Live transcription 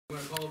I'm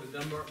gonna call the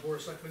Dunbarton Board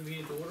of Selectmen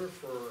meeting to order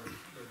for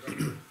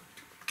November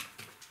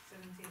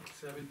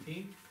 17th.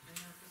 And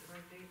that was the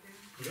right date there?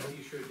 Yeah,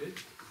 you sure did.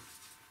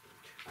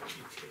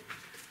 You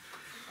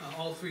did.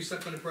 All three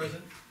selectmen are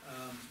present,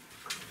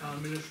 town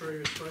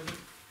administrator is present.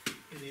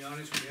 In the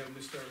audience, we have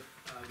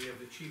we have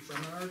the Chief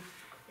Renard,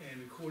 and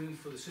recording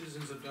for the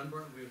citizens of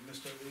Dunbarton, we have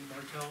Mr. Lee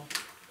Martell,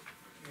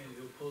 and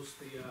he'll post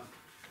the,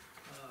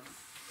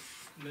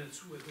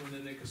 minutes with Linda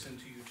Nickerson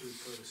to YouTube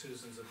for the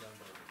citizens of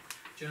Dunbarton.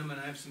 Gentlemen,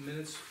 I have some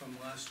minutes from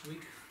last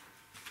week.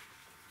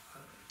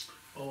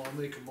 I'll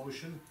make a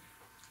motion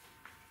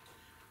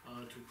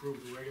to approve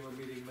the regular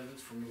meeting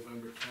minutes from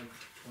November 10th,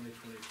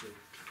 2022.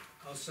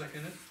 I'll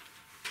second it.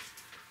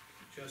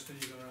 Justin,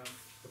 you're gonna,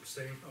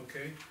 Abstain?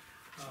 okay.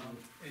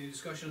 Any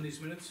discussion on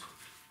these minutes?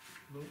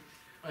 No.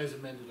 As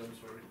amended, I'm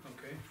sorry.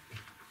 Okay.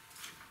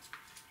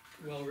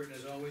 Well written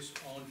as always,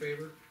 all in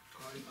favor?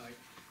 Aye.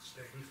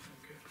 Second.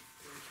 Okay.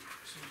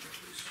 Signature,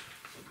 please.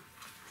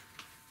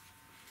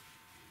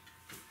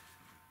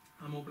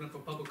 I'm opening up for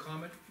public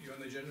comment. You're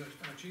on the agenda,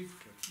 Chief.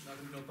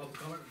 No public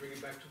comment. Bring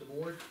it back to the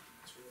board.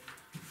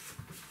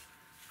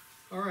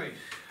 All right.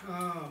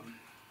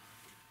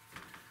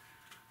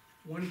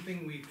 One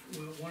thing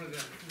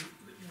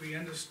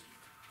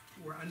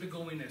we're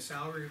undergoing a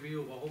salary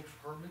review of all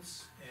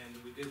departments, and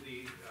we did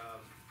the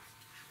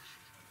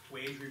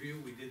wage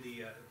review. We did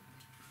the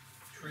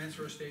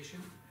transfer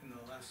station in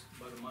the last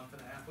about a month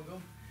and a half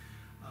ago.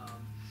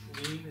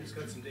 Lean has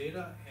got some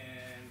data,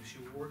 and she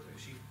worked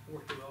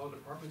with all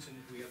departments, and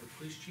we have the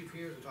police chief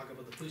here to talk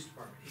about the police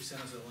department. He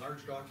sent us a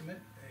large document,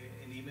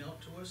 an email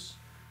to us.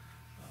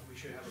 We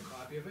should have a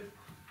copy of it,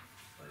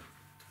 but,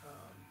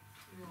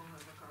 You all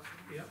have a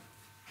copy? yep.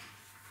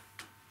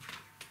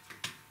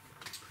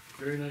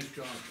 Very nice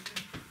job.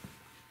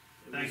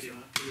 Thank you.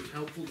 It was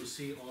helpful to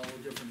see all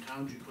the different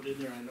towns you put in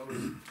there. I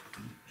noticed,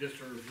 just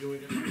from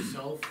reviewing it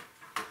myself,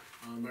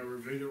 I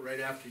reviewed it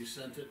right after you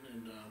sent it,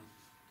 and,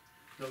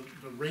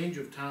 the range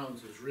of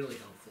towns is really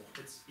helpful.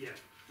 It's, yeah.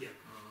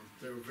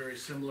 They were very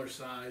similar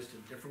sized,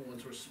 and different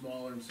ones were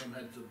smaller, and some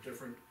had some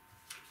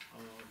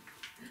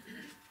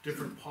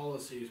different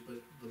policies,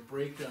 but the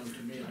breakdown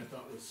to me, I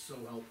thought was so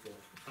helpful.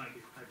 Thank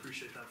you, I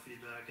appreciate that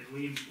feedback, and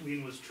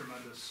Lean was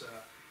tremendous,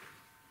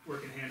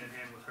 working hand in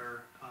hand with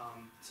her,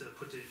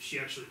 she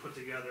actually put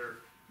together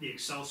the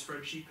Excel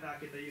spreadsheet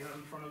packet that you have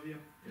in front of you.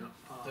 Yeah,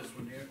 this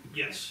one here?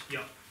 Yes,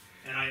 yep,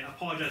 and I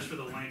apologize for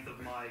the length of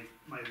my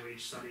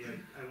wage study,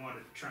 I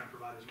wanted to try and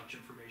provide as much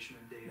information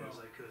and data as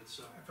I could,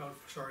 so. I felt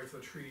sorry for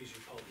the trees you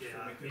pulled.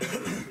 Yeah,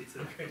 me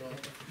too. Well,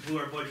 Blew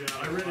our budget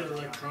out. I read it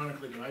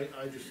electronically, but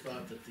I just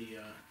thought that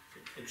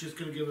it's just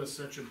gonna give us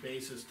such a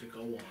basis to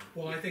go on.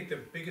 Well, I think the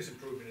biggest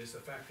improvement is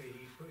the fact that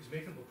he's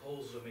making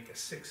proposals to make a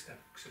six-step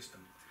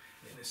system.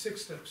 And a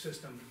six-step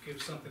system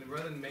gives something,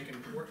 rather than making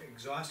work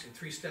exhausting,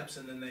 3 steps,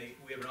 and then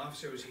we have an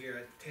officer who's here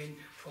at 10,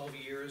 12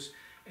 years,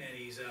 and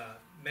he's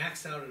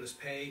maxed out at his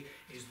pay,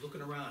 he's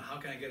looking around, how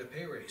can I get a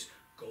pay raise?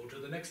 Go to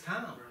the next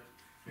town.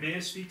 Right. May I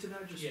speak to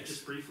that, Yes.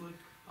 just briefly?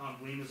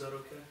 Lean, is that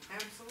okay?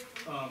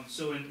 Absolutely.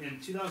 So in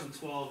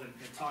 2012,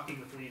 and talking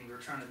with Lean, we were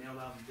trying to nail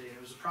down the date,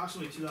 it was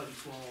approximately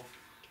 2012,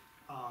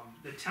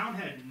 the town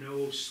had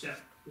no step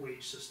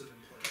wage system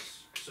in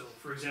place. So,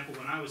 for example,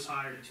 when I was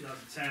hired in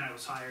 2010, I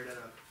was hired at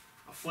a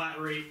flat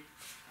rate,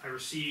 I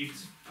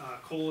received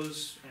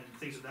COLAs and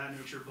things of that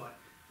nature, but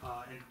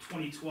in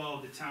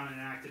 2012, the town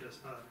enacted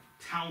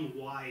a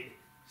town-wide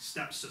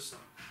step system.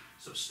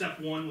 So step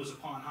 1 was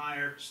upon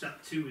hire,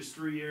 step 2 is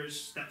 3 years,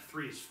 step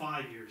 3 is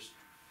 5 years.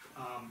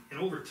 And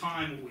over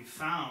time, what we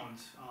found,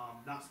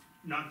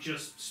 not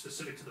just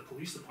specific to the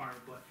police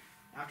department, but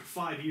after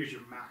 5 years,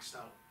 you're maxed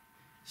out.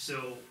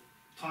 So,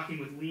 talking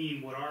with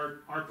Lean, what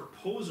our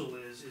proposal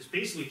is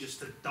basically just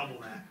to double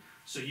that.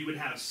 So you would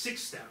have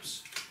 6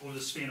 steps over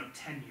the span of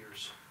 10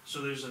 years.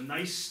 So there's a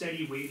nice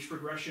steady wage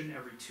progression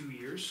every 2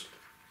 years.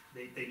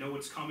 They know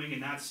what's coming,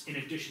 and that's in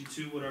addition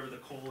to whatever the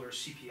COLA or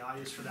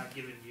CPI is for that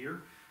given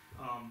year.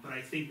 But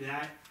I think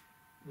that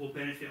will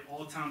benefit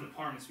all town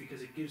departments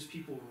because it gives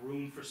people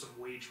room for some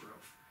wage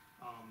growth.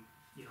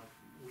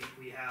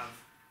 We have,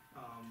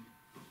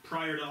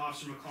 prior to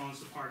Officer McClellan's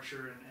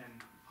departure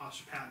and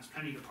Officer Patton's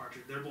pending departure,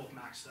 they're both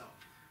maxed out.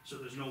 So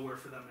there's nowhere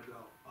for them to go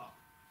up.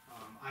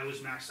 I was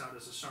maxed out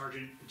as a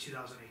sergeant in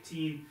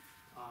 2018,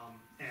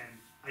 and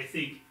I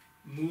think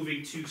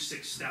moving to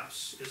 6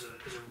 steps is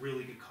a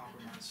really good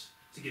compromise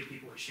to give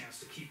people a chance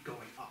to keep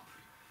going up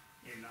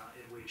in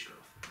wage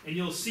growth. And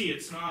you'll see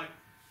it's not,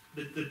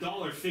 the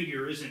dollar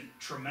figure isn't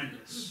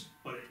tremendous,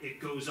 but it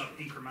goes up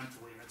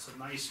incrementally, and it's a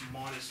nice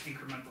modest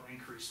incremental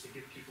increase to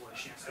give people a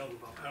chance to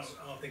move up. I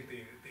don't think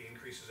the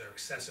increases are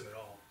excessive at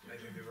all. I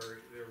think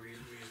they're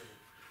reasonable.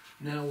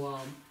 Now,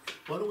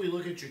 why don't we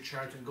look at your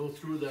chart and go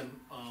through them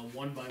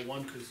one by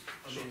one, cause,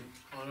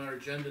 on our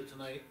agenda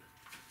tonight,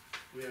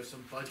 we have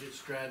some budget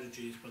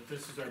strategies, but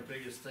this is our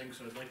biggest thing,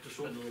 so I'd like to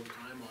spend a little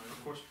time on it.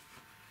 Of course.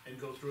 And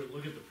go through it,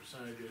 look at the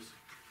percentages,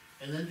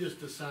 and then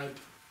just decide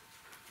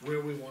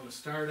where we wanna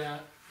start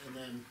at, and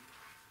then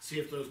see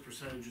if those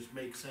percentages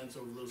make sense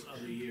over those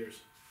other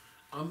years.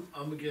 I'm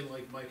again,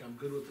 like Mike, I'm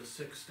good with the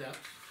 6 steps.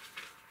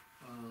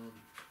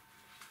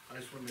 I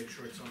just wanna make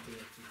sure it's something that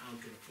the town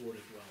can afford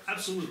as well.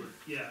 Absolutely,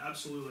 yeah,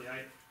 absolutely.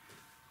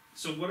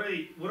 So what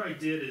I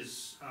did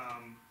is,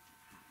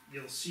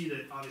 you'll see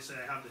that obviously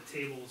I have the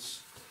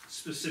tables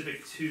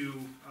specific to,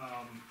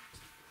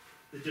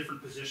 the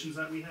different positions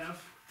that we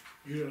have.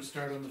 You're gonna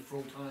start on the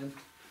full-time?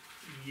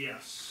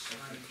 Yes,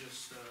 I'm Okay.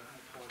 just,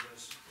 I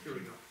apologize, here we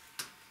go.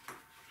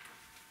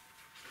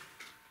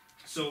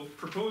 So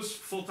proposed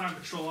full-time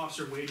patrol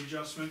officer wage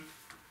adjustment.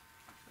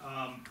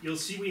 You'll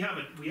see we have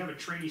a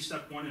trainee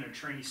step 1 and a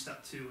trainee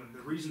step 2, and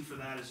the reason for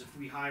that is if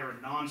we hire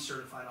a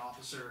non-certified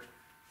officer,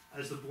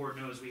 as the board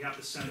knows, we have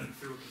to send them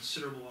through a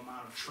considerable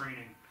amount of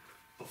training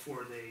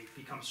before they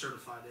become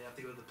certified. They have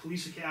to go to the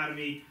police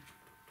academy,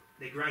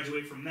 they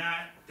graduate from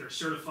that, they're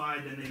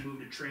certified, then they move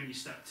to trainee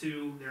step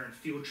 2, they're in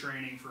field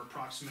training for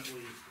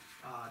approximately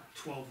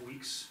 12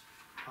 weeks.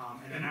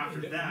 And then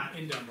after that,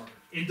 In Dunbarton.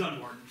 in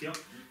Dunbarton, yep,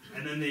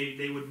 and then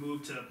they would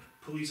move to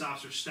police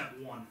officer step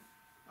 1,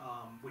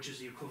 which is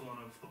the equivalent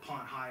of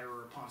upon hire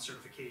or upon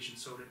certification.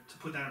 So to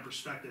put that in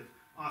perspective,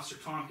 Officer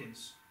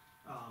Tompkins,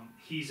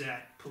 he's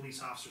at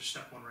police officer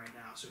step 1 right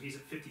now, so he's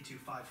at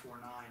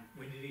 52,549.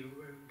 When did he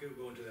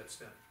go into that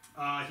step?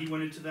 He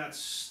went into that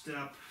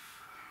step,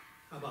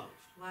 About.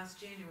 Last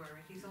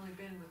January, he's only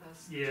been with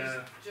us.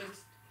 Yeah.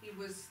 Just, he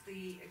was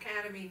the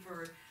academy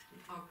for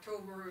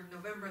October,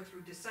 November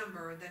through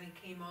December, then he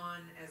came on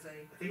as a,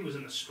 I think it was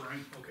in the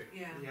spring, Okay.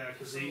 yeah. yeah,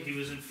 cause he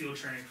was in field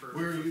training for.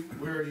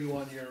 Where are you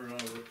on your,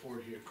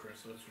 report here,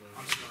 Chris? That's what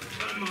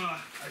I'm sorry,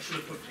 I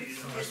should've put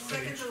pages on It's this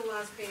second page. to the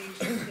last page,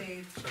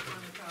 Dave,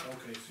 on the top.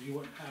 Okay, so you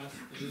went past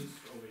these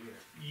over here.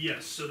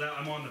 Yes, so that,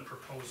 I'm on the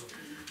proposal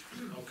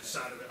Okay.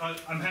 side of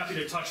it. I'm happy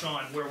to touch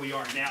on where we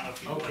are now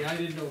if you would Okay, like. I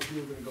didn't know if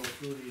you were gonna go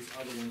through these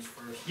other ones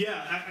first.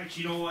 Yeah,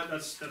 actually, you know what,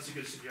 that's a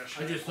good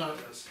suggestion. I just thought,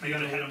 I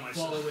got ahead of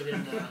myself. follow it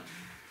in,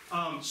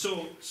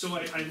 So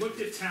I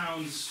looked at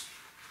towns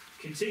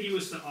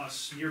contiguous to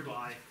us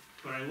nearby,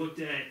 but I looked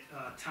at,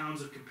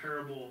 towns of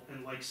comparable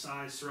and like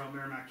size throughout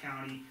Merrimack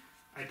County.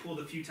 I pulled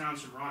a few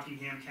towns from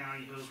Rockingham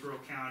County, Hillsborough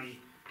County,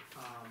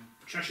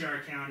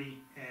 Cheshire County,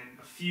 and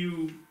a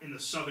few in the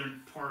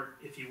southern part,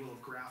 if you will,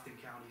 of Grafton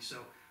County. So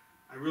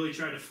I really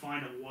tried to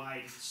find a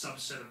wide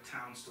subset of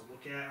towns to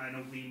look at. I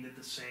know Lean did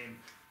the same,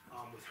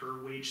 with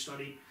her wage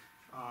study.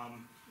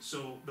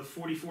 So the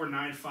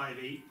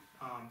 44,958,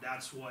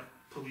 that's what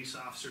police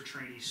officer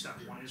trainee step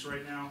 1 is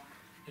right now.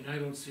 and I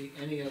don't see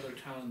any other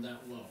town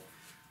that low.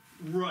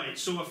 Right,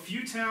 so a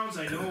few towns,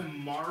 I know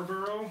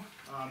Marlboro,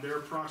 they're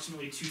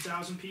approximately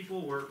 2,000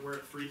 people, we're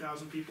at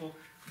 3,000 people.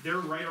 They're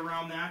right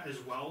around that as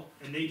well,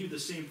 and they do the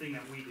same thing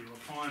that we do.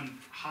 Upon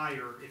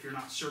hire, if you're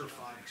not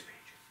certified,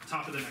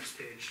 top of the next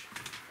page.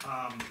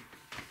 Oh,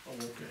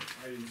 okay,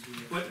 I didn't see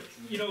that. But,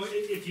 section. you know,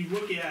 if you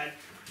look at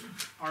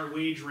our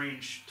wage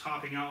range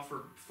topping out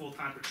for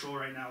full-time patrol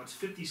right now, it's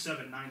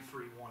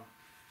 57,931.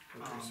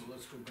 Okay, so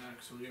let's go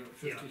back, so you're at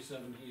Yeah.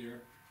 57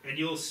 here. And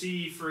you'll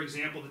see, for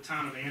example, the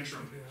town of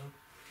Antrim.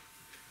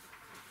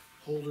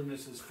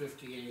 Holderness is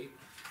 58.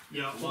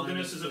 Yeah, Lyme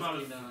Wilderness is about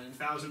 59.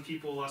 1,000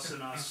 people less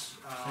than us.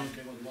 Same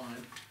thing with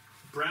Lyme.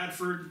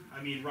 Bradford,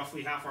 I mean,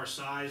 roughly half our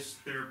size,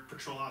 their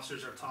patrol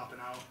officers are topping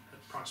out at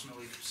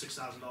approximately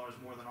 $6,000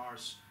 more than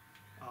ours.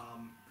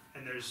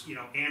 And there's, you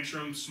know,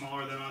 Antrim,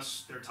 smaller than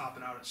us, they're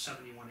topping out at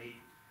 71.8.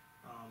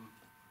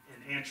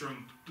 And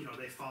Antrim, you know,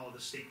 they follow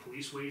the state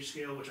police wage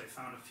scale, which I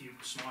found a few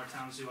smaller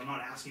towns do. I'm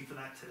not asking for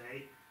that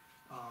today,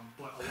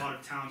 but a lot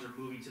of towns are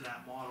moving to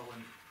that model.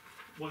 And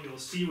what you'll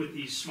see with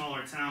these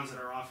smaller towns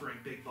that are offering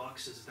big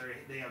bucks is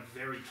they have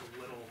very to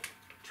little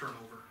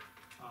turnover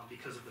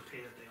because of the pay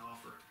that they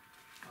offer.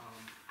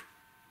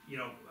 You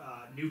know,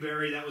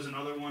 Newberry, that was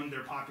another one.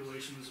 Their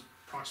population was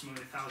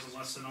approximately 1,000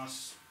 less than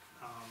us.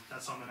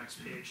 That's on the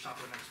next page, top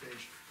of the next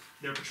page.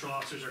 Their patrol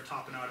officers are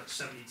topping out at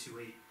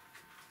 72.8.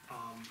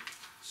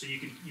 So you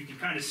can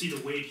kind of see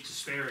the wage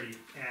disparity,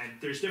 and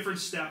there's different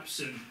steps,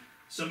 and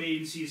some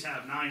agencies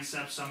have 9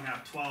 steps, some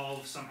have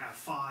 12, some have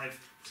 5.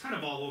 It's kind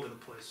of all over the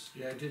place.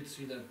 Yeah, I did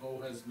see that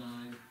Bo has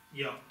 9.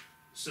 Yep.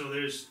 So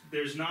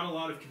there's not a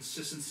lot of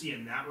consistency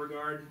in that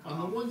regard. On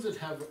the ones that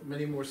have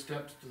many more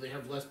steps, do they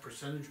have less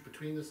percentage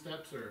between the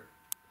steps, or?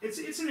 It's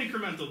an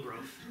incremental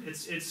growth.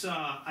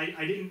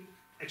 I didn't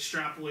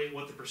extrapolate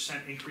what the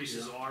percent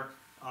increases are,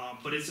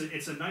 but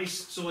it's a nice,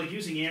 so like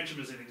using Antrim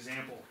as an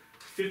example,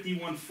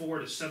 51.4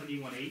 to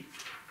 71.8,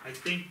 I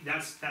think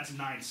that's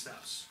 9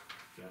 steps.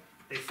 Yeah.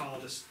 They follow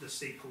the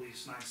state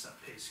police 9-step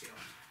pay scale.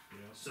 Yeah.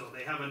 So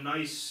they have a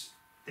nice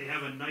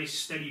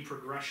steady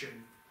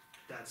progression.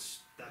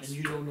 And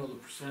you don't know the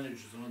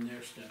percentages on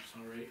their steps,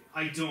 all right?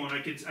 I don't.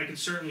 I could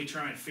certainly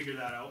try and figure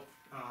that out.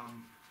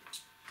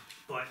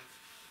 But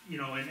you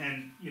know,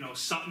 and you know,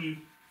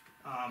 Sutton.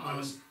 I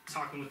was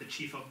talking with the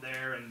chief up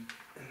there, and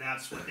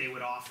that's what they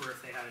would offer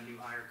if they had a new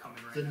hire coming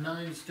right The now.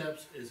 9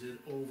 steps, is it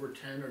over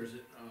 10, or is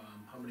it,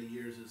 how many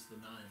years is the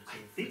 9? Is I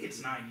it think 50?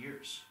 it's 9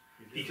 years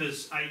You do?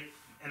 because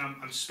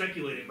I'm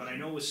speculating, but I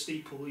know with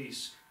state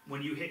police,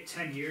 when you hit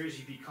 10 years,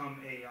 you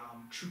become a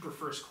trooper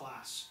first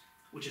class,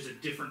 which is a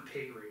different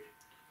pay grade.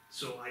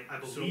 So I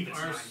So believe it's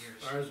 9 ours,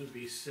 years. ours would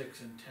be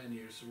 6 and 10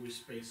 years, so we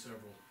space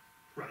several,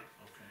 Right,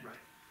 okay. right,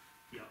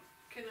 yeah.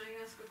 Can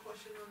I ask a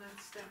question on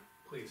that step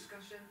Please.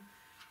 discussion?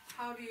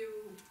 How do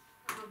you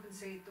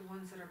compensate the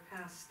ones that are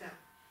past step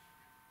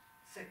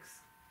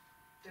 6?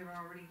 They're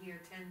already here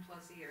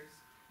 10+ years.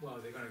 Well,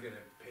 they're gonna get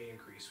a pay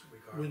increase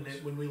When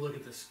regardless. when we look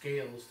at the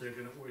scales, they're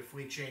gonna, if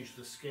we change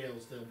the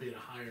scales, they'll be at a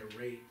higher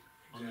rate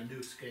on the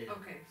new scale.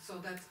 Okay, so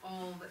that's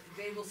all,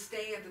 they will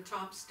stay at the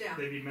top step.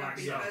 They'd be but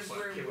maxed out, because but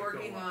we're it would go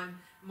working up. on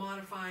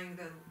modifying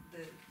the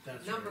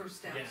That's number right. of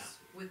steps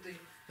with the,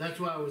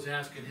 That's why I was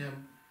asking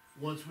him,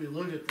 once we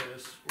look at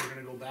this, we're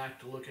gonna go back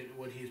to look at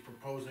what he's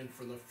proposing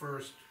for the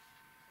first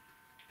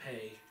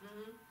pay.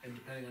 mhm, And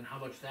depending on how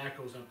much that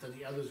goes up, then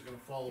the other's gonna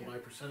follow by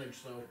percentage,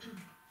 so.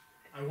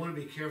 I wanna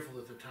be careful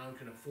that the town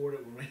can afford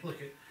it when we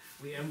look at,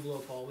 we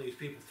envelope all these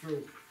people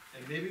through.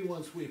 And maybe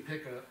once we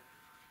pick a,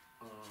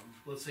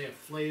 let's say a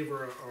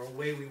flavor or a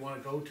way we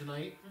wanna go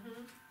tonight,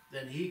 mhm,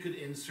 then he could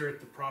insert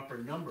the proper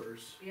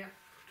numbers yeah,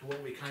 to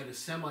what we kinda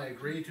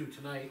semi-agree to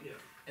tonight. Yeah.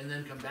 And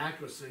then come back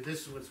to us, say,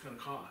 this is what it's gonna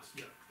cost.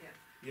 Yeah. Yeah.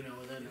 You know,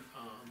 and then,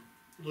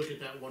 look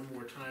at that one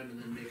more time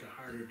and then make a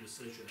harder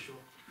decision. Sure.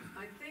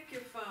 I think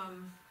if,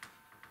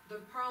 the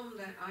problem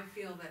that I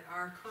feel that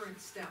our current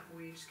step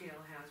wage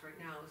scale has right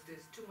now is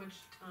there's too much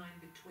time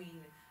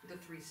between the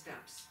 3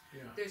 steps.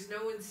 Yeah. There's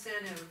no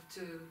incentive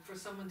for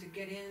someone to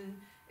get in,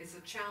 it's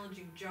a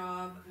challenging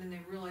job, and then they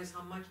realize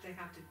how much they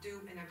have to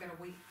do, and I've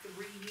gotta wait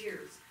 3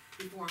 years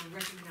before I'm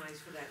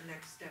recognized for that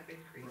next step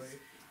increase. Right.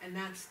 And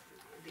that's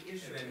the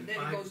issue, And and then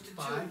then it goes to 2,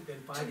 then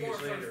two 5 more years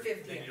for later,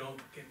 50. then you don't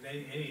get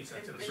any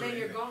incentive. and then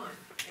you're gone,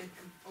 and,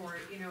 or,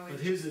 you know, But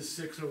it's, his is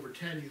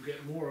 6/10, you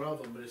get more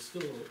of them, but it's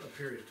still a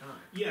period of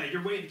time. Yeah,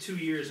 you're waiting 2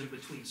 years in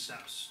between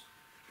steps.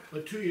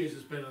 But 2 years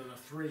is better than a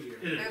 3-year.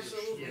 It is.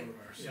 Absolutely. One of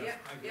ours. Yeah, Yeah,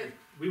 I agree. yeah.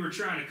 We were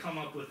trying to come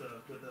up with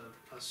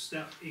a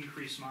step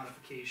increase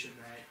modification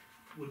that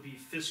would be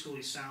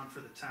fiscally sound for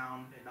the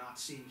town and not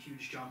seeing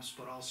huge jumps,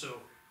 but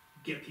also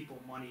get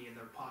people money in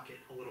their pocket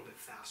a little bit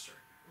faster,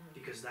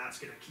 because that's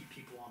gonna keep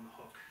people on the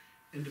hook.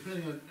 And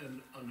depending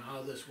on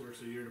how this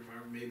works at your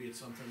department, maybe it's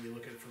something we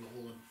look at for the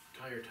whole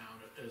entire town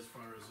as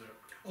far as their.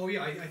 Oh,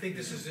 yeah, I think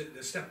this is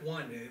the step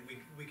one,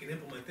 we can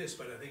implement this,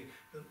 but I think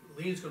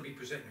Lean's gonna be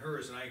presenting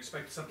hers, and I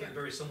expect something Yeah.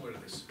 very similar to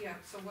this. Yeah,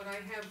 so what I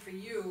have for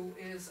you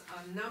is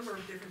a number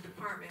of different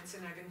departments,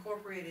 and I've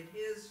incorporated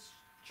his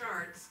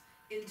charts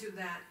into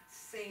that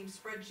same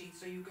spreadsheet,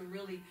 so you can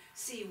really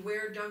see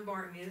where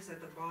Dunbarton is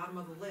at the bottom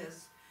of the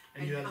list.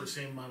 And you And have the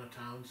same amount of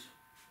towns?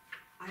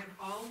 I have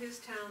all his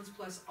towns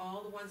plus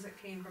all the ones that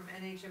came from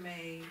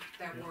NHMA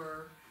that Yeah.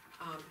 were,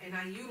 and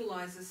I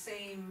utilize the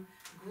same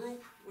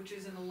group, which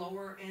is in the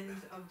lower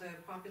end of the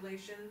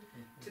population,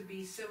 to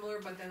be similar,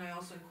 but then I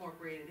also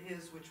incorporated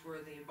his, which were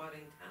the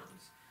abutting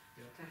towns,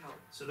 Yeah. to help.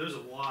 So there's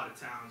a lot of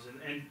towns,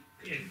 and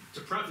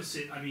to preface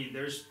it, I mean,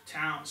 there's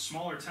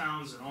smaller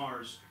towns than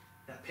ours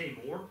that pay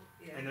more,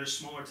 Yeah, and there's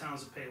smaller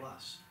towns that pay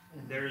less.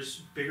 Mhm.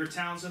 There's bigger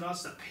towns than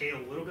us that pay a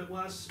little bit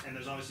less, and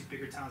there's obviously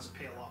bigger towns that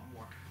pay a lot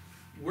more.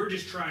 We're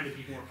just trying to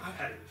be more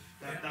competitive,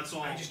 that's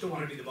all. I just don't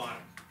wanna be the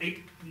bottom.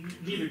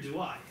 Neither do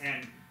I,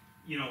 and,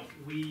 you know,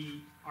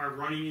 we are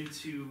running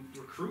into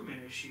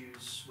recruitment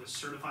issues with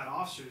certified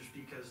officers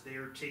because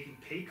they're taking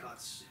pay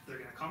cuts if they're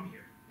gonna come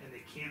here, and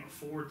they can't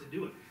afford to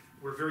do it.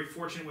 We're very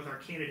fortunate with our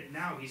candidate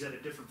now, he's at a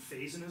different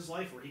phase in his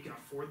life where he can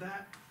afford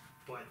that,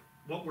 but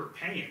what we're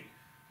paying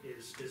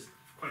is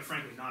quite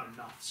frankly not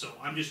enough. So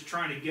I'm just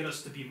trying to get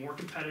us to be more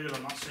competitive,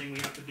 I'm not saying we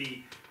have to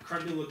be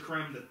creme de la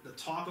creme, the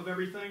top of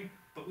everything,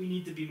 but we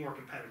need to be more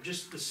competitive.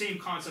 Just the same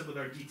concept with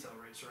our detail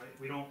rates, right?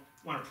 We don't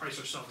wanna price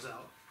ourselves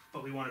out,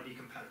 but we wanna be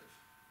competitive.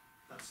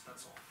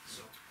 That's all,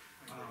 so.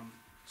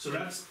 So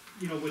that's,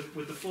 you know,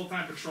 with the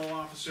full-time patrol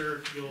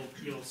officer,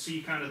 you'll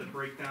see kind of the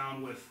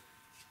breakdown with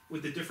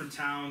the different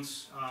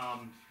towns.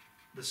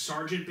 The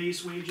sergeant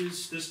base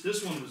wages,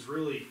 this one was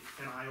really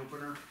an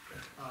eye-opener.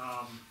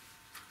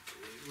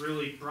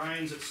 Really,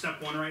 Brian's at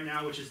step 1 right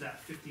now, which is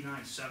that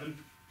 59.7.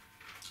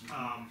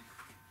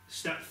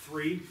 Step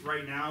 3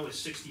 right now is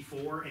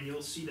 64, and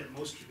you'll see that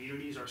most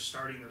communities are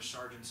starting their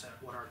sergeants at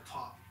what our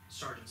top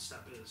sergeant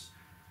step is.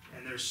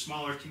 And there's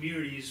smaller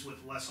communities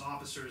with less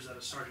officers that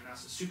a sergeant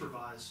has to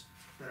supervise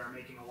that are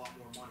making a lot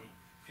more money.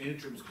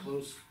 Antrim's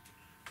close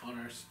on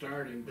our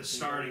starting, but The they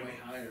go starting, way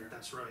higher.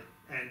 that's right.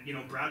 And, you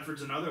know,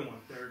 Bradford's another one,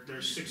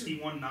 they're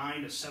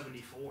 61.9 to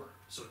 74,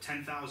 so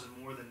 10,000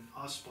 more than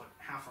us, but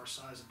half our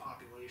size and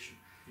population.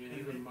 Yeah,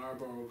 even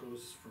Marlboro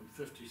goes from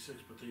 56,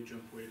 but they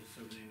jump way to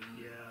 79.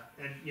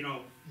 Yeah, and, you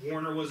know,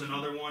 Warner was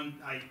another one,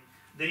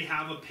 they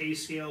have a pay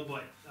scale,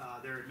 but,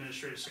 their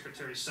administrative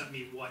secretary sent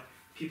me what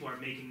people are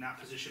making that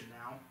position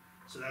now,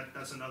 so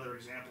that's another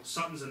example.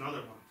 Sutton's another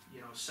one, you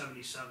know,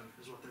 77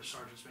 is what their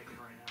sergeant's making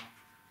right now.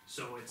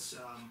 So it's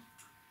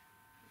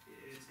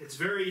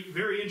very,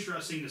 very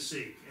interesting to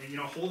see, and, you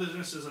know,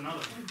 Holderness is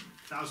another one,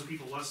 1,000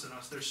 people less than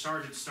us, their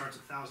sergeant starts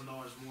 $1,000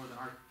 more than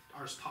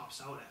ours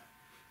tops out at.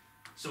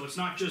 So it's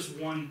not just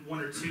one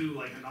or two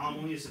like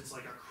anomalies, it's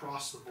like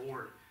across the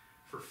board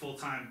for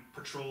full-time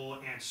patrol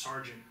and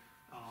sergeant.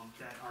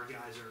 that our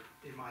guys are,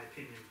 in my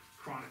opinion,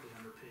 chronically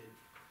underpaid.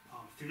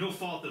 Through no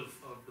fault of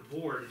the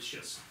board, it's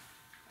just,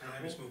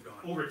 Time has moved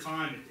on. over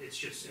time,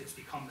 it's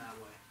become that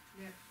way.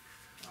 Yeah.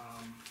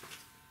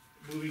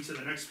 Moving to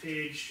the next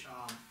page,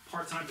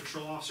 part-time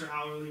patrol officer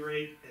hourly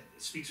rate,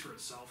 it speaks for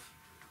itself.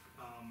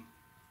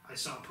 I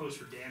saw a post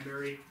for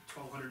Danbury,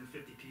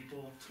 1,250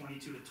 people,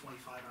 22 to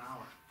 25 an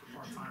hour for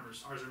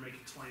part-timers. Ours are making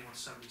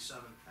 21.77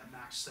 at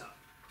max step.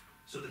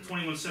 So the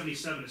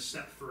 21.77 is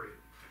step 3.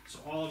 So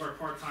all of our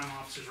part-time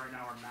officers right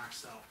now are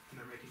maxed out, and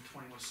they're making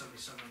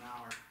 21.77 an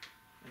hour.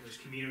 And there's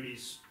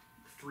communities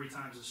 3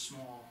 times as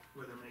small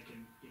where they're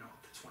making,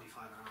 up to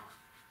 25 an hour.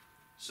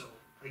 So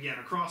again,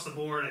 across the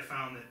board, I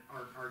found that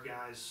our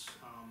guys,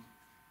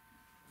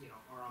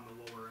 are on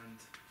the lower end.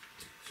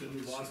 So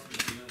New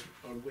Boston,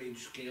 a wage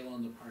scale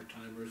on the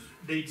part-timers?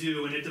 They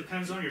do, and it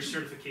depends on your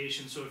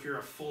certification. So if you're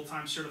a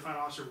full-time certified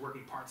officer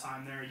working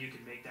part-time there, you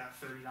can make that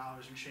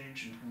 $30 and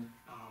change.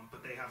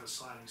 But they have a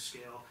sliding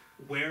scale.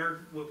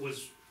 What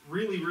was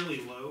really,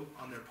 really low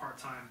on their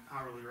part-time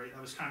hourly rate,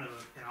 that was kind of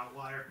an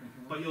outlier.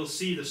 But you'll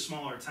see the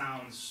smaller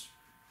towns,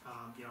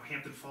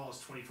 Hampton Falls,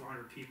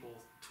 2,400 people,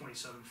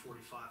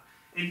 27.45.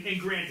 And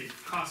granted,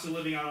 cost of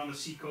living out on the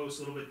seacoast,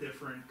 a little bit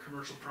different,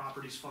 commercial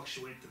properties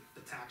fluctuate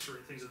the tax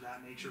rate, things of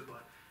that nature,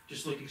 but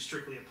just looking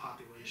strictly at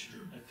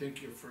population. I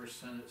think your first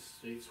sentence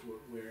states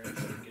where it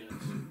actually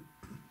gets.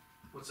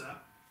 What's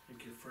that? I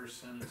think your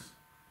first sentence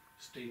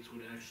states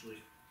what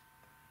actually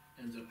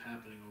ends up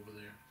happening over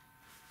there.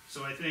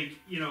 So I think,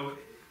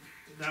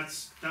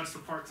 that's the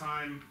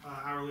part-time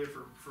hourly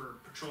for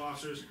patrol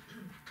officers.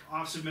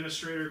 Office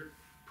administrator,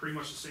 pretty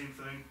much the same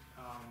thing,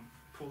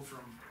 pulled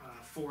from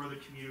 4 other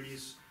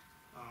communities.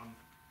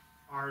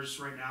 Ours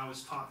right now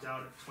is topped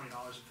out at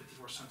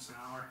 $20.54 an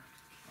hour.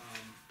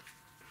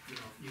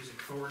 Using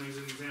Thornton as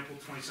an example,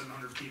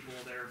 2,700 people,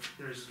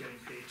 theirs is getting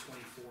paid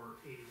 $24.81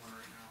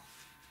 right now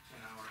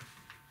an hour.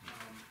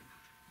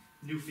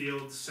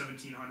 Newfields,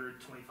 1,700,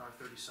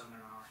 $25.37 an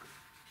hour.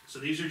 So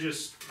these are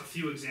just a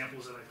few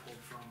examples that I pulled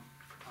from.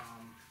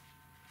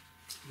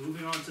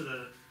 Moving on to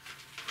the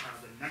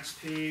next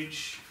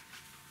page.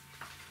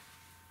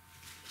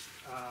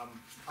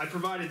 I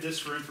provided this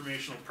for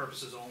informational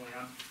purposes only.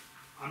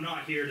 I'm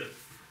not here to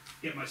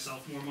get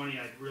myself more money.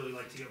 I'd really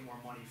like to get more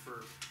money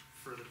for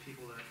the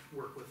people that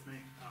work with me.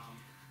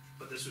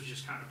 But this was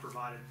just kind of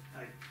provided.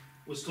 I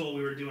was told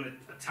we were doing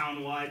a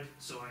town-wide,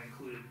 so I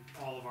included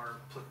all of our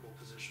applicable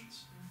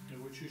positions. Yeah,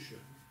 which you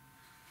should.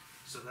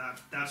 So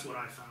that's what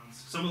I found.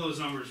 Some of those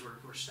numbers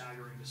were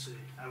staggering to see.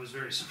 I was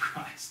very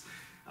surprised.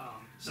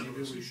 Maybe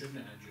we shouldn't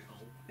have had you help.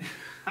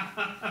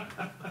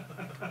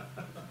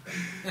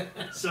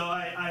 So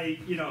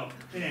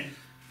and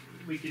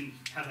we can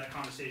have that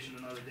conversation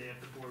another day if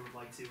the board would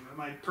like to.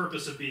 My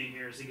purpose of being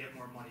here is to get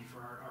more money for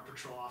our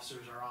patrol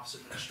officers, our office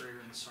administrator,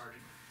 and the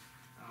sergeant.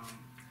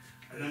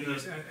 And then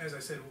as I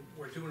said,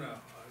 we're doing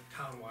a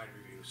town-wide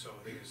review, so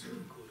I think it's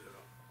included.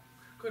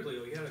 Good,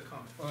 Leo, you had a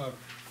comment.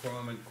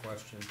 Comment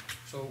question.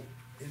 So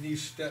in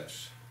these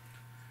steps,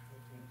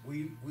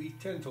 we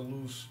tend to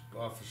lose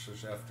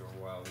officers after a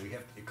while.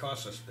 It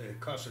costs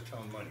the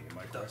town money, am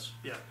I correct? It does,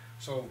 yeah.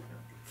 So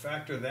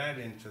factor that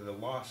into the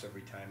loss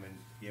every time, and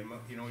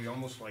you're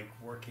almost like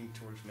working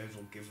towards may as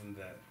well give them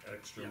that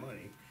extra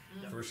money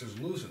versus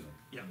losing them.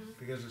 Yeah.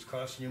 Because it's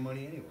costing you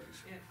money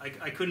anyways. Yeah.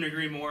 I couldn't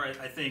agree more.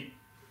 I think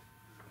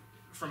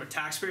from a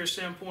taxpayer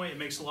standpoint, it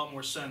makes a lot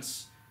more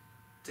sense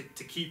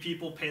to keep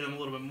people, pay them a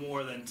little bit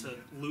more than to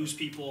lose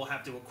people,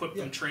 have to equip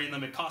them, train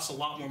them. It costs a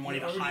lot more money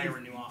to hire a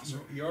new officer.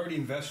 You already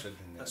invested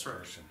in that That's right.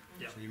 person.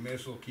 Yeah. So you may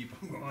as well keep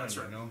them going, That's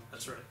right.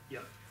 That's right, yeah.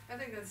 I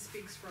think that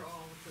speaks for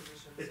all the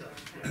positions It in does,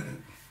 our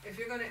town. If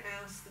you're gonna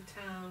ask the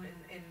town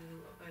and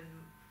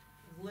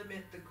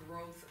limit the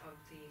growth of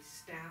the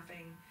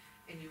staffing,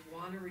 and you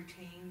wanna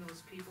retain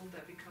those people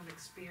that become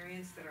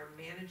experienced, that are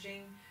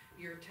managing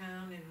your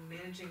town and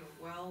managing it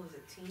well as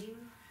a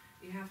team,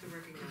 you have to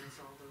recognize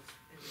all those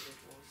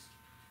individuals.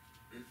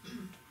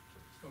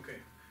 Okay.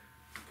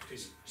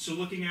 So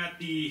looking at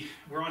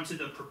we're onto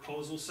the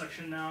proposal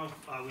section now.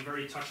 We've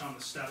already touched on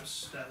the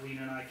steps that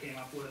Lena and I came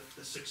up with,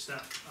 the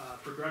 6-step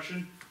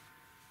progression.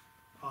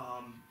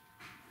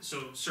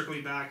 So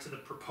circling back to the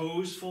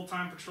proposed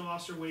full-time patrol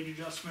officer wage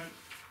adjustment.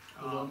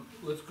 Hold on,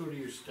 let's go to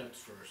your steps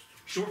first.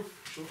 Sure.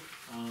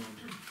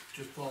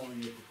 Just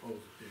following your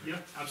proposal here.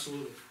 Yeah,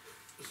 absolutely.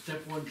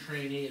 Step 1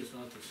 trainee is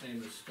not the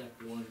same as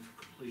step 1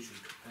 completion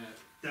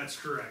capacity. That's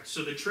correct.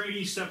 So the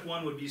trainee step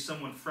 1 would be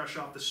someone fresh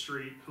off the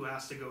street who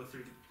has to go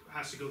through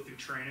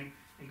training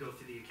and go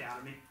through the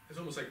academy. It's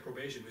almost like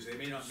probation, because they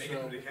may not make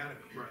it to the academy.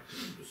 Right.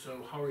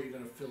 So how are you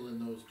gonna fill in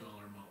those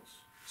dollar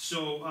amounts?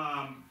 So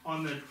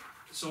on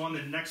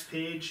the next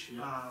page,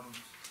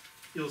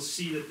 you'll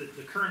see that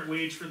the current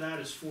wage for that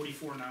is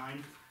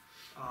 $44.09,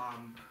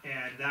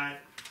 and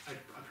that I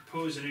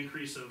propose an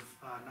increase of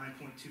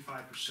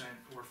 9.25%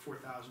 or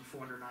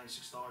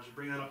 $4,496. We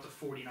bring that up to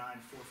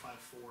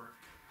 $49,454,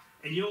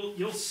 and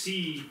you'll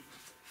see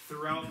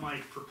throughout my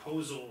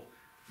proposal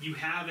you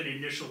have an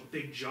initial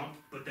big jump,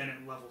 but then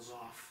it levels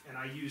off. And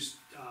I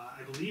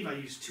believe I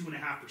used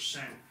 2.5%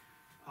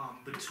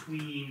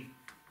 between,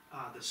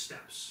 the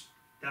steps.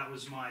 That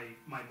was my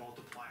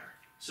multiplier.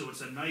 So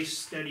it's a nice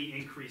steady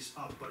increase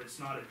up, but it's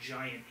not a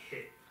giant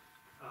hit,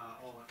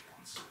 all at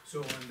once. So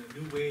on the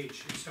new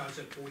wage, it starts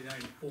at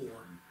 49.4.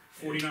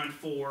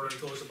 49.4,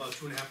 It goes about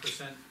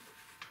 2.5%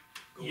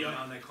 going Yep.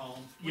 down that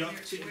column. When Yep.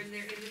 when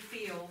they're in the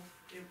field,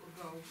 it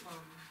will go from,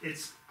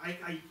 it's,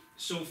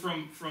 so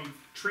from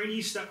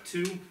trainee step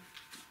 2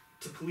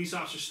 to police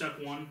officer step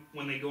 1,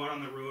 when they go out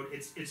on the road,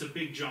 it's a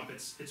big jump,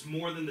 it's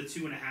more than the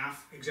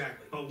 2.5.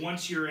 Exactly. But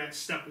once you're at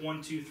step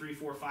 1, 2, 3,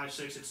 4, 5,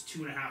 6, it's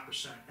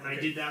 2.5%, and I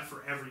Okay. did that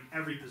for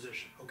every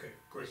position. Okay,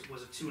 great.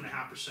 Was a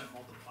 2.5%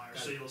 multiplier,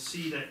 Got so it. you'll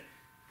see that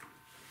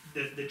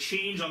the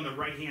change on the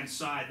right-hand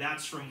side,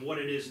 that's from what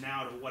it is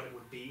now to what it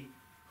would be.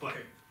 But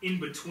Okay. in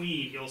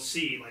between, you'll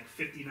see like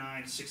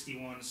 59,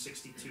 61,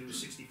 62,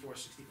 64,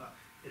 65.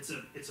 It's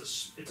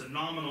a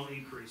nominal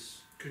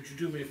increase. Could you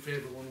do me a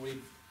favor, when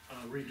we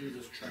redo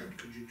this chart,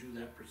 could you do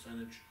that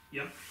percentage?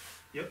 Yep.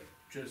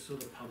 Just so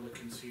the public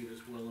can see it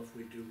as well if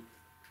we do.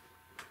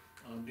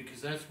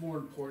 Because that's more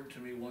important to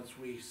me once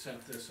we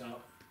set this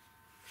up,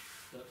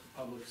 that the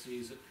public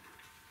sees it.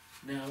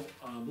 Now,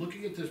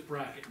 looking at this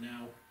bracket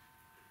now,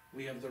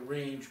 we have the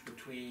range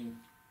between,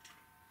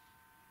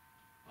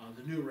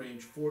 the new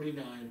range,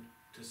 49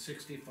 to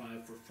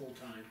 65 for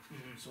full-time.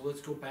 So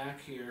let's go back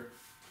here.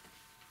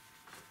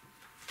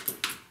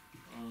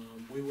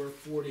 We were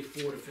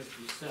 44 to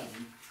 57.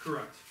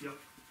 Correct, yep.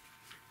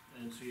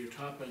 And so your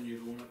top end, you're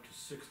going up to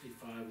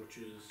 65, which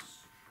is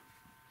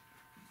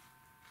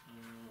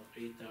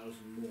 8,000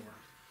 more.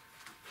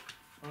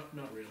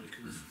 Not really,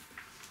 cause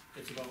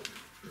it's about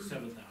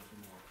 7,000 more.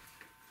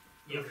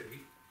 Yep. Okay.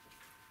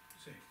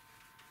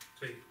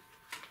 See.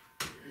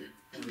 Oh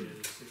yeah,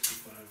 it's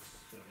 65,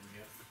 7,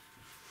 yeah.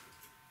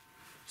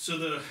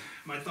 So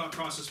my thought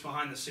process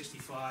behind the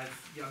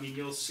 65, yeah, I mean,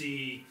 you'll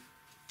see,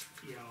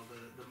 you know,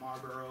 the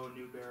Marlboro,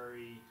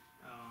 Newberry,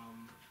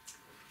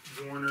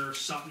 Warner,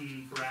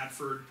 Sutton,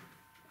 Bradford,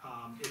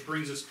 it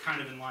brings us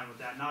kind of in line with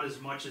that, not as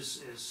much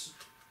as,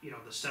 you know,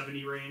 the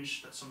 70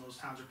 range that some of those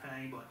towns are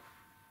paying, but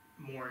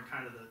more in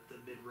kind of the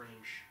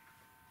mid-range.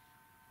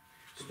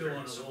 Still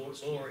on compared to some of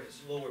those the lower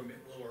communities.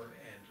 lower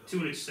end. though.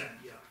 To an extent,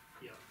 yeah.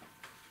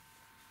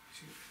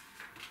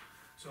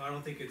 So I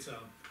don't think it's,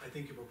 I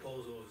think your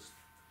proposal is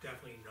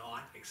definitely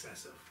not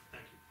excessive.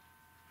 Thank you.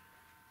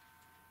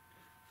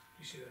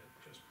 You see that,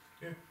 Justin?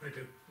 Yeah, I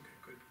do. Okay,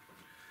 good.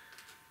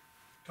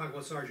 Talk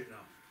about sergeant now.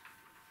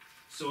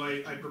 So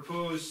I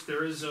propose,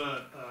 there is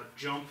a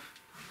jump,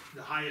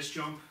 the highest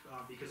jump,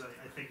 because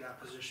I think that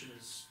position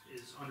is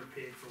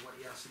underpaid for what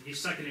he has. And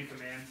he's second in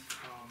command,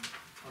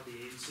 of the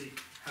agency,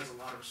 has a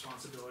lot of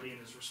responsibility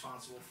and is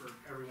responsible for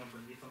everyone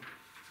beneath him.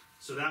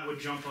 So that would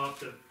jump up,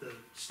 the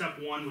step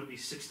 1 would be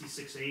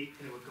 66.8,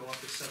 and it would go up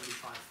to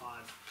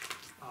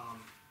 75.5.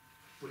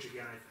 Which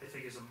again, I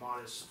think is a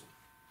modest,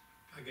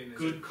 Again, is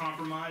good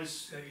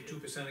compromise. that your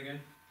 2%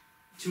 again?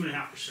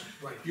 2.5%.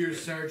 Right. Your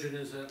sergeant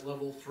is at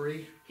level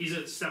 3? He's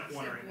at step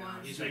 1 Step right now, one.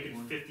 he's Step making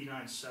one.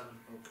 59.7.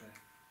 Okay.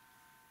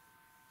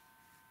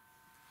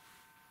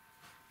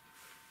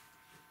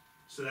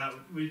 So that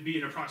would be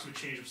an approximate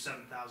change of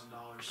 $7,000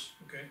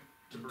 Okay,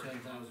 to And bring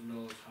him up.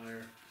 $10,000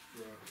 higher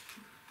for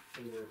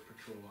over a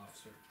patrol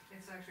officer.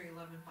 it's actually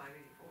 11,584.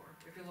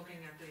 If you're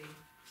looking at the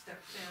step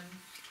 10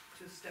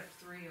 to step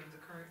 3 of the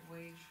current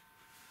wage,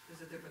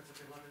 there's a difference of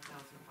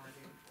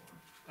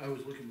 11,584. I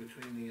was looking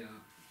between the,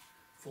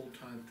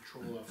 full-time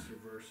patrol officer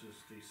versus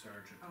the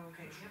sergeant. Oh,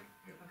 okay,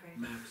 yep, okay,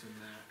 Max and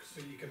max.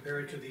 so you compare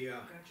it to the,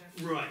 gotcha.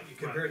 Right, you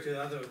compare it to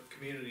the other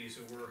communities,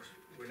 and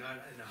we're not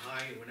in the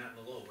high, we're not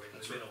in the low, we're in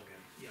That's the right. middle again.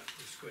 Yeah.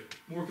 It's good.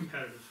 More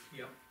competitive.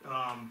 Yep.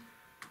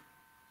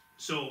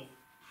 So,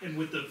 and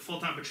with the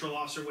full-time patrol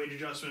officer wage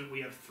adjustment,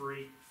 we have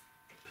 3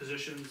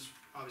 positions,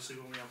 obviously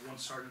when we have 1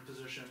 sergeant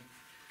position.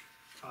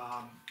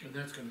 And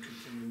that's gonna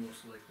continue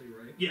most likely,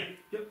 right? Yeah,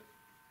 yep.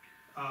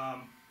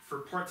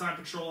 For part-time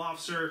patrol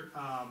officer,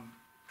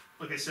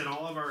 like I said,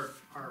 all of our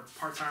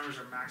part-timers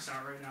are maxed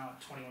out right now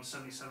at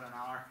 $21.77 an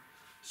hour.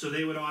 So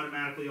they would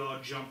automatically all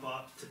jump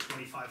up to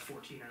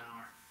 $25.14 an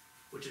hour,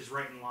 which is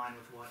right in line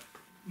with what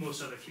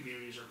most other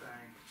communities are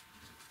paying.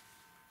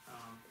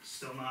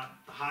 Still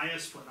not the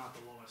highest, but not the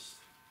lowest.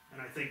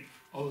 And I think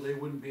Oh, they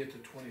wouldn't be at the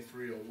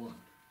 2301.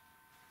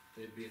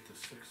 They'd be at the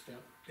 6th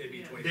step? They'd be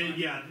Yeah. 25.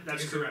 yeah,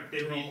 that's correct.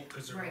 They'd be,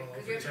 Cause they're Right, all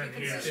cause you over have to 10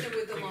 be years. consistent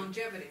with the They get-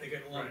 longevity. They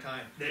get a long Right.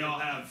 time. they all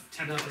have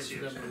 10 Nothing plus for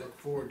years. them to look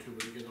forward to, but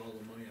to get all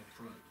the money up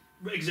front.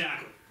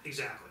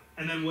 Exactly.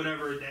 And then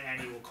whatever the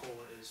annual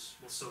COLA is,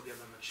 we'll still give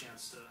them a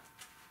chance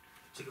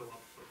to go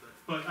up a little bit.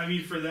 But I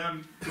mean, for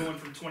them, going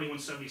from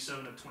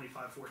 21.77 to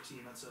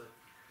 25.14,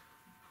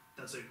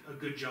 that's a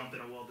good jump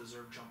and a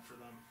well-deserved jump for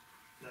them.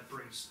 That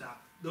brings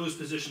those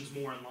positions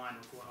more in line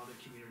with what other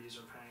communities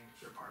are paying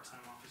their part-time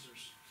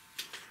officers.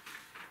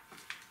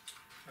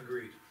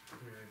 Agreed. Yeah,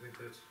 I think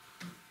that's,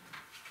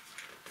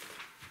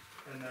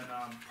 And then,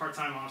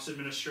 part-time office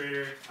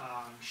administrator,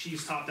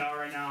 she's topped out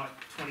right now at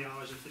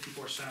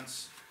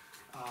 $20.54.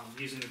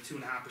 Using the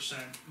 2.5%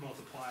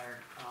 multiplier,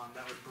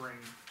 that would bring,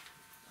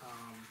 I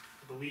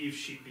believe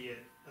she'd be at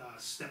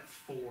step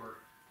 4,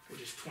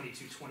 which is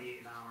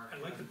 22.28 an hour.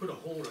 I'd like to put a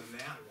hold on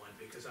that one,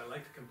 because I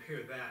like to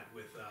compare that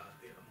with,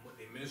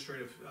 the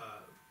administrative,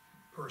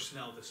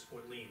 personnel that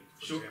support lean,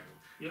 for Sure. example.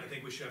 Yep. I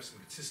think we should have some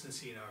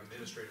consistency in our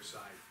administrative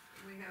side.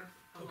 We have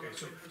a lot Okay, of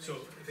so information.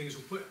 the thing is,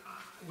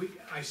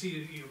 I see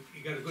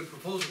you got a good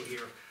proposal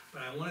here,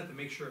 but I wanted to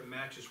make sure it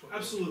matches what.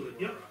 Absolutely,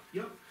 we're,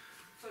 yep.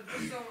 So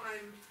just so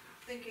I'm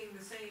thinking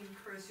the same,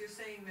 Chris, you're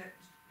saying that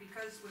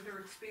because with her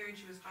experience,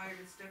 she was hired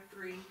at step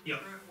 3,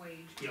 Yep. current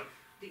wage. Yep.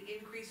 The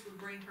increase would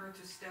bring her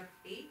to step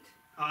 8?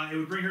 It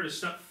would bring her to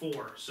step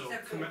 4, so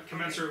Step 4, okay,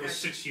 commensurate with gotcha.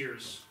 6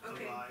 years of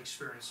Okay.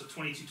 experience, so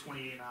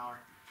 22.28 an hour.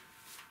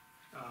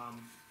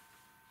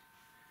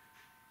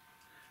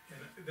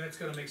 And that's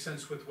gonna make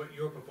sense with what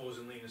you're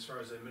proposing, Lean, as far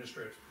as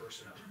administrative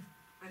personnel.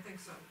 I think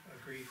so.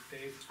 Agreed,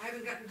 Dave? I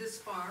haven't gotten this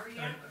far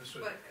yet,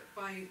 Understood. but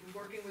by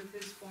working with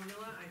his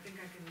formula, I think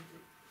I can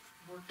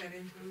work that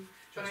into,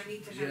 but I Justin?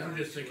 need to have. Yeah, I'm a-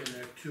 just thinking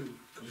they're two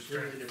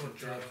completely different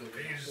jobs with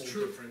a It's whole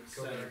true. different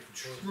Go set back of.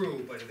 to work.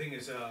 True, but the thing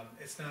is,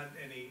 it's not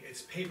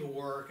it's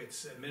paperwork,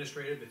 it's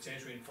administrative, it's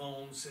answering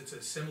phones, it's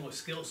a similar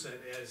skill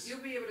set as. You'll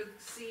be able to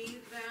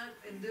see that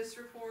in this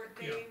report,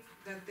 Yeah. Dave,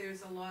 that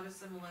there's a lot of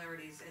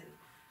similarities in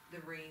the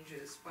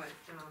ranges, but,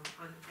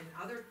 in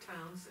other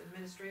towns,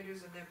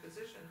 administrators in their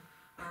position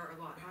are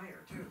a lot higher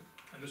too.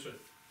 Understood.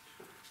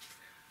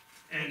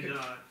 And, Okay.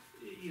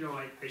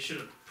 I should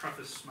have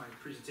prefaced my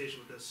presentation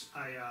with this.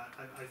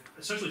 I've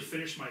essentially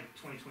finished my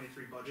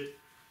 2023 budget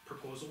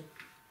proposal.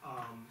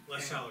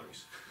 Less and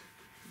salaries.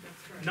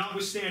 That's correct.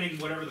 Notwithstanding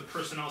whatever the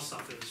personnel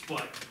stuff is,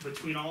 but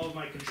between all of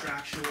my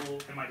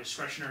contractual and my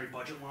discretionary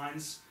budget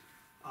lines,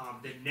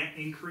 the net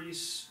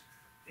increase,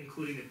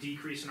 including the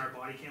decrease in our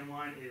body cam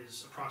line,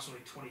 is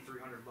approximately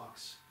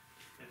 $2,300,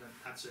 and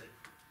that's it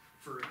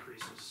for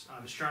increases.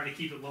 I'm just trying to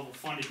keep it level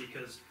funded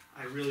because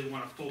I really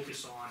wanna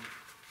focus on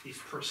these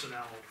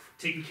personnel,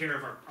 taking care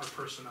of our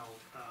personnel,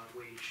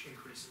 wage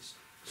increases.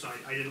 So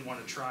I didn't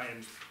wanna try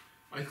and,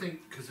 I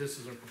think, cause this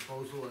is a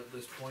proposal at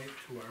this point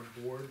to our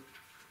board,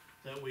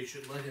 that we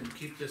should let him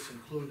keep this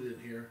included in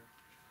here.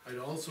 I'd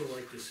also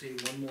like to see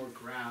one more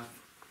graph,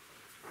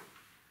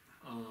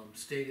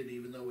 stated,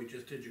 even though we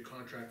just did your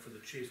contract for the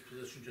chief's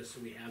position, just so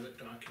we have it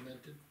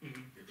documented.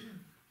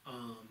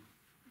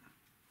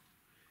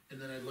 And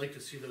then I'd like to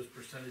see those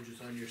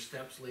percentages on your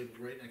steps labeled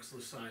right next to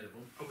the side of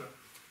them. okay.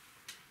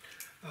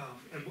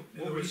 And In what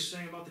other were you words-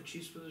 saying about the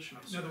chief's position?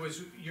 I'm In other sorry.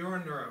 words, you're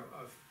under a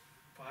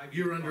 5.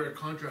 You're under a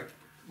contract,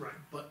 Right.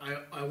 but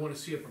I wanna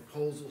see a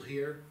proposal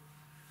here,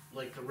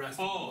 like the rest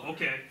of them. Oh,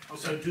 okay,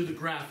 So okay, do the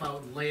graph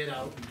out and lay it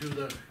out and do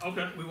the,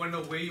 okay, We wanna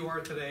know where you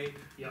are today.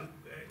 yeah,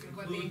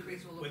 What the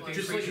increase will look what the like.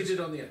 just like you did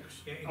on the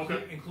others. Yeah,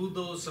 Okay. include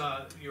those,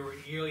 your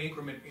yearly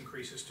increment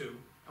increases too.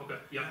 okay,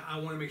 yeah, I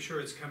wanna make sure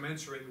it's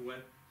commensurate with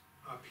what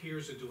our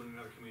peers are doing in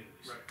other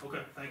communities. right,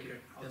 okay, thank you. Okay.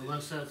 I'll do-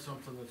 Unless that's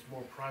something that's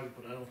more private,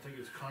 but I don't think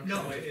it's No,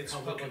 contract, it's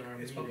public public, in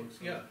our it's public, meetings.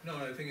 so. yeah,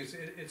 no, the thing is,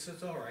 it's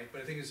all right,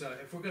 but the thing is,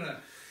 if we're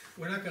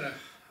not gonna,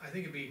 I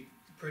think it'd be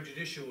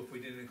prejudicial if we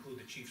didn't include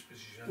the chief's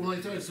position. Well,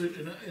 I thought,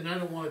 and I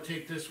don't wanna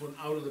take this one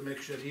out of the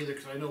mix yet either,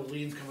 cause I know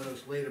Lean's coming to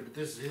us later, but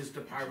this is his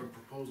department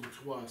proposal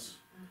to us.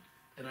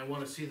 And I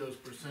wanna see those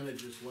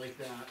percentages like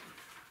that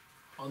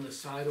on the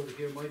side over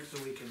here, Mike,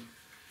 so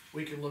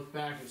we can look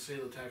back and say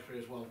to the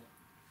taxpayers, well,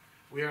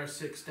 we are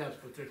 6 steps,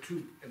 but they're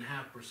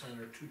 2.5%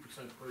 or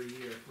 2% per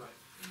year, Right,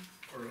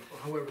 or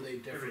however they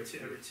differ. every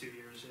 2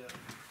 years, yeah.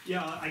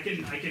 Yeah, I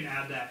can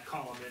add that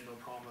column in, no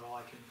problem at all,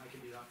 I can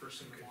do that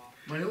first thing tomorrow.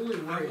 My only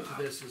worry to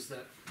this is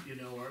that, you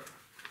know, our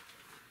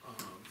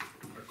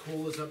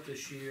COLA's up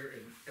this year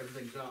and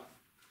everything's up.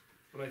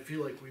 But I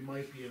feel like we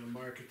might be in a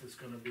market that's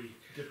gonna be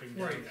dipping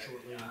down Right,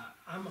 shortly. I So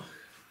I'm a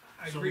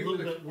agree little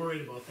with bit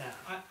worried about that.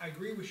 I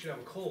agree we should have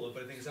a COLA,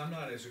 but the thing is, I'm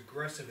not as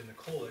aggressive in the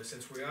COLA,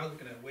 since we are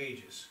looking at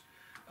wages.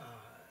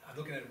 I'm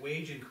looking at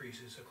wage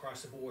increases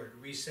across the board,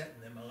 resetting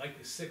them, I like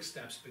the 6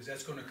 steps, because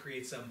that's gonna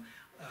create some,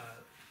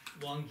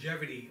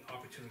 longevity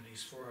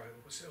opportunities for our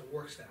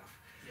work staff.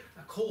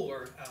 A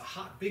COLA,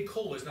 big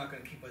COLA is not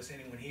gonna keep us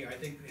anyone here, I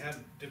think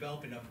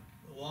developing a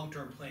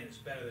long-term plan is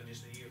better than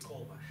just a year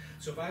COLA.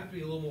 So if I have to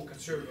be a little more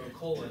conservative on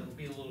COLA, it'll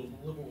be a little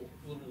more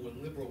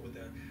liberal with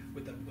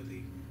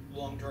the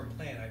long-term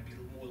plan, I'd be a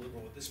little more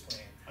liberal with this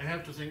plan. I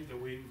have to think that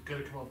we've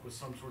gotta come up with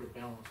some sort of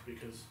balance,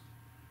 because,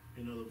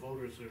 you know, the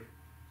voters are,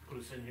 put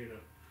us in here to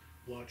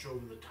watch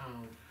over the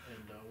town and,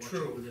 watch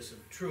True. over this,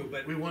 and True,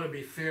 but we wanna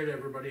be fair to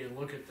everybody and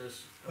look at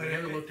this, we But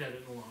haven't it- looked at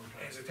it in a long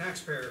as time. a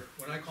taxpayer,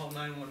 when I call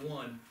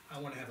 911, I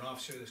wanna have an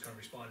officer that's gonna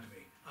respond to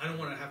me. I don't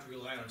wanna have to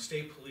rely on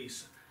state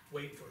police,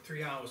 wait for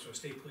 3 hours for a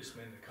state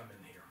policeman to come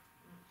in here.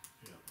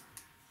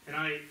 And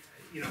I,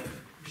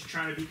 just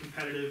trying to be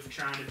competitive,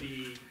 trying to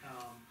be,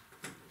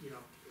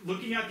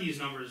 looking at these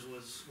numbers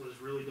was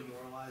really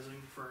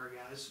demoralizing for our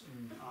guys.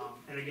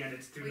 And again,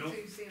 it's through Wait no, till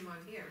you see them on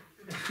here.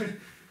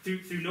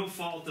 through no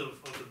fault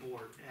of the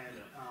board, and,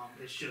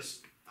 it's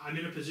just, I'm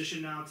in a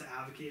position now to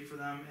advocate for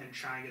them and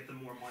try and get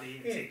them more money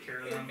and take care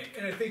of them.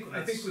 And I think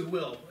we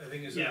will, the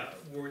thing is, Yeah.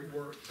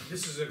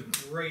 this is a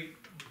great,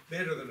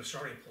 better than a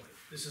starting point,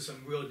 this is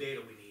some real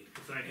data we need.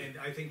 Thank you. And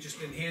I think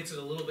just enhance it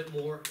a little bit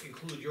more,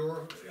 include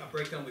your,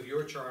 breakdown with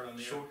your chart on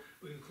there. Sure.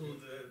 We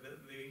include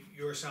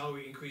your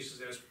salary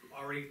increases as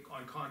already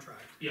on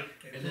contract. Yeah.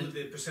 And include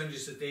the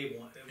percentages that they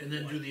want. And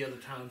then do the other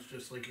towns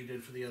just like you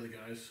did for the other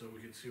guys, so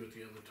we can see what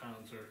the other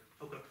towns are,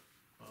 Okay.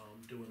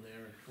 doing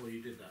there, well, you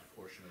did that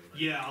portion of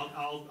it. Yeah,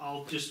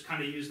 I'll just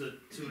kinda use the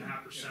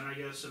 2.5%, I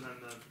guess, and then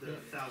the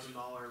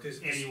 $1,000 This-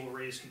 annual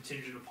raise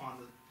contingent upon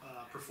the,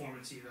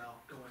 performance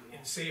eval going along.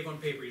 And save on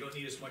paper, you don't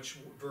need as much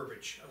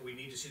verbiage, we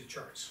need to see the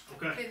charts.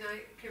 Okay,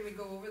 Can we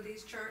go over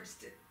these charts?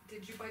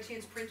 Did you by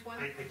chance print one?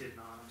 I did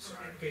not, I'm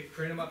sorry. Okay. Okay,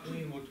 print them up,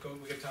 Lean, we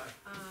got time.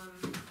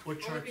 What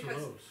Only charts are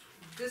because- those?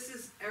 This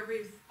is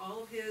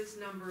all of his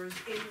numbers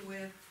in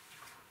with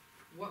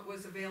what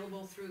was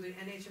available through the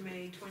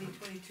NHMA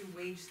 2022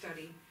 wage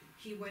study.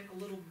 He went a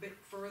little bit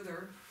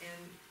further,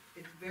 and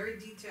it's very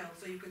detailed,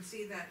 so you can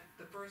see that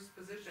the first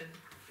position,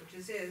 which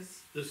is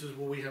his, This is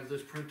where we have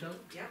this printout?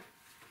 yep,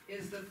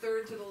 is the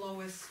third to the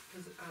lowest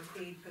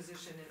paid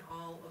position in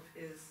all of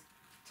his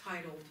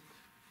titled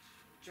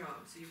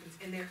jobs. So you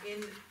can, and they're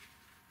in,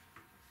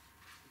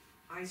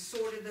 I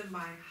sorted them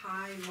by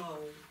high, low,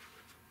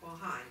 well,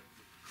 high,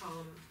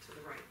 column to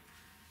the right.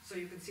 So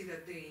you can see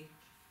that the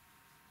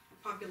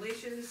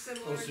population is Oh,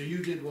 similar so you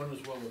did one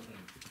as well as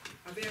him,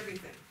 of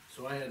everything.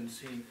 so I hadn't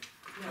seen,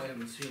 I No.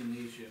 haven't seen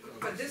these yet,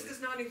 But this obviously.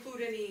 does not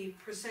include any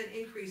percent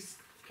increase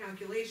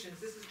calculations,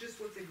 this is just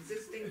what's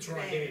existing It's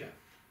raw today,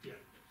 data.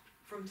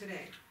 from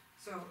today.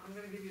 So I'm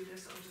gonna give you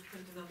this, I'll just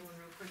print another one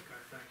real quick, Okay,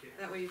 thank you.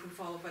 that way you can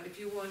follow, but if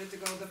you wanted to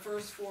go the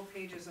first 4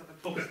 pages of the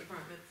police Okay.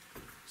 department.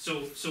 So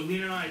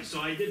Lean and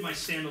I did my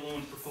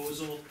standalone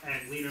proposal,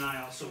 and Lean and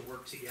I also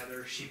worked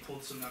together. She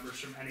pulled some numbers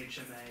from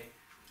NHMA,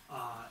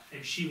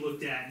 and she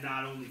looked at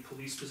not only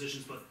police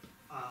positions, but,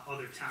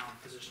 other town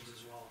positions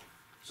as well.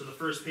 So the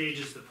first page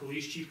is the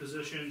police chief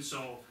position,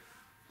 so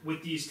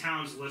with these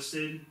towns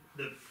listed,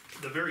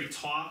 the very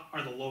top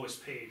are the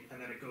lowest paid, and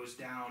then it goes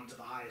down to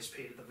the highest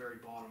paid at the very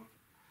bottom.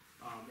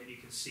 And you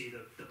can see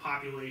the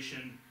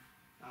population,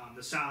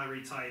 the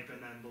salary type,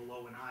 and then the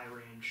low and high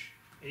range.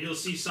 And you'll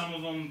see some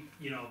of them,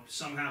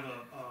 some have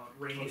a Oh,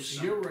 range. so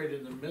some- you're right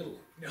in the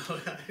middle. No,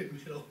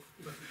 middle.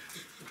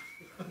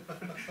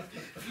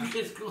 You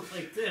just go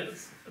like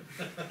this.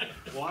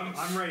 Well,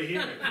 I'm right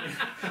here.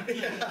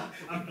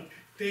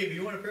 Dave,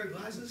 you want a pair of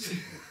glasses?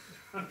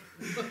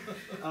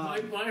 My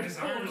his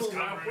arm is vocals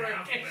are covering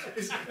half of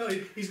breaking. No,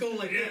 he's going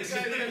like this.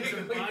 This guy has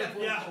some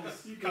bipolar. Yeah,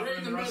 you cover Right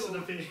in the the rest of the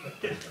middle.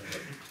 page.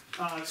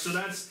 So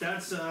that's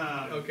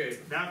Okay,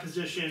 that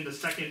position. The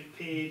second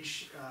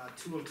page,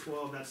 2 of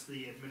 12. That's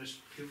the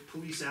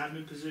police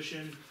admin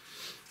position.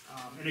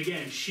 And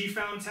again, she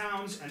found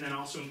towns and then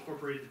also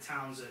incorporated the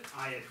towns that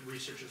I had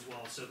researched as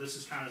well. So this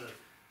is kind of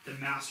the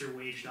master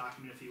wage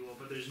document, if you will.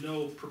 But there's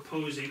no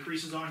proposed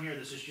increases on here.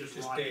 This is just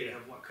Just raw data. data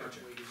of what current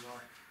Gotcha. wages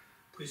are.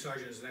 police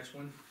sergeant is the next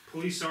one,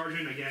 Police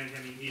sergeant, again,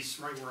 I mean, he's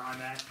right where I'm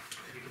at,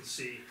 as you can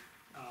see.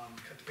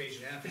 cut the page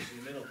in half, he's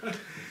in the middle.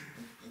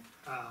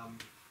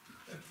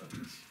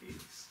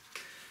 Jeez.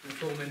 We'll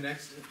throw him in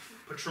next.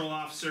 Patrol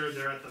officer,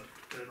 they're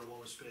the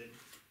lowest bid.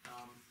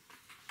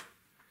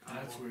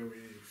 That's where we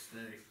need to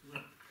stay.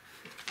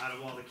 Out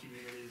of all the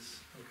communities.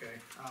 Okay,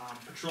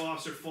 Patrol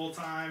officer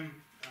full-time,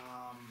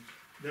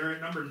 they're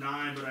at number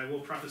 9, but I will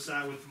preface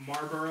that with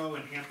Marlboro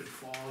and Hampton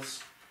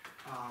Falls.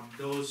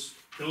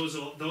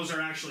 Those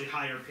are actually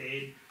higher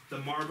paid. The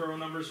Marlboro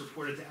numbers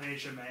reported to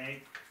NHMA.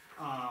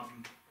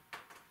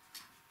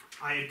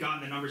 I had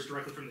gotten the numbers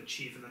directly from the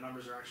chief, and the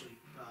numbers are actually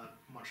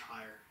much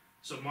higher.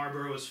 So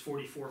Marlboro is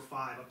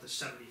 44.5 up to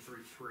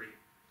 73.3,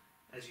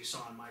 as you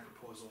saw in my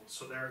proposal.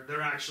 So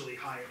they're actually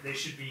higher. They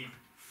should be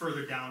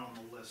further down on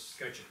the list.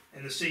 gotcha.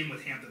 And the same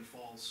with Hampton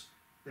Falls.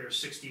 They're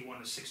 61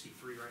 to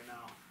 63 right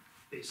now,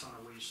 based on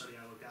a wage study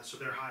I looked at. So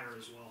they're higher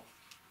as well.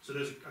 So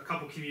there's a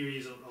couple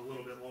communities a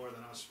little bit lower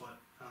than us, but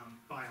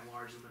by and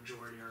large, the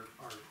majority are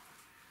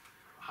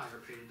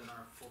higher paid than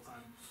our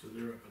full-time. So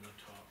they're up in the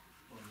top,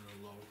 on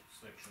the low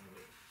section of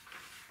it.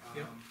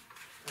 Yep.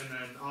 And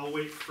then I'll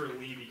wait for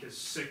Lee because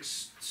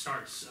 6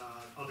 starts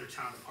other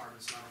town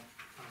departments. And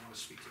I don't want to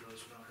speak to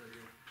those without her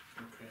here.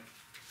 Okay.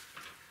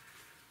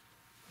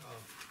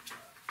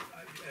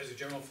 As a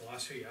general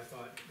philosophy, I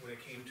thought when it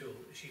came to,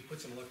 she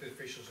put some elected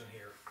officials in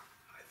here.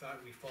 I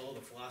thought we follow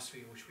the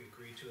philosophy which we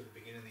agreed to at the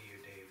beginning of the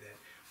year, Dave, that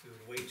we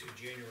would wait till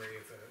January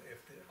if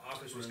the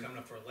office was coming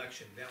up for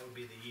election, that would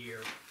be the year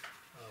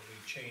we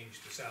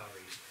changed the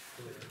salaries.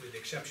 With the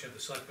exception of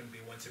the selectmen be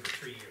once every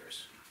 3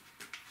 years.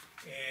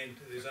 And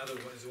there's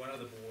one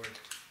other board,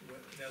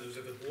 now there's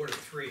a board of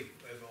 3,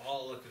 of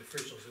all elected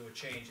officials, it would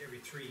change every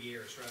 3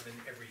 years rather than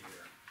every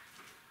year.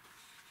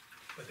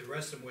 But the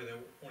rest of them were the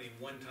only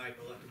one type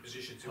of elected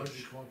positions. How did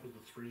you come up with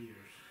the 3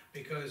 years?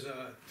 Because,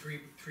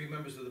 three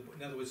members of the,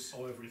 in other words,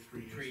 Oh, every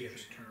 3 years. 3 is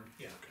years. your term.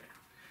 Yeah. Okay.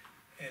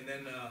 and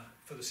then,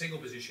 for the single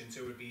positions,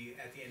 it would be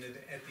at the end of,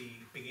 at the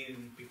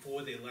beginning,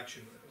 before the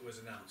election was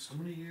announced. How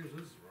many years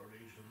is the road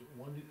agent? Is it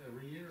one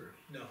every year? Or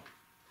No,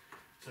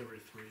 it's every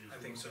 3 years? I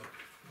think so,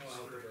 well,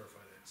 I'll have to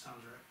verify that.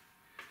 Sounds right.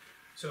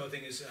 So the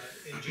thing is,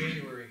 in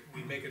January,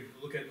 we make it,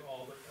 look at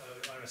all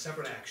the, on a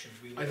separate action,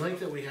 we. I like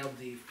that we have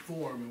the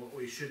form, and what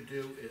we should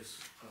do is,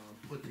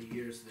 put the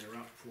years they're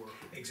up for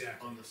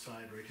Exactly, on the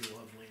side right here, we'll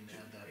have Lean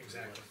add that to the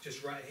exactly, list.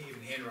 just write,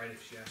 even handwrite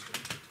if she has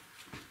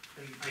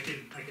to. And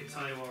I can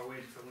tell you while we're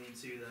waiting for Lean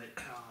too,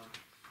 that,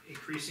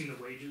 increasing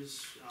the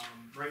wages,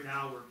 right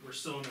now, we're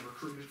still in the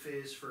recruitment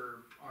phase for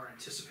our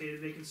anticipated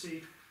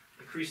vacancy.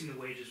 Increasing the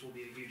wages will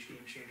be a huge game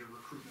changer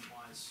recruitment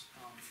wise,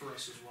 for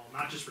us as well,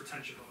 not just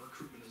retention, but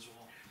recruitment as well.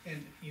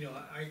 And, you know,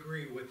 I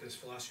agree with this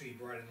philosophy you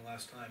brought in the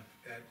last time,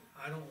 that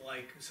I don't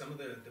like, some of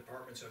the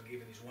departments are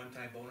giving these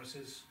one-time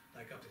bonuses,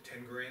 like up to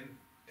 $10,000,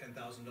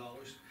 $10,000.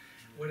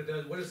 What it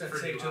does, what does that For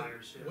say new to?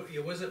 hires, yeah.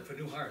 What is it for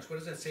new hires, what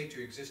does that say to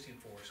your existing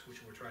force,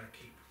 which we're trying to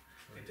keep?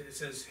 It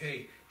says,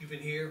 hey, you've been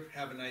here,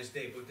 have a nice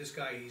day, but this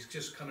guy, he's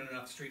just coming in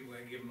off the street, we're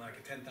gonna give him like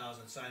a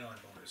 10,000 sign-on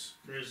bonus.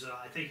 There's,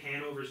 I think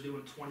Hanover's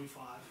doing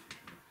 25,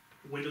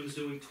 Wyndham's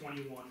doing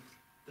 21,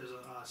 there's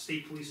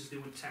state police is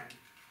doing 10.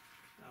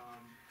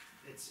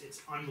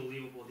 It's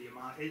unbelievable the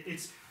amount,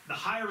 it's, the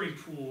hiring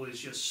pool is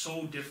just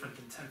so different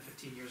than 10,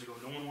 15 years ago,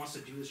 no one wants to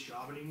do this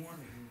job anymore.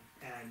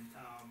 And,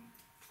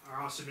 our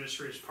office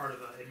administrator is part of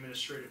the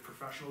administrative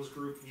professionals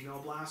group email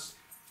blast,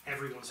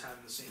 everyone's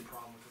having the same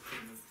problem with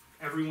recruitment.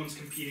 Everyone's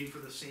competing for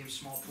the same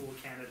small pool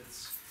of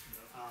candidates,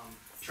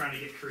 trying to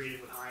get creative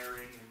with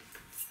hiring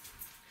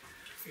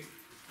and.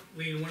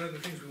 Lean, one of the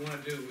things we wanna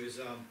do is,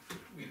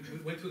 we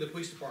went through the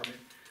police department.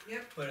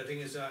 Yep. But the thing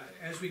is,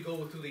 as we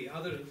go through the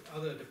other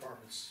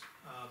departments,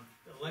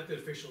 elected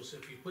officials,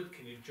 if you put,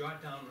 can you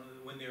jot down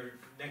when they're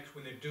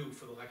due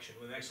for the election,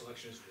 when the next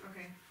election is due?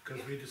 Okay, Cause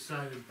we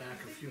decided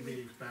back a few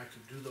meetings back to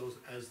do those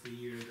as the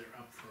year they're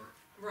up for.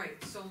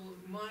 right, so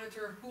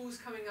monitor who's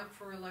coming up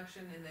for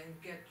election and then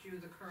get you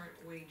the current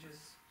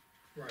wages.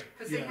 Right.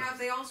 Cause Yeah.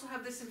 they also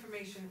have this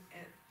information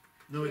at,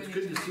 No, it's Good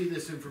good to to see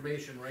this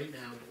information right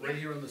now, but right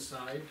Yeah. here on the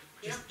side,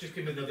 Just give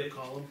me the another date.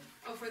 column.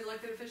 oh, for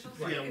elected officials?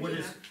 Right. I Yeah, can what do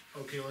is, that.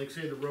 okay, like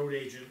say the road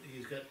agent,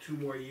 he's got 2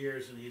 more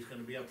years and he's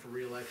gonna be up for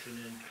reelection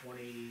in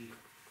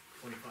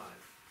 2025.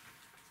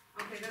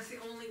 Okay, that's the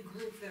only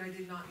group that I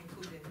did not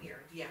include in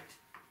here yet.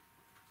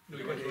 No,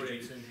 you got the road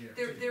Agents agent. in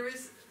here. There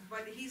is,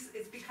 but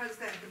it's because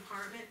that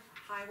department,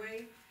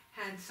 highway,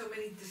 had so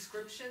many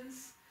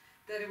descriptions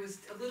that it was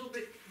a little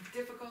bit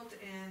difficult,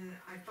 and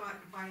I thought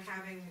by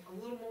having a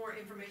little more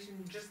information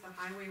than just the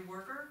highway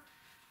worker,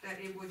 that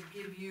it would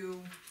give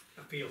you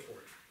A feel for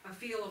it. a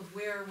feel of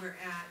where we're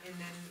at, and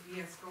then,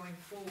 yes, going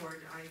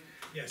forward,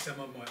 Yeah, some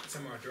of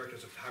them are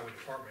directors of highway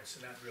departments,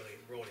 and not really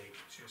road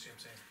agents, you see what I'm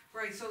saying?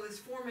 right, so there's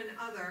foreman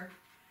other,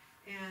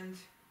 and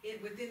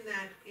within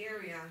that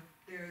area,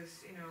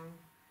 there's, you know,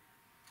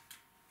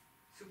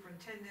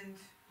 superintendent,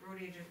 road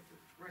agent,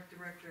 rec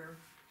director,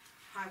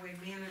 highway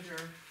manager,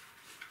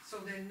 so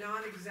they're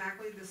not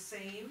exactly the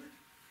same.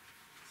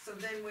 So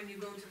then when you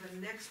go to the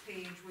next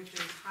page, which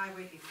is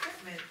highway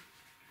equipment,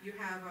 you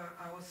have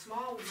a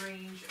small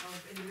range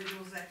of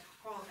individuals that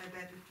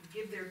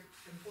give their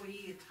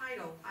employee a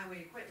title,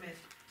 highway equipment,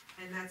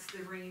 and that's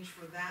the range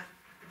for that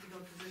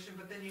particular position,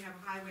 but then you have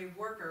a highway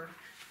worker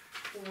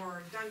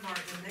for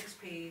Dunbarton, the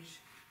next page,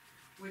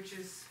 which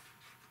is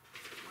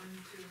 1,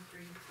 2,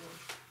 3,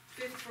 4,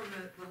 fifth from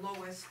the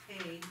lowest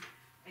paid,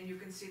 and you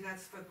can see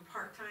that's for the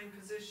part-time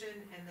position,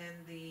 and then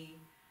the,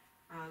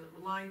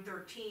 line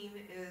 13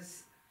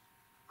 is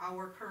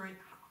our current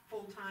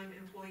full-time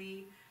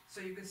employee, so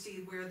you can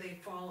see where they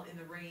fall in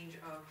the range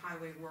of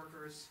highway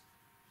workers.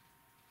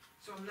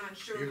 So I'm not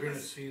sure. You're gonna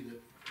see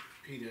that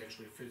Pete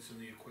actually fits in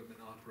the equipment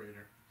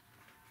operator.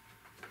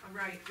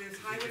 Right, there's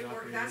He highway can work,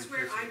 operate that's any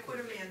where piece of I put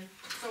him in,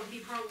 so he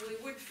probably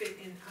would fit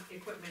in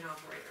equipment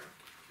operator.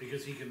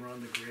 Because he can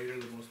run the grader,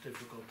 the most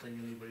difficult thing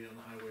anybody on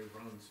the highway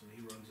runs, and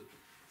he runs it.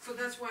 So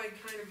that's why I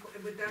kind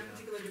of, with that Yeah.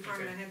 particular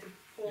department, I Okay. had to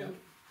pull Yeah.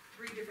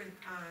 3 different,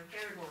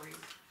 categories,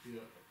 Yeah.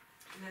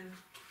 and then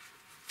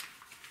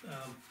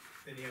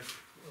Then you have,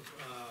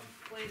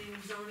 planning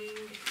and zoning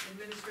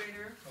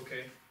administrator,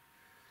 okay,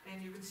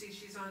 and you can see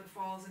she's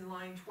falls in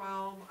line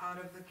 12 out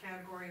of the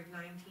category of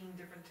 19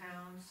 different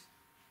towns.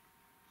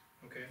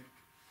 okay,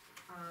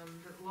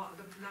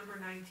 The number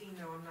 19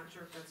 though, I'm not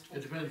sure if that's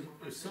It depends,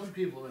 full-time or if some part-time,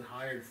 people have been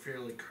hired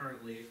fairly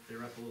currently,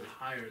 they're up a little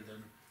higher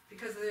than,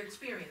 because of their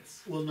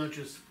experience. well, not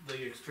just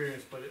the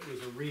experience, but it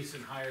was a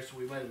recent hire, so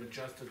we might have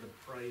adjusted the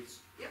price,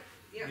 Yeah,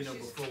 you know,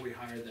 she's, before we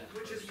hired that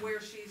which is person.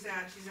 where she's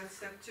at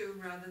step 2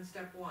 rather than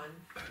step 1,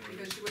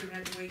 because she would have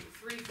had to wait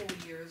 3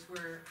 full years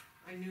where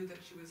I knew that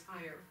she was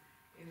higher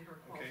in her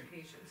Okay.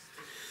 qualifications.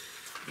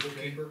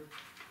 bookkeeper,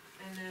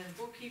 And then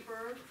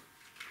bookkeeper,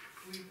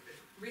 we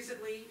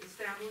recently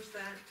established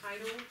that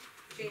title,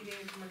 changing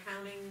it from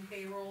accounting,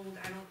 payroll,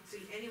 I don't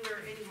see anywhere.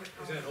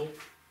 is that Hope?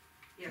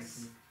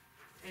 Yes,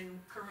 and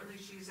currently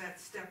she's at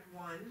step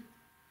 1,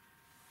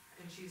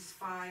 and she's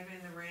 5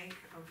 in the rank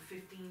of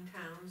 15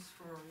 towns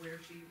for where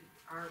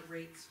our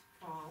rates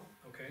fall.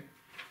 Okay,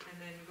 And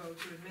then you go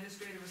to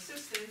administrative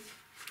assistant,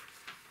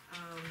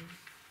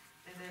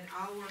 and then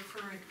our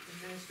current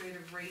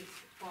administrative rate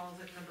falls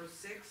at number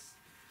 6,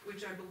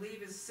 which I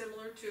believe is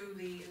similar to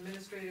the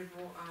administrative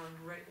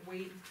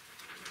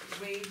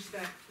wage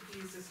that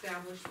he's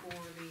established for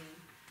the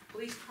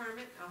police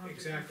department, I'll have to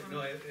Exactly, confirm.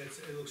 no,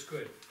 it looks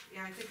good.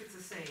 Yeah, I think it's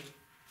the same.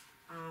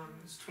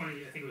 It's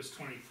 20, I think it was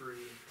 23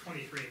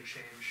 and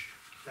change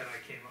that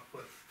I came up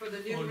with. For the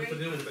Oh, new no, for the rate,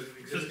 new one, but For the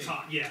existing.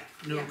 top, yeah.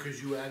 No, Yeah.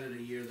 cause you added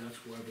a year, that's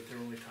why, but they're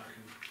only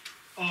talking,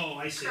 Oh,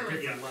 I see,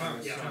 Current. yeah,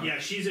 Current, yeah, current. yeah,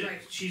 she's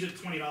Right. at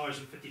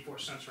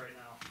 $20.54 right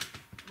now.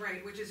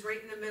 right, which is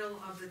right in the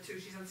middle of the two,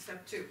 she's on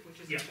step two,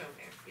 which is the Yeah. show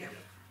there, yeah.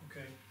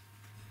 Okay,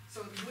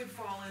 So it would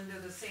fall into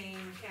the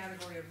same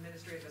category of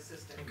administrative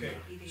assistant. okay,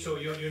 ED. so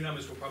your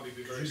numbers will probably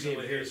be very you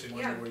similar gave here. Harrison one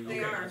Yeah, where you. they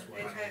okay, are, that's why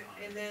I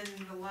thought. and then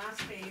the last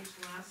page,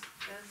 the last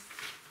best,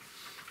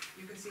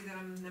 you can see that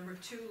I'm number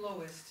 2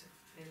 lowest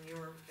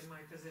in my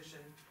position.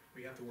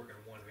 We have to work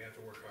on one, we have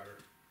to work harder.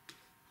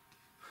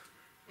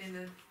 In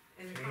the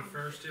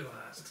First to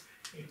last.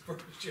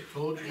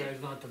 Told you guys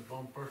not to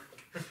bump her.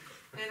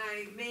 and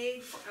I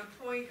made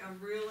a point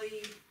of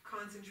really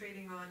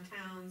concentrating on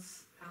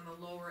towns on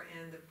the lower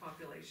end of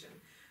population.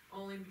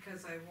 Only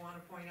because I wanna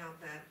point out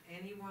that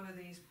any one of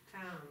these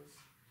towns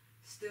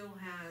still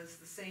has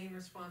the same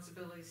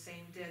responsibilities,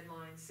 same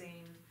deadlines,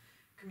 same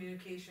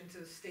communication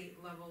to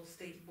state level,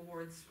 state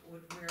boards,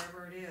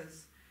 wherever it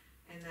is.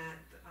 And that,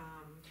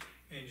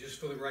 And just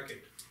for the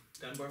record,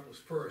 Dunbarton was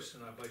first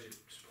in our budget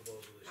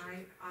proposal this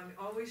year. I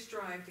always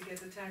strive to get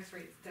the tax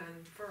rates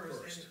done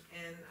first, First.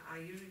 and I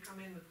usually come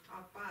in with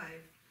top 5.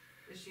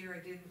 This year I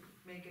didn't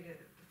make it at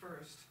the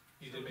first.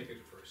 You did make it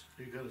the first.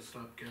 You gotta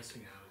stop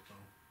guessing at it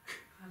though.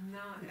 I'm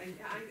not,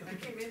 I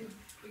came in,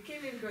 we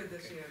came in good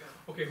this year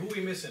though. Okay, who are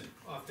we missing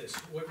off this?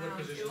 What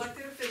positions?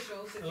 Elected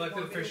officials, if you Elected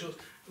want me to- officials,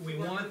 we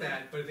work want with that.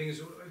 that, but the thing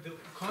is,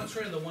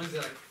 concentrate on the ones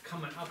that are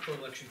coming up for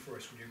election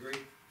first, would you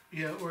agree?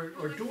 Yeah, or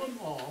do them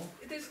all,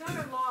 There's not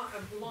a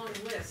long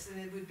list,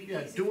 and it would be easy.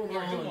 yeah, do them for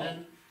me to-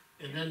 all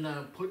and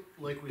then put,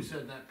 like we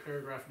said, that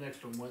paragraph next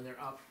to them, when they're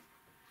up.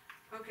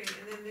 Okay,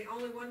 and then the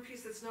only one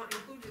piece that's not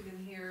included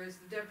in here is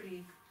the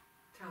deputy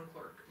town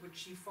clerk, would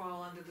she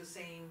fall under the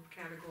same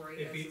category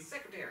It'd as be- the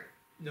secretary?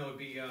 No, it'd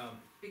be,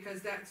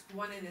 Because that's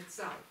one in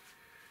itself.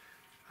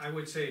 I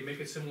would say, make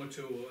it similar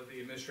to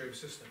the administrative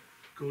assistant.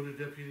 Go to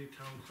deputy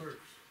town clerks.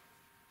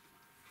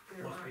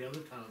 There Must be are, other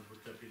towns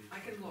with deputy. I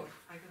can town look, clerks.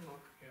 I can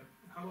look.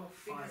 How about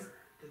Because- fire?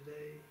 Did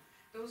they?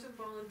 Those are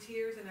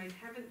volunteers, and I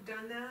haven't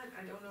done that,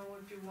 I don't know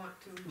if you want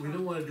to. We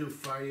don't wanna do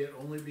fire yet,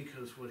 only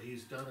because what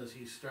he's done is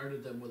he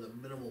started them with a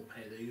minimal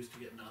pay, they used to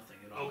get nothing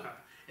at all. Okay,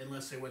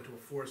 Unless they went to a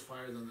forest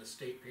fire, then the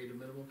state paid a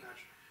minimum.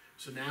 gotcha.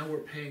 So now we're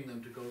paying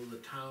them to go to the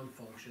town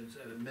functions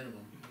at a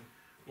minimum.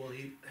 Well,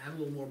 he had a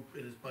little more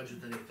in his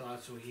budget than he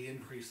thought, so he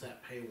increased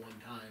that pay one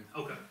time.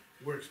 Okay,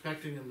 We're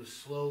expecting him to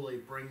slowly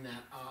bring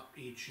that up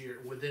each year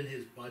within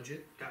his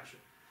budget, gotcha.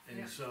 Yeah.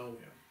 and so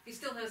He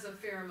still has a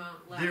fair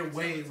amount left. they're so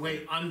way, it's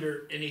way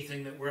under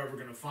anything that we're ever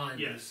gonna find,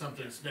 Yeah, but it's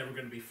something that's never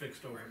gonna be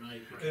fixed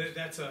overnight. because-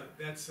 That's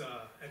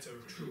a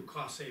true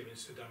cost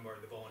savings to Dunbar,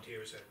 the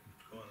volunteers that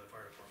go in the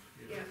fire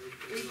department. Yeah,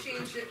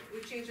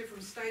 we changed it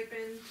from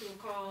stipend to a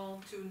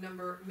call, to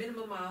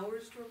minimum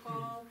hours to a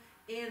call,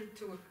 and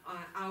to a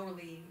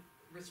hourly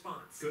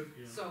response. Good.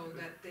 Yeah. So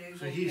that they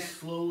So will he's get,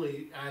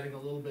 slowly adding a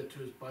little bit to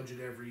his budget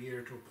every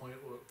year to a point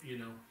where,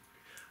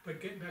 But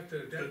getting back to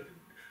they're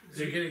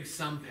the getting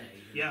some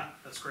pay. Yeah,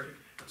 that's great,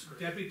 that's great.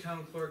 deputy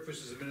town clerk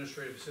versus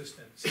administrative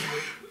assistant, see,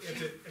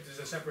 if there's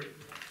a separate,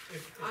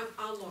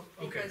 I'll look,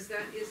 Okay. because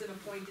that is an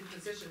appointed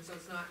position, so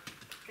it's not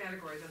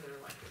categorized under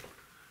elected.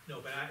 no,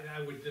 but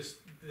I would just,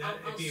 I'll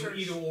it'd be search.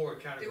 either or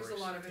There categories. was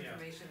a lot of Yeah.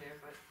 information there,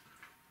 but,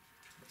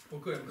 Well,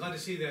 good, I'm glad to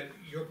see that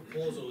your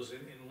proposals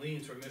in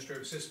leans for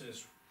administrative assistant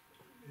is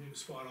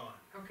spot on.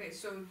 okay,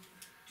 so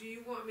do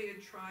you want me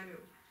to try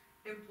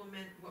to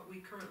implement what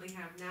we currently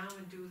have now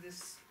and do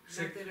this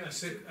method of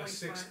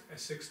 2.5? A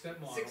six-step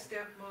model.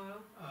 6-step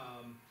model,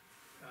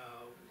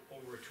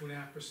 Over a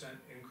 2.5%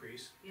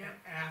 increase. Yeah.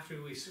 After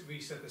we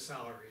reset the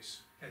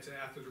salaries, that's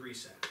after the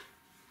reset.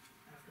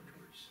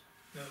 Afterwards.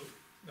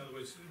 In other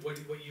words,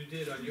 what you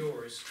did on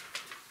yours,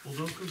 Well,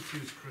 don't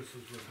confuse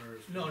Chris's with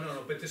hers.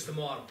 no, but this is the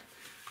model.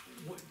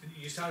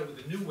 You started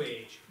with the new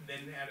wage, then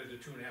added the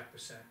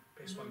 2.5%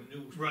 based on the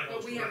new. Right.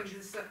 but we proposed haven't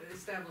reduction.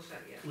 established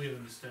that yet, We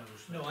haven't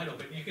established that. No, I know,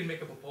 but you can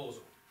make a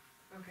proposal,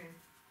 okay.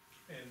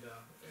 and,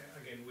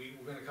 again, we're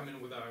gonna come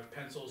in with our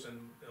pencils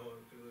and,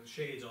 the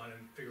shades on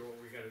and figure out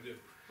what we gotta do.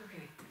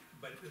 Okay.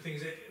 But the thing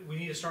is, that we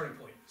need a starting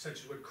point, such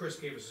as what Chris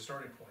gave us a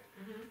starting point,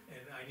 Mhm.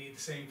 and I need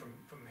the same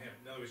from him.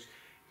 In other words,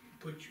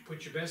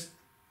 put your best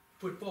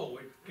foot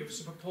forward, give us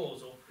a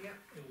proposal. Yep.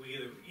 And we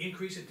either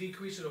increase it,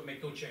 decrease it, or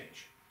make no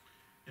change.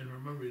 And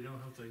remember, you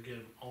don't have to get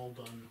them all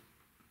done,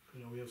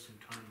 we have some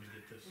time to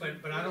get this.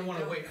 But I don't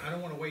wanna Really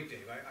wait,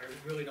 Dave, I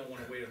really don't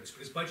wanna wait on this,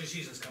 because budget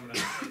season's coming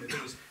up, and the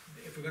thing is,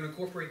 if we're gonna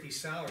incorporate these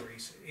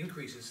salaries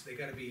increases, they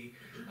gotta be,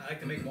 I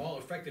like to make them all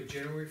effective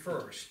January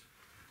 1st.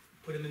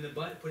 Put them in the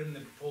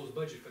proposed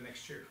budget for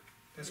next year,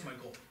 that's my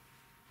goal.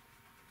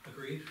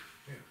 Agreed?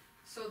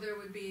 So there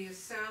would be a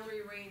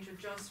salary range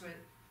adjustment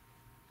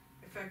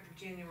effective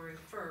January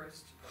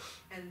 1st,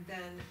 and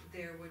then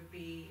there would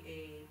be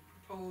a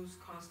proposed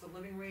cost of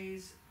living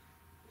raise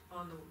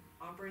on the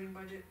operating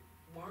budget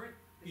warrant?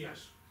 Is that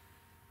Yes,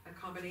 a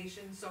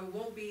combination? So it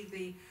won't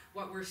be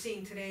what we're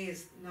seeing today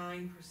is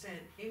 9%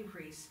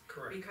 increase,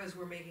 correct. because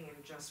we're making an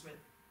adjustment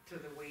to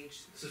the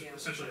wage This is scale.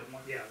 essentially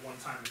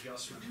one-time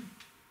adjustment,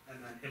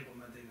 and then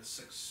implementing the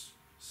six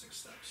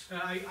steps.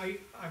 And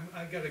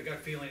I got a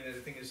gut feeling that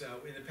the thing is,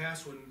 in the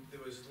past, when there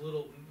was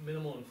little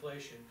minimal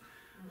inflation,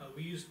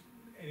 we used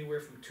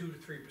anywhere from 2 to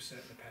 3% in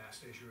the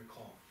past, as you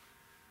recall.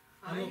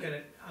 I'm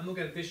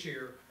looking at this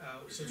year,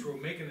 since we're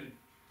making an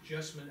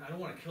adjustment, I don't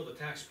wanna kill the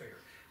taxpayer.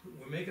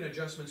 We're making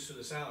adjustments to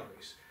the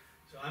salaries.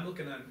 So I'm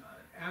looking at,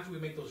 after we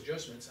make those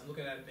adjustments, I'm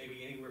looking at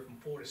maybe anywhere from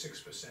 4 to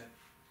 6%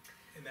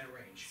 in that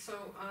range.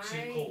 So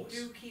Same I colas.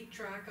 do keep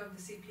track of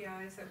the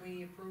CPIs that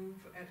we approve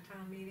at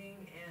town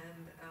meeting,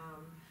 and,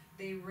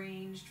 they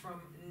ranged from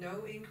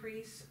no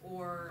increase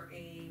or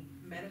a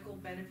medical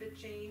benefit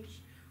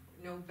change,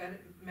 no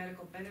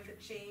medical benefit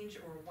change,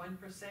 or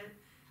 1%.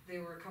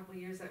 There were a couple of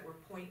years that were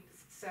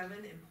 0.7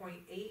 and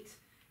 0.8,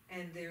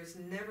 and there's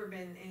never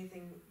been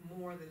anything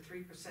more than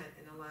 3%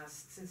 in the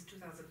since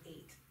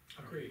 2008.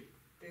 Agreed,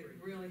 There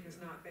really has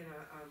not been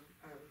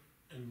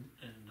And,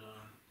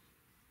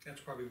 that's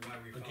probably why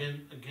we found.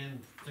 again,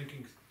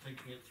 thinking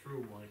it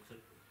through, Mike, that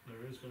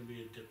there is gonna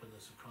be a dip in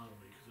this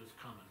economy, cause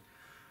it's coming.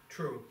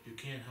 True, You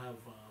can't have,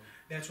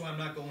 that's why I'm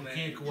not going you at.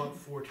 can't go up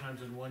 4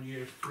 times in 1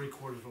 year,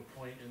 3/4 of a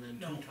point, and then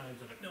No, 2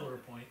 times at a no. quarter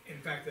point. In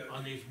fact,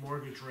 On these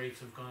mortgage rates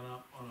have gone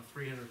up on a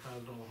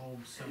 $300,000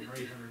 home,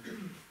 $700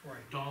 or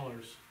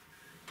 $800.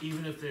 right,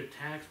 Even if their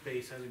tax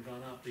base hasn't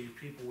gone up, these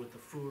people with the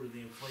food and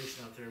the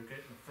inflation out there are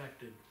getting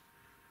affected.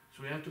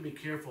 So we have to be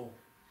careful,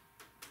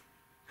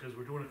 cause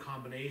we're doing a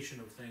combination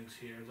of things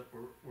here, that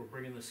we're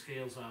bringing the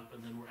scales up,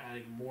 and then we're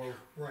adding more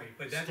right,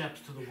 but that, steps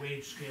to the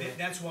wage scale.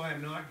 that's why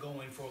I'm not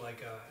going for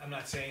like, I'm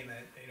not saying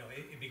that,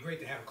 it'd be great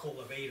to have a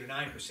COLA of 8 or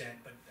 9%,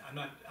 but I'm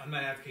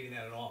not advocating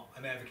that at all.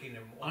 I'm advocating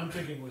them. I'm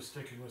thinking we're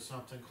sticking with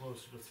something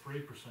closer to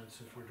 3%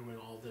 since we're doing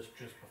all this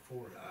just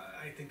before it.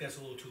 I think that's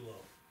a little too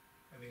low.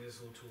 I think that's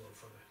a little too low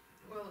for that.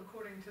 well,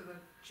 according to the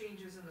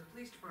changes in the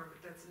police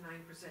department, that's a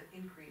 9%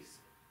 increase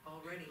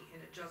already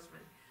in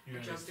adjustment. You're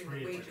at adjusting the 3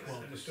 to wages.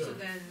 12%. Understood. So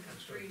then a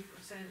Understood.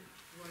 3%,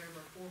 whatever,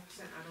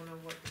 4%, I don't know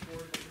what the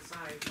board will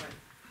decide, but,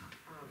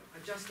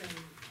 adjusting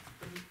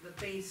the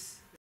base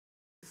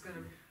is gonna,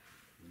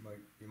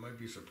 You might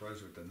be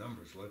surprised with the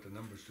numbers, let the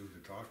numbers do the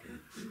talking.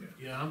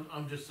 Yeah,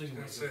 I'm just I was thinking,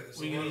 gonna say, there's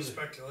we a can lot of either,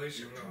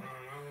 speculation going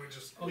on, we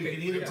just. we Okay,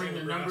 can either yeah. bring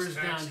the Brass numbers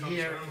tacks down comes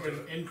here down to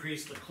and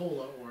increase the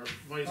COLA, or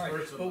vice All right,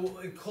 versa.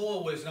 but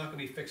COLA was not gonna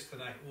be fixed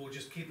tonight, we'll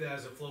just keep that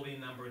as a floating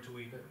number until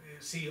we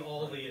see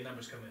all the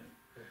numbers come in.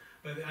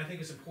 But I think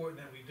it's important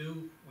that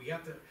we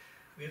have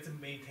to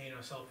maintain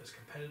ourselves as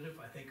competitive,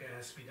 I think it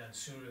has to be done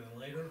sooner than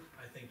later.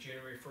 I think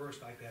January 1st,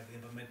 I'd like to have the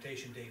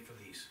implementation date for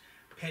these,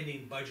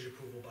 pending budget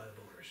approval by the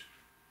voters.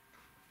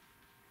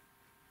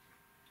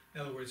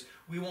 In other words,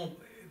 we won't,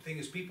 the thing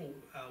is, people,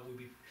 will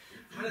be,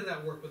 how did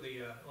that work with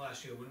the,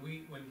 last year,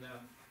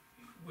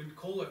 when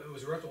COLA, it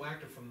was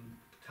retroactive from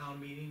town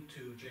meeting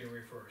to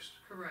January 1st.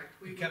 correct.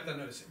 We kept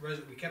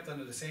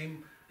under the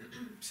same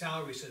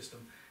salary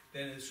system,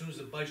 then as soon as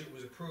the budget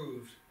was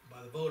approved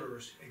by the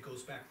voters, it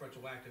goes back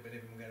retroactive and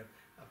everyone got an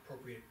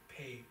appropriate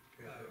pay.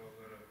 Yeah, they all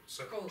got a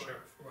separate COLA. check.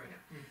 Right,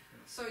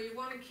 So you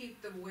wanna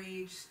keep the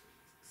wage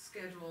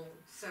schedule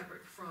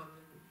separate from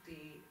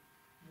the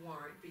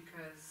warrant,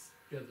 because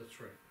Yeah,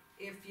 that's right.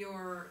 if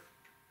you're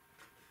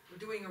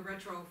doing a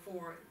retro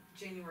for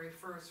January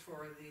 1st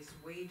for this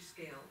wage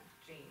scale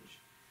change,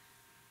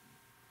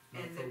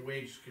 Not And for then-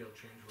 wage scale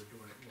change, we're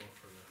doing it more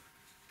for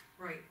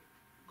the right,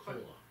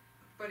 COLA.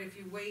 but if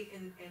you wait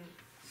and,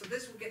 so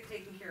this will get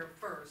taken care of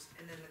first,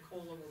 and then the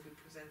COLA will be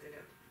presented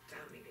at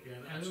town meeting. Yeah,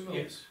 and I don't know,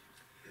 yes.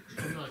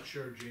 I'm not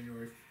sure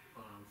January,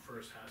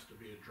 1st has to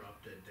be a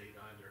drop dead date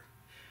either.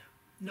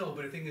 No,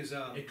 but the thing is,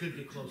 It could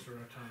be closer to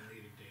our town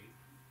meeting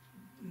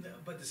date. no,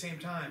 but at the same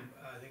time,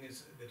 the thing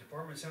is, the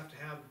departments have to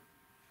have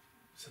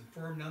some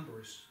firm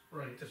numbers.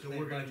 Right, To so plan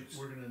we're gonna budgets.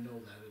 know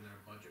that in our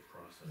budget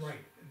process.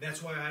 Right,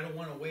 that's why I don't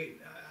wanna wait,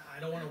 I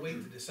don't wanna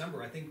wait to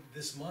December, I think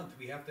this month,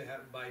 we have to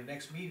have, by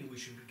next meeting, we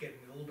should be getting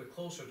a little bit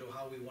closer to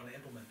how we wanna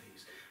implement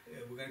these.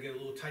 We're gonna get a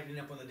little tightening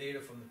up on the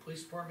data from the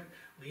police department,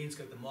 Lean's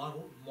got the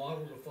model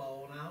to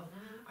follow now,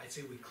 I'd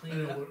say we I clean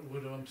it know, up,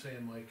 what I'm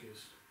saying, Mike,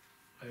 is,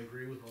 I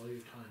agree with all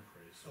your time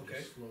praise, so Okay.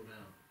 just slow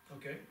down.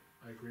 okay?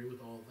 I agree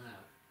with all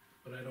that,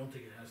 but I don't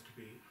think it has to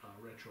be,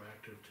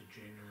 retroactive to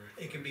January.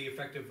 It can be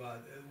effective,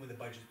 with the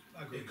budget,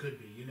 agreed. It could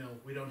be,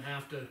 we don't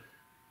have to,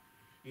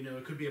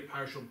 it could be a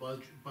partial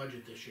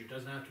budget this year, it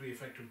doesn't have to be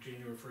effective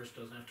January 1st,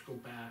 doesn't have to go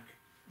back.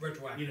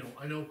 Retroactive,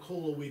 I know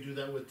COLA we do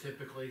that with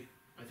typically,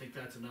 I think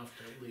that's enough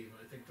to leave,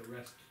 I think the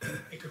rest,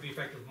 it could be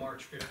effective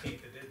March 15th,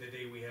 the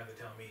day we have the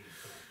town meeting,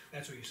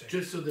 that's what you're saying.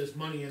 just so there's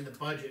money in the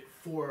budget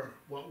for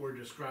what we're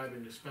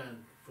describing to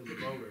spend for the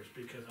voters,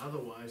 because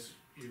otherwise,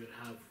 you're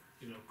gonna have,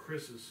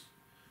 Chris's,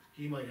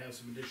 he might have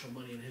some additional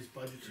money in his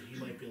budget, so he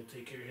might be able to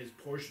take care of his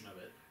portion of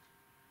it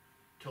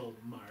till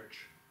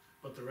March.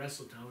 but the rest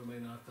of the town, we may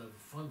not have the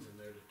funds in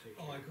there to take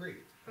Oh, I care. agree.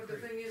 But the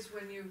thing is,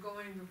 when you're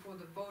going before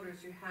the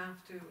voters, you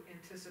have to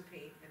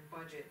anticipate and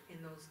budget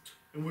in those,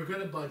 And we're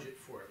gonna budget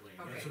for it, Lean,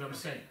 that's Okay, what I'm okay.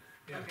 saying,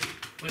 Yeah. okay,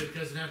 but it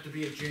doesn't have to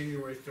be a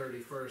January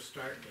 31st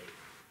start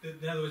date.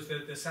 In other words,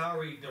 the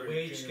salary, the Or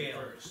wage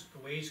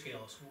January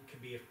scales can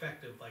be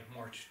effective like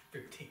March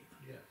 15th,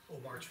 Yes. or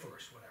March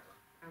 1st, whatever.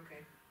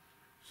 okay.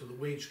 So the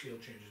wage scale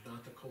changes,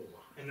 not the COLA.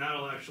 And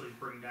that'll actually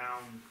bring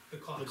down The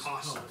the cost,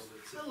 cost a cost. little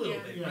bit. a little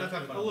Yeah. bit, Yeah. we're not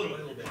talking about A a little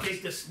little bit.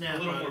 Take the A snap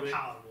little out more of it.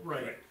 palatable.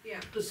 Right,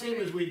 Yeah. the same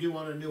okay. as we do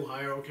on a new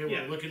hire, okay,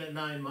 Yeah. we're looking at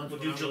 9 months. We'll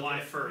we're do not July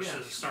looking at- first yeah.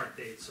 as a start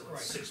date, so Right.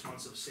 it's 6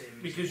 months of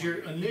savings. Because your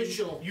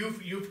initial,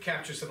 You've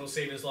captured some of those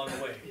savings along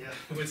the way. Yeah,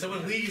 When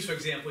someone leaves, for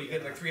example, you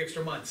get like 3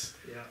 extra months.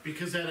 yeah,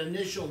 because that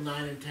initial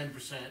 9 and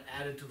 10%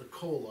 added to the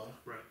COLA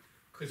right.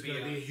 Could is be,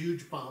 gonna be a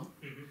huge bump,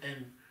 Mhm.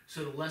 and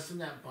so to lessen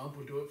that bump,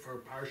 we'll do it for a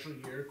partial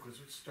year, cause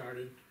it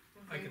started,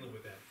 I can live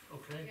with that.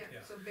 okay? Yeah,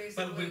 Yeah. so But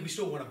basically, we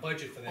still want a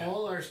budget for that.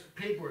 All our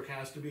paperwork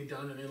has to be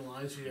done and in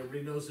line, so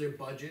everybody knows their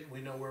budget, and we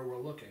know where we're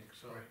looking,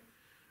 so. Right.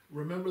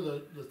 Remember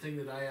the thing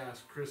that I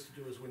asked Chris to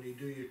do is when you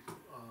do your,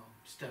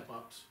 step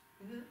ups,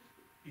 Mhm.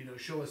 you know,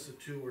 show us the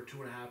 2 or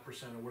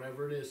 2.5% or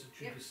whatever it is that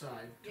you Yep.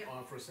 decide to Yep.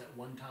 offer us at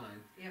one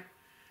time. Yep.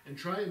 And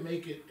try and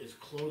make it as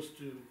close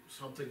to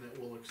something that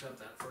we'll accept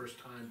that first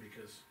time,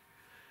 because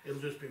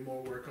it'll just be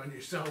more work on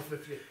yourself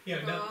if you, Yeah,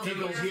 well, now, I'll he be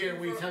goes here, asking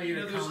we for- tell you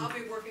to there's- come. I'll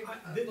be working,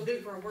 thi-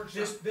 looking for a workshop.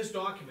 this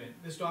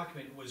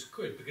document was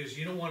good, because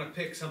you don't wanna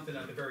pick something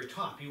at the very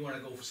top, you wanna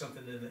go for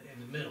something in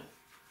the middle,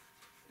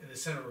 in the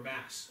center of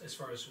mass, as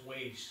far as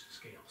wage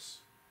scales.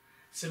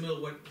 Similar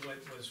to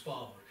what was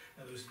followed.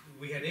 Now,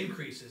 we had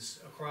increases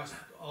across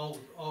all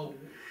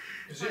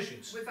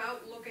positions. But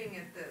without looking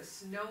at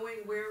this, knowing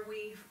where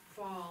we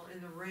fall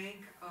in the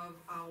rank of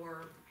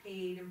our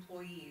paid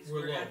employees,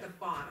 We're we're at low. the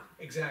bottom.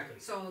 Exactly.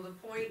 So the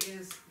point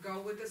is, go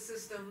with the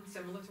system,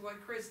 similar to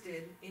what Chris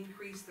did,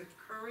 increase the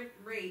current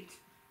rate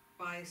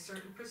by a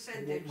certain What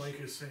percentage, Mike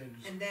is saying,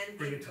 just and then.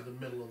 bring it to the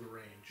middle of the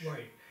range.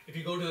 Right, if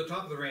you go to the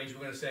top of the range,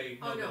 we're gonna say,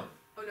 Oh, no,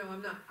 no,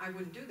 I'm not, I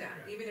wouldn't do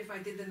that, Yeah. even if I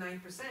did the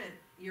 9%,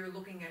 you're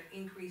looking at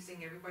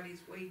increasing everybody's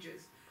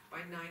wages by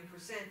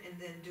 9% and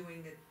then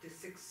doing the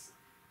 6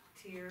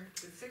 tier,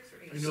 the 6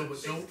 or 8? I know, but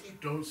 6 tier.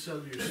 don't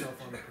sell yourself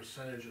on a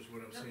percentage is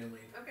what I'm saying,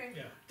 Lean. Okay,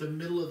 yeah, The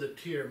middle of the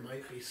tier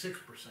might be 6%,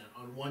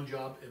 on one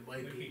job, it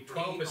might Might be be 8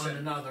 12% on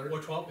another, or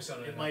 12%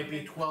 on it it. might be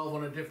Okay. 12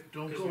 on a different,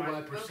 don't Because go my- by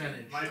okay,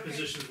 percentage. My Okay.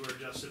 positions were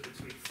adjusted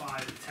between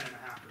 5 and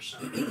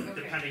 10.5%,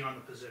 Okay. depending on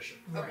the position.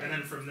 Right. And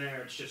then from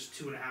there, it's just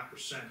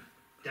 2.5%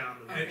 down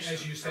the Okay. base.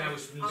 As you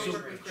established in the I'll base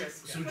work with range. Chris.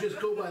 So just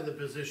go by the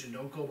position,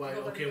 don't go by,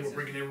 Go by the okay, we're position.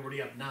 bringing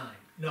everybody up 9.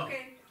 No,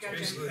 Okay,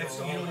 Basically, gotcha. that's,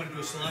 you don't wanna do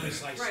a salami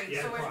slice. Right,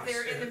 Yeah, so if across.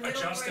 they're in the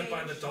middle Adjust it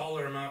by the range,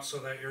 dollar amount so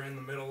that you're in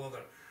the middle of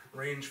the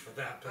range for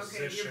that okay,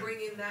 you're position.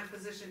 bringing that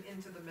position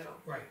into the middle,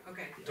 Right,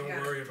 okay, Don't got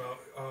it, worry about,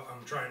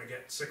 I'm trying to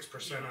get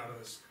 6% out of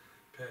this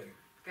pay.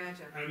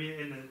 gotcha. I mean,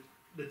 in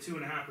the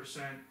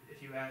 2.5%,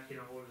 if you add,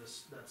 what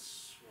is,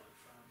 that's what,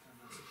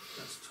 5, 10,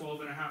 that's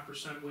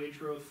 12.5% wage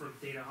growth from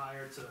data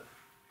hire to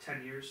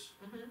 10 years,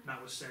 Mhm.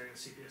 notwithstanding the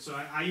CPI. So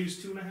I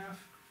use 2.5,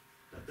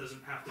 that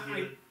doesn't have to be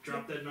I- the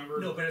drop dead number.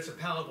 no, but it's a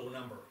palatable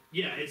number.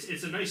 Yeah,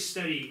 it's a nice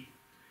steady,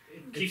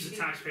 it keeps the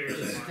taxpayers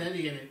in It's line.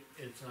 steady and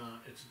it's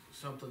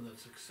something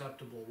that's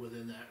acceptable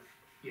within that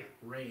Yeah.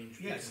 range,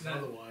 Yeah, it's because not-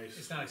 otherwise,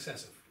 It's not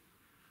excessive.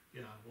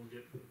 yeah, we'll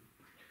get,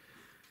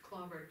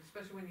 Clobbered,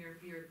 especially when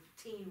your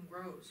team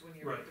grows, when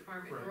your Right,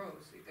 department right.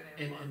 grows, you're gonna have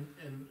and, a lot.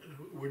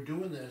 and we're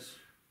doing this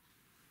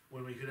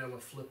when we could have a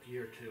flip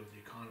year too, the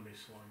economy's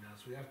slowing down,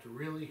 so we have to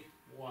really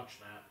watch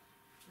that.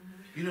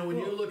 Mhm. You know, when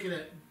you're Well- looking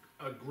at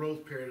a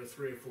growth period of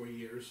 3 or 4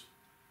 years,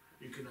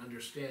 you can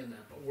understand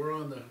that, but we're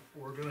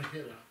gonna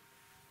hit a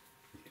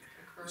A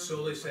curve.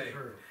 So they say,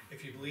 curve.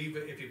 if you believe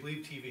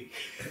TV.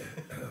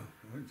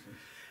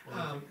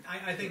 Well,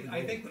 I think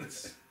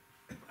it's,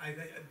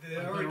 they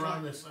I've already been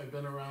around talked. this, I've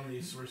been around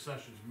these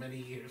recessions many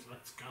years,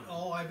 that's coming.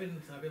 Oh, I've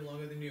been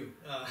longer than you.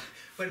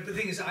 But the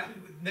thing is,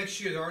 next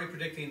year, they're already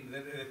predicting,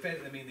 the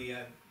Fed,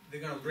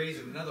 they're gonna raise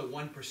it another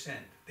 1%.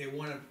 They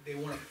wanna,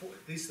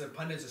 at least the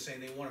pundits are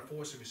saying they wanna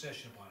force a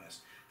recession upon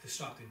us to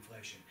stop the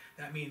inflation.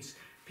 That means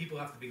people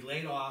have to be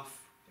laid off,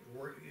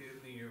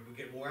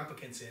 get more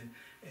applicants in,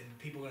 and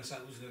people are gonna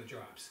start losing their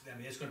jobs.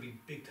 It's gonna be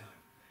big time.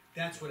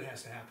 That's what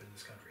has to happen in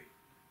this country,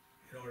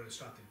 in order to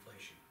stop the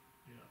inflation.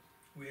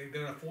 Yeah. They're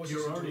gonna force us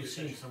You're into a already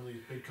seeing recession. some of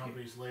these big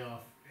companies lay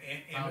off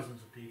A-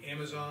 thousands of people.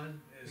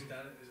 Amazon has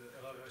done,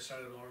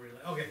 started already,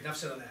 okay, enough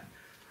said on that.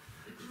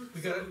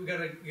 We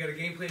got a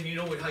game plan, you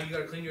know how you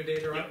gotta clean your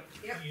data up?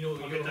 Yep. You know, I'll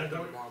your get that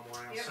done homework? tomorrow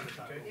morning, I'll Yep. send it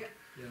back Okay. over. Yep,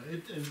 Yeah,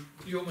 and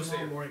You're almost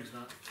tomorrow there. morning's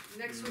not.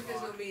 next week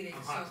there's no meeting,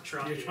 I'm so. hot to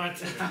trot You're you. trying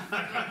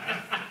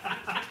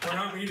to- We're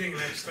not meeting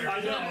next Thursday.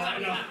 I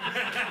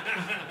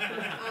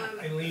know.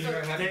 And Lean,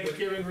 you're happy with,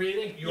 Thanksgiving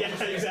reading? you're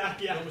almost Yeah, there,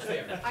 exactly, you're yeah. almost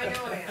there. I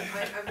know I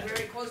am, I'm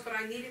very close, but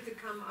I needed to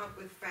come up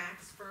with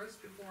facts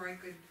first before I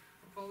could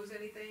propose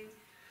anything.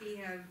 He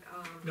had,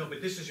 No,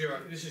 but this is your,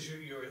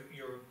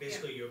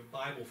 basically your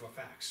bible for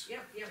facts.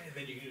 Yep, yep. And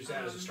then you can use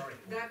that as a starting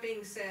point. That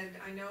being said,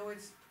 I know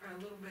it's a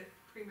little bit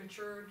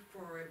premature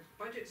for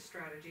a budget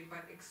strategy,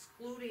 but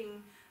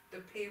excluding the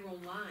payroll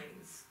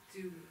lines,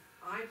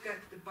 I've got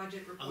the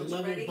budget A reports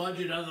level ready.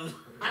 budget other.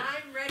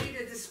 I'm ready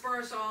to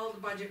disperse all the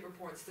budget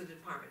reports to the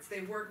departments,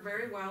 they work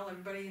very well,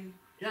 everybody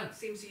Yeah,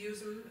 seems to use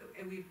them,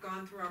 and we've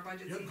gone through our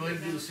budget yep, season go ahead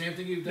and do now. the same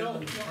thing you've done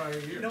in the prior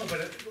year. No,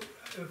 but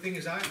the thing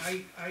is,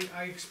 I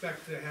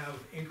expect to have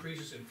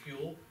increases in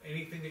fuel,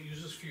 anything that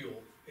uses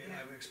fuel, Yeah.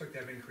 I expect to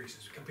have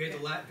increases. Compared to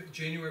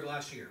January of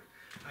last year,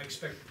 I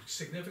expect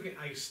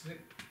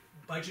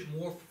budget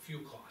more for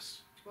fuel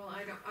costs. Well,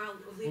 I'll Well,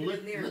 leave it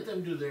in there. let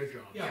them do their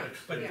job. Yeah,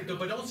 Yeah.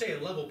 but don't say a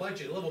level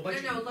budget, No,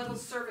 level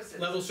services.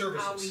 Level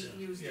How we services,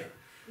 used it,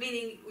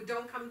 meaning,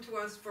 don't come to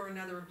us for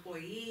another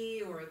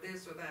employee, or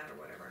this or that, or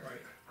whatever.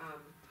 Right.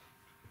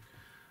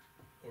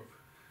 Or,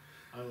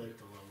 I like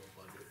the level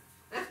budget.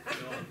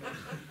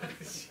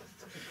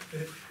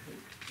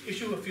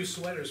 issue a few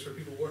sweaters for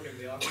people working in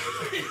the office.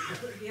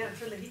 Yeah,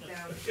 turn the heat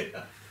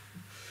down.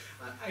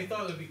 I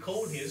thought it would be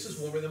cold in here, this is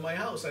warmer than my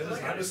house, I just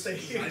had to stay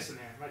It's here. nice in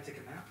there, might take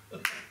a nap.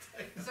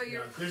 So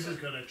you're, Yeah, this is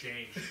gonna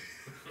change.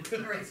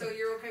 alright, so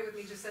you're okay with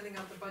me just sending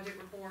out the budget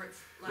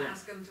reports, Yeah.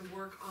 ask them to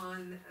work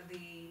on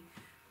the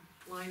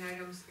line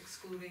items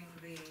excluding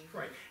the,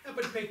 Right,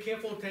 but pay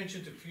careful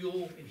attention to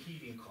fuel and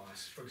heating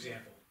costs, for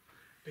example,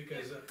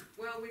 because,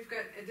 well, we've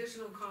got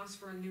additional costs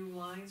for new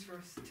lines for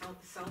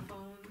cell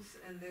phones,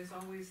 and there's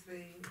always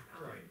the,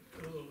 right,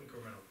 a little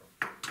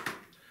incremental.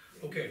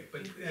 Okay,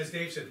 but as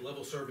Dave said,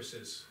 level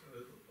services,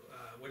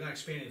 we're not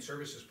expanding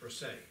services per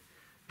se,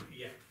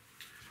 yet.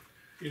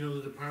 You know,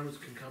 the departments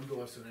can come to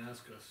us and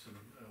ask us, and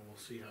we'll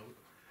see how,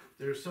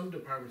 there's some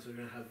departments that are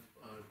gonna have,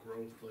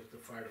 growth, like the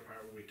fire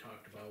department we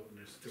talked about, and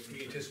there's different.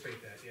 We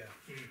anticipate that, yeah.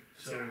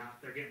 So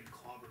they're getting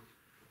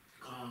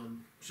clobbered.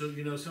 So,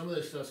 you know, some of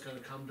this stuff's gonna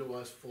come to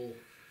us full,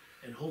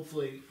 and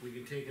hopefully we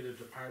can take it a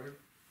department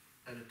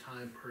at a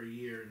time per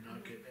year and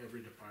not get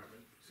every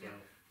department, so. Yeah.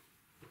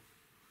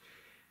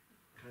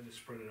 Kinda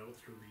spread it out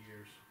through the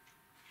years.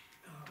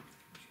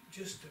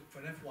 Just for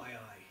an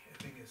FYI,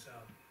 the thing is,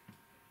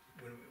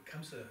 when it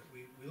comes to,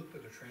 we looked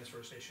at the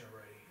transfer station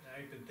already, and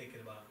I've been thinking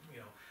about,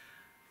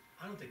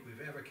 I don't think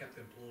we've ever kept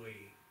an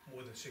employee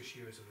more than 6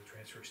 years at the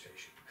transfer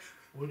station.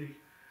 Woody,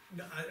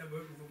 No,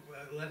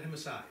 let him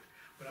aside,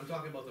 but I'm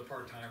talking about the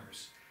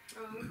part-timers.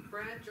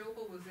 Brad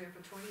Jobel was there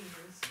for 20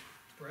 years,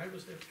 Brad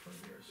was there for 20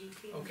 years.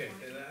 18, Okay,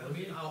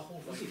 20. then I'll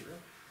hold my.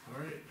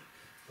 alright.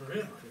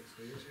 Really?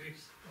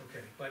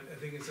 Okay, but the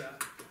thing is,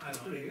 I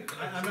don't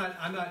know,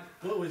 I'm not,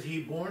 What, was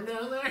he born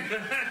down there?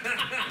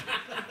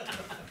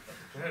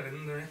 Yeah,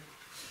 didn't they?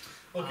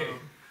 okay,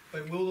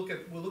 but we'll look at,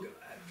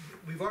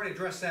 we've already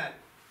addressed that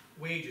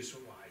wages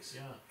wise.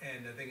 Yeah.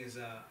 And the thing is,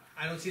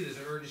 I don't see there's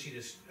an urgency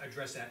to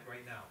address that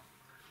right now.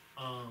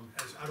 Well,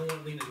 I don't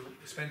want Lena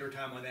to spend her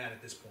time on that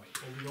at this point.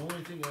 the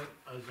only thing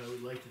I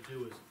would like to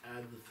do is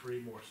add the 3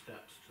 more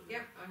steps to the.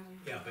 Yep, I will.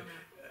 Yeah, work but, on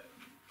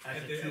that.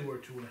 At the 2 or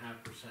 2.5%,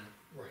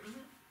 right,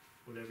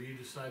 whatever you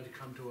decide to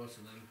come to us,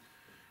 and then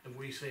if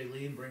we say,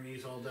 Lean, bring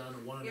these all down to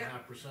 1.5%, Well, then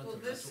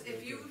that's this, what we'll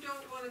if you do.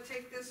 don't wanna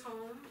take this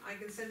home, I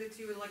can send it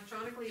to you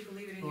electronically, you can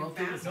leave it in Well, your I'll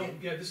take it basket.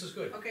 no, yeah, this is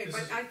good. Okay, This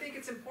but is- I think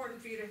it's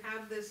important for you to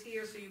have this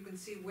here so you can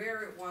see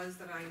where it was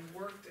that I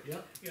worked,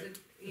 Yep, Yeah, the, it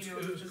you was know,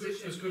 good, it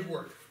position. was good in-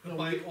 work. no,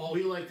 By all,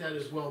 we like that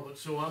as well, but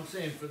so I'm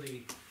saying for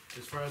the,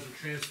 as far as the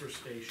transfer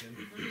station,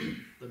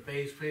 the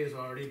base pay has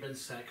already been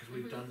set, cause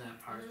we've done that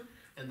part. Mhm.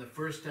 And the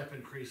first step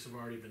increase have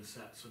already been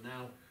set, so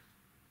now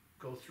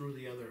go through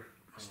the other.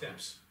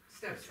 steps,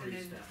 Steps, the and 3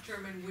 then steps.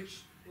 determine which.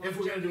 If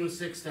we're gonna do a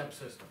longevity- 6-step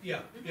system.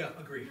 yeah,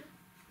 agreed.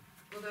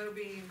 Well, that'll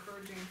be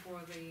encouraging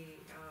for the,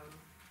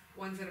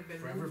 ones that have been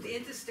For moved everybody.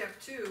 into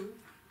step 2,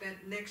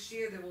 that next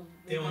year they will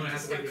They move only on to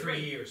have to wait step 3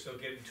 3. years, they'll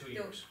get it in 2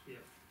 They'll- years.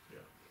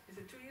 Is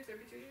it 2 years,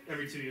 every 2 years?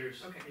 Every 2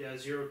 years. Okay. Yeah,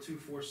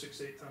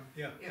 02468 ton.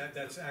 Yeah, Yeah.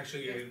 that's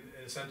actually Yeah. an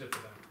incentive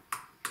for them.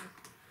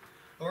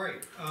 All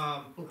right,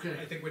 I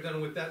Okay, think we're done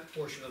with that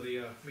portion of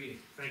the, meeting.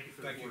 Thank you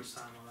for Thank the you. board's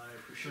time on that, I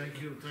appreciate it.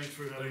 thank you, thanks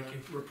for having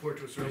Thank that report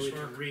to us early to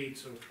work. read,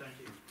 so. Thank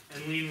you.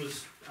 And Lean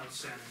was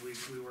outstanding,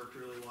 we worked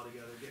really well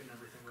together, getting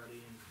everything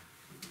ready,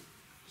 and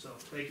so,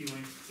 thank you,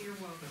 Lean. You're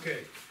welcome.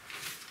 Okay,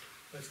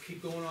 let's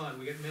keep going on,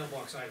 we got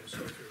mailbox items to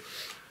go through.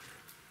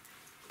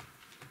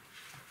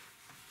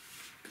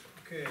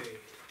 Okay.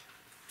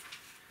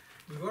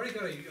 We've already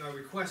got a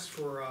request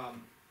for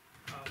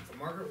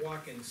Margaret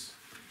Watkins,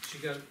 she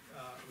got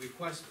a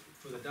request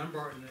for the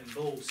Dunbarton and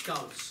Bow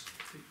Scouts,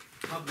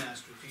 the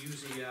pubmaster, to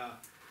use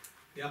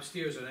the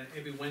upstairs on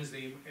every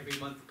Wednesday, every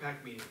month for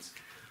pack meetings.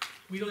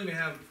 We don't even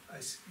have,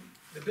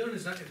 the building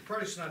is not, the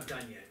project's not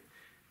done yet.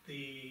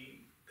 The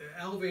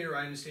elevator,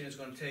 I understand, is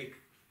gonna take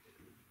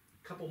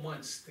a couple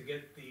months to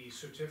get the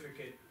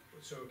certificate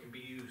so it can be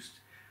used.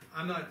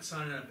 I'm not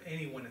signing up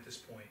anyone at this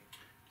point.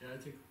 Yeah, I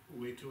think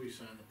wait till we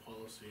sign the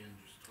policy and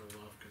just throw it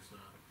off, cause,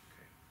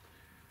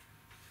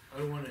 I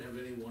don't wanna have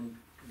any one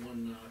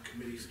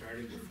committee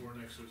starting before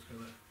next, so it's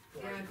gonna.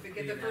 Yeah, if we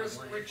get be the an first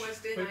avalanche.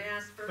 request in, I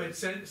asked But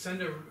first.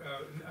 send a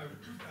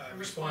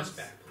response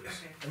back, please.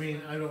 Okay. I mean,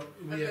 we I'm have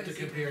gonna to see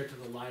compare it to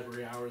the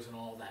library hours and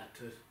all that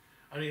to,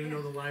 I don't even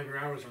know the library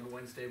hours on a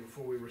Wednesday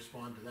before we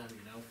respond to them,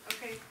 you know?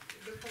 Okay,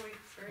 good point,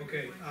 very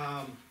Okay, good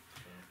point.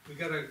 we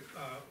gotta,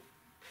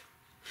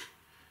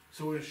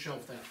 So we'll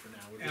shelf that for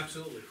now. We'll just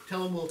absolutely.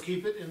 tell them we'll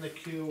keep it in the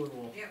queue and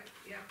we'll, Yep,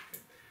 yep,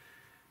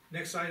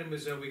 Next item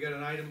is, we got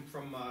an item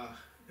from,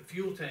 the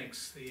fuel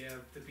tanks,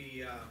 to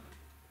be,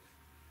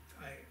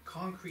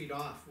 concrete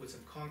off with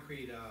some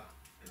concrete,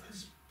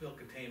 spill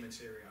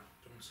containments area.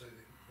 Don't say the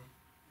amount,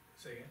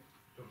 Say again?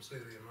 don't say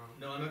the amount.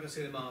 No, I'm not gonna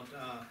say the amount,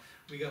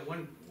 we got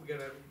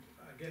a,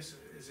 I guess,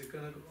 is it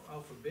gonna go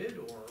out for bid,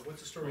 or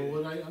what's the story?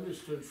 well, what I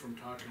understood from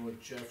talking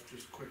with Jeff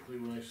just quickly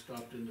when I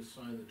stopped in to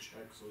sign the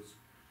checks was,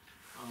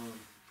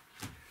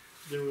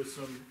 there was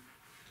some,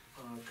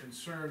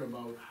 concern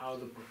about how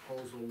the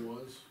proposal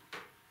was.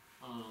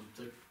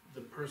 The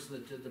person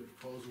that did the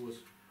proposal was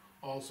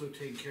also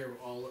taking care of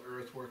all the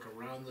earthwork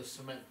around the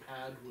cement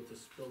pad with the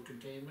spill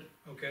containment.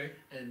 Okay,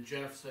 And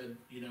Jeff said,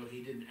 you know,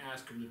 he didn't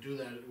ask him to do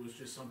that, it was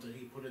just something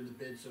he put in the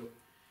bid, so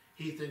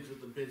he thinks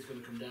that the bid's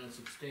gonna come down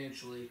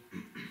substantially.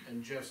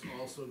 And Jeff's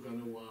also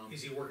gonna,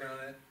 is he working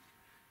on it?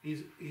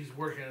 he's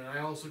working, and I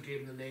also gave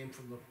him the name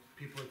from the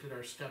people that did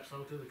our steps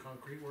out there, the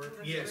concrete work.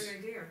 that's a Yes. great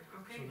idea,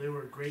 okay. So they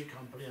were a great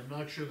company, I'm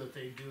not sure that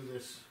they do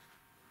this,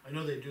 I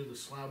know they do the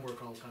slab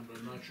work all the time, but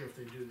I'm not sure if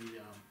they do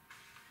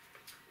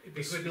It'd the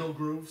be good, spill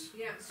grooves.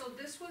 Yeah, so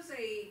this was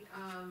a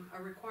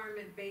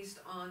requirement based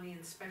on the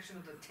inspection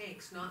of the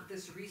tanks, not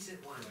this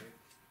recent one. right,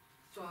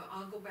 So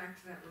I'll go back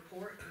to that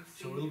report and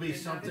see. So it'll be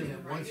if they have it something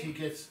in that once he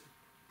writing. gets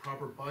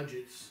proper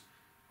budgets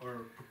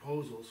or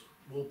proposals,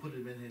 we'll put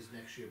him in his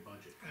next year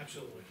budget.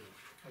 absolutely,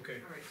 okay.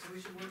 Alright, so we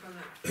should work on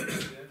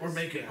that. Or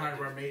make it part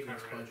of our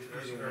maintenance Kinda budget.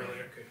 right, either way.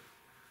 earlier. Okay,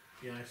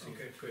 Yeah, I see.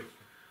 okay, good.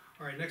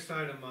 Alright, next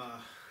item,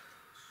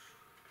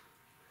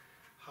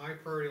 high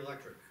priority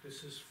electric,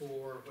 this is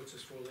for, what's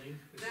this for, Lean?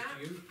 Is That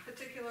it you?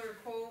 particular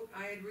quote,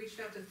 I had reached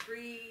out to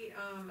 3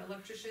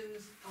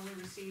 electricians, only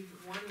received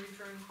 1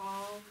 return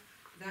call.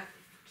 That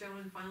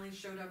gentleman finally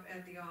showed up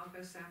at the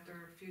office after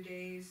a few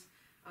days.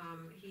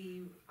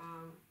 He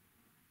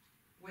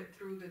went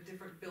through the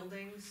different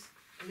buildings,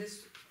 and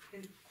this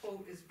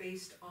quote is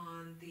based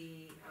on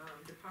the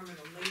Department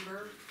of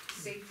Labor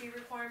safety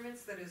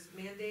requirements that is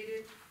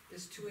mandated.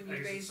 There's 2 in your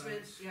Exit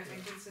basement, signs, yeah, yeah.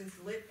 exit signs,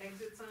 lit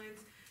exit signs.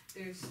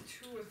 There's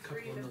 2 or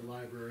 3 Couple in the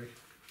library.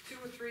 2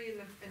 or 3 in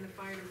the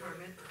fire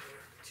department,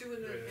 2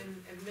 in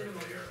minimum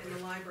in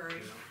the library.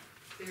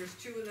 There's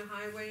 2 in the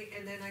highway,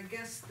 and then I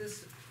guess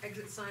this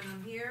exit sign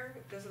on here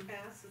doesn't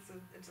pass,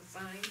 it's a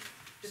sign.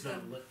 It's Just a,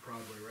 not lit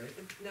probably, right?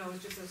 no,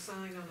 it's just a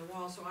sign on the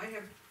wall, so I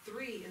have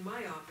 3 in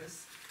my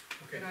office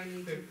Okay. that I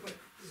need to put,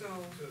 so,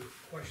 So the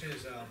question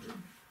is,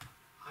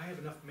 I have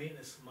enough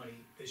maintenance money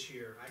this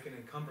year, I can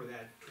encumber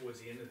that towards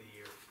the end of the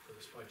year for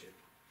this budget.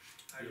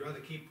 I'd rather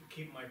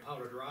keep my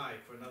powder dry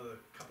for another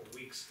couple of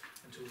weeks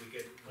until we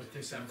get I think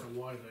that's December. a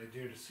wise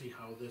idea to see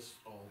how this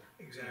all.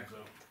 Exactly. comes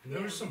out. And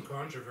there was some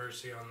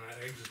controversy on that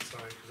exit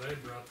sign, cause I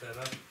had brought that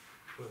up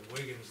with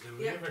Wiggins, did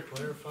we Yeah. ever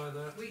clarify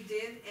that? we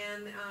did,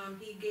 and,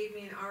 he gave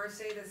me an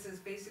RSA that says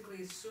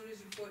basically as soon as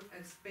you put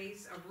a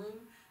space, a room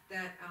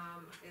that,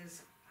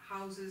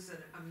 houses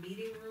a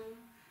meeting room,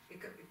 it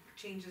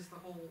changes the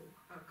whole,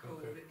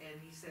 code, Okay. and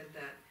he said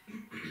that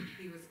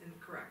he was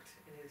incorrect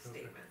in his Okay.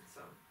 statement,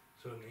 so,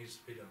 So it needs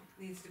to be done.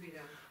 needs to be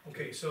done.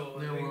 Okay, so,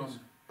 Now,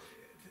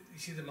 you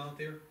see the amount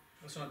there?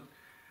 That's on,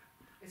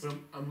 It's- But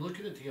I'm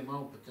looking at the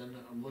amount, but then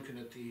I'm looking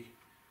at the,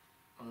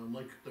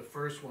 like the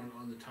first one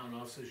on the town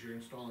offices, you're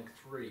installing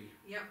 3.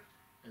 Yep,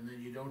 And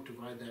then you don't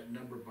divide that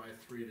number by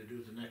 3 to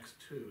do the next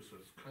 2, so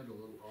it's kinda a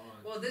little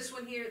odd. well, this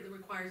one here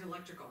requires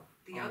electrical,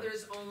 the Oh.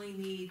 others only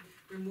need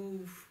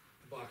remove,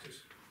 the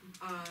boxes,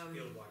 the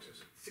other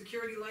boxes.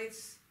 security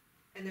lights,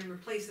 and then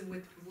replace them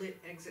with lit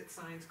exit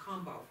signs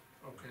combo.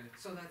 Okay,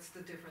 So that's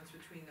the difference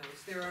between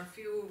those. There are a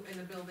few in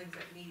the buildings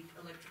that need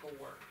electrical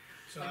work.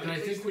 So, Like and I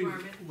police think we,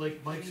 department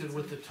like Mike said, needs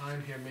with the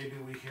time here, maybe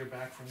we hear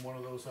back from one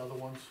of those other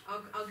ones.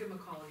 I'll give them a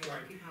call again, I'll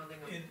Right. keep hounding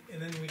them.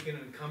 and then we can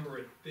encumber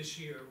it this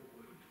year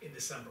in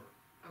December.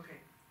 Okay,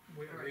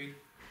 We All right. agreed?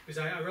 Because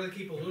I'd rather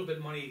keep a little bit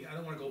of money, I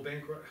don't wanna go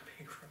bankrupt.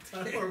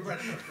 I don't wanna run.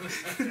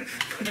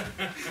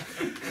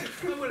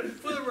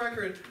 For the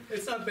record,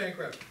 it's not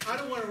bankrupt. I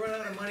don't wanna run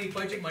out of money,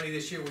 budget money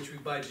this year, which we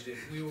budgeted.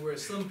 We were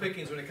slim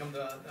pickings when it come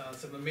to,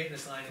 some of the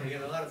maintenance line, and we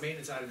had a lot of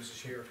maintenance items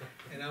this year.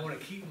 And I wanna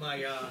keep my,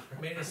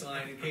 maintenance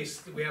line in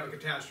case we have a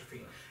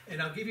catastrophe.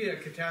 And I'll give you a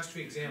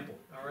catastrophe example,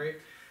 all right?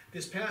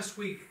 This past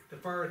week, the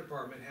fire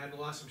department had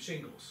lost some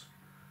shingles.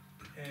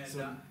 And,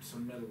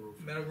 Some metal roof.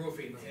 metal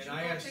roofing, did and you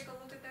I go asked. take a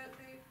look at that,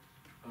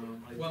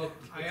 Dave? Well,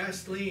 I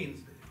asked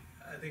Lean,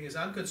 the thing is,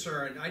 I'm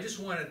concerned, I just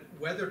want it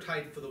weather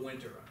tight for the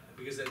winter,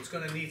 because it's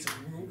gonna need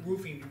some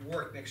roofing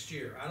work next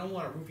year. I don't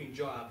want a roofing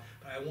job,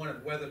 but I want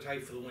it weather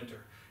tight for the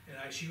winter.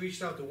 And she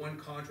reached out to one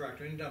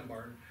contractor in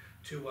Dunbarton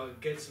to,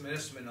 get some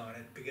estimate on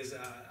it, because,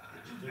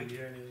 Did you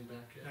hear anything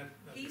back yet?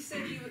 He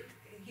said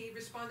he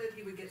responded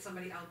he would get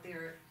somebody out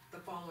there the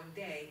following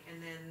day,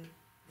 and then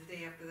the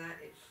day after that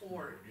it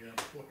poured. Yeah,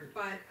 poured.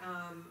 But,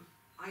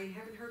 I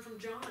haven't heard from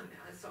John,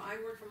 so I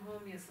worked from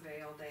home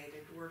yesterday all day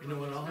to work on You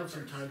know what, these I'll have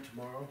some numbers. time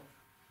tomorrow,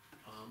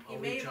 He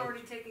I'll may reach have out,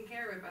 already taken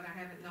care of it, but I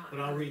haven't not. but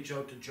I'll reach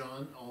out to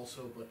John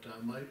also, but,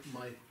 my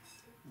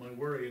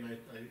worry, and I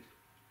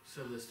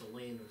said this to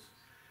Lean, is,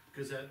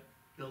 cause that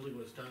building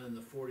was done in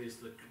the forties,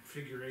 the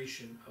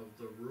configuration of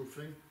the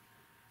roofing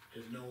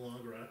is no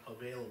longer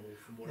available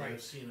from what I've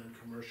Right. seen on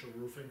commercial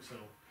roofing, so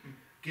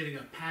getting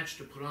a patch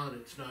to put on,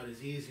 it's not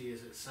as easy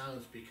as it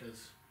sounds,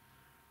 because,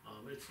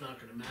 it's not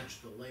gonna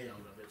match the layout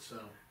of it, so.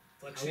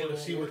 Flex I seal wanna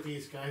won't see work. what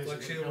these guys,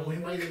 Flex are seal gonna- we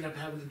won't might end up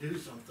having to do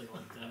something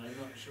like that, I'm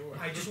not sure.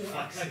 I just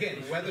want,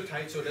 again, weather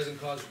tight so it doesn't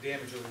cause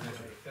damage over the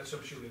winter, that's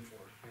what I'm shooting for.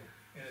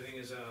 And the thing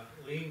is,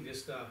 Lean,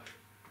 just, but,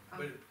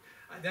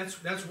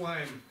 that's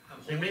why I'm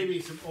There may holding,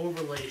 be some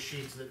overlay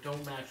sheets that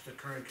don't match the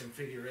current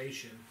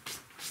configuration,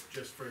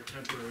 just for a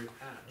temporary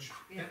patch.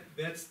 Yeah,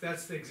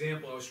 that's the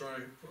example I was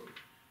trying to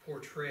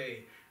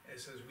portray. It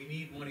says, we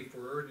need money for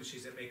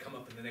urgencies that may come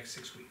up in the next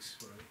 6 weeks.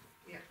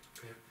 yeah,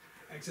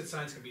 Exit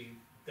signs can be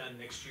done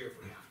next year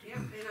if we have to.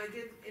 yeah, and I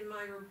did, in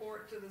my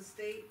report to the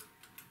state,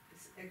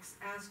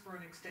 ask for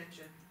an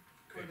extension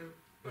for Okay.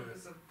 the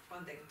purpose of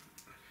funding.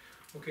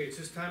 Okay, it's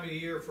this time of the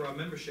year for our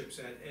memberships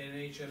at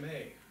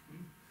NHMA.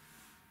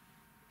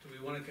 Do we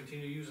wanna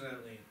continue using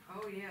that lane?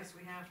 Oh, yes,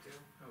 we have to.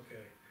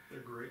 Okay, They're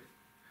great.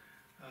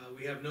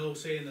 we have no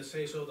say in the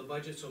say-so of the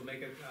budget, so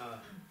make it,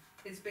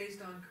 It's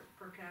based on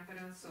per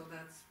capita, so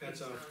that's That's,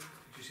 based on,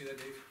 did you see that,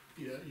 Dave?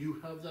 Yeah, you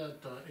have that,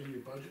 in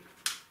your budget?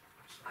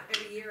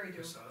 every year I do.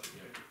 Just,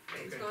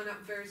 It's Okay. gone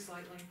up very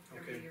slightly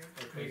every Okay. year.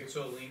 Make it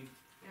so, Lean.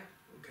 Yeah.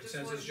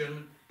 Consensus, want-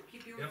 gentlemen?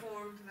 Keep you Yep.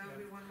 informed, that would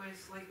be one of my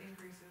slight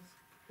increases.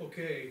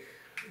 Okay,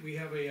 we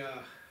have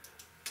a,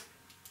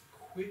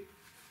 quit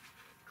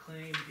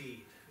claim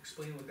deed.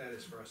 Explain what that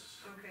is for us.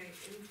 Okay,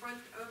 in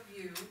front of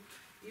you,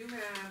 you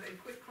have a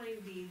quitclaim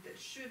deed that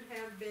should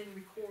have been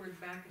recorded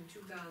back in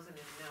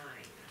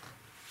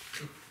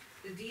 2009.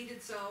 The deed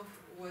itself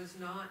was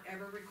not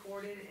ever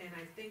recorded, and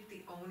I think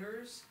the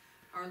owners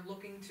are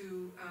looking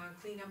to,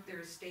 clean up their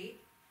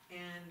estate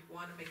and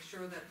wanna make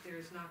sure that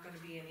there's not gonna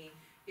be any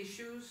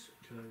issues.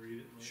 Can I read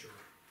it? Mike? Sure.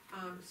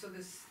 So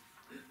there's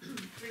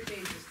 3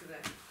 pages to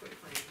that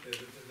quitclaim.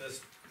 There's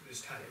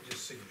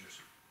just signatures.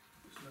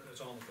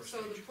 That's all on the first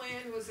So the page.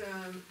 plan was,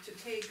 to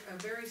take a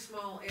very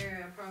small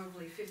area,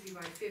 probably 50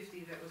 by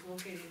 50, that was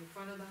located in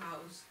front of the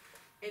house,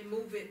 and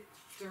move it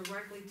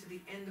directly to the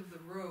end of the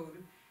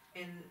road,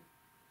 and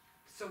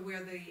so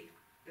where the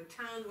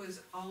town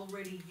was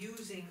already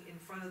using in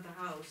front of the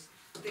house,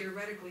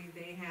 theoretically,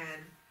 they had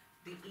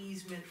the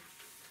easement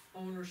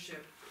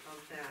ownership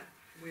of that,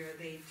 where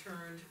they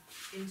turned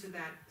into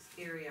that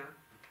area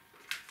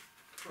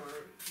for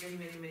many,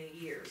 many, many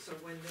years. So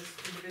when this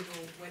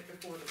individual went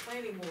before the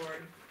planning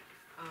board,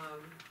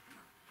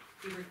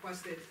 he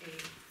requested a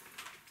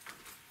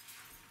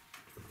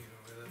you know,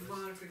 where that is.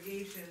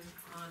 modification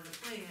on the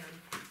plan.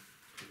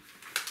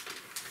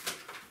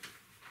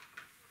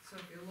 So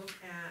if you look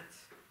at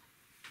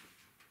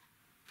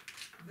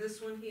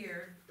this one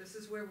here, this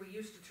is where we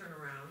used to turn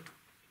around.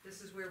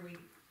 This is where we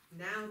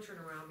now turn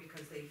around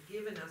because they've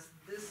given us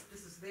this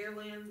is their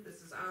land,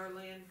 this is our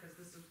land, cause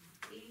this is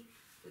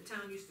the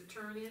town used to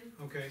turn in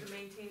Okay, to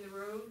maintain the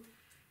road.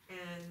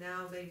 And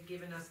now they've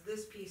given us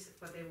this piece,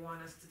 but they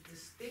want us to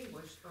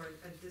distinguish or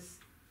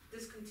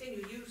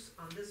discontinue use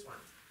on this one.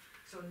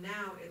 So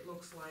now it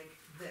looks like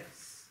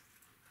this,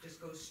 just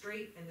goes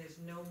straight and there's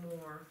no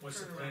more turnaround. what's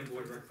the planning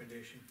board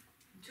recommendation?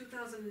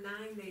 2009,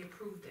 they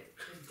approved it.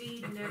 The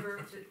deed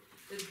never,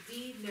 the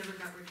deed never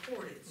got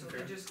recorded, so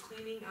they're Okay. just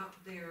cleaning up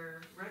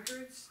their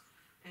records,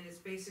 and it's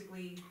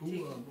basically Who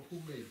taking,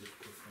 made this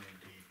quitclaim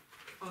deed?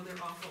 oh,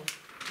 they're awful.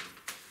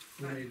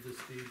 Who Right. made this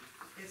deed?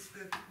 It's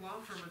the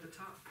law firm at the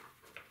top.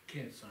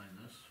 Can't sign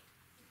this.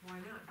 Why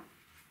not?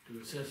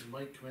 It says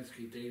Mike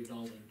Kaminsky, Dave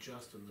Nolan,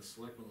 Justin, the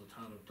selectmen of the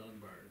town of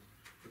Dunbarton,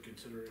 for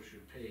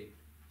consideration paid.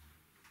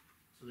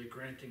 So they're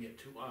granting it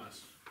to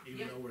us, even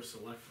Yeah. though we're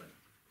selectmen.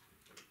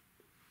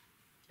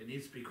 It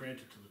needs to be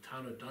granted to the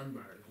town of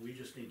Dunbarton, we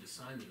just need to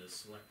sign it as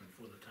selectmen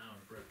for the town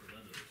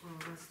representatives. Well,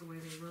 that's the way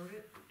they wrote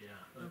it. Yeah,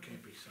 that Okay.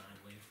 can't be signed,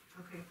 Lee.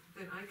 Okay,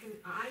 then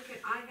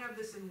I have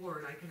this in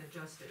Word, I can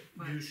adjust it,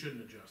 but You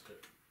shouldn't adjust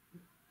it.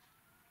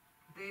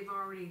 they've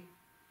already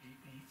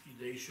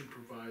They should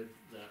provide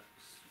that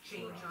for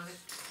changed on us.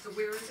 it. So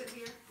where is it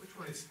here? Which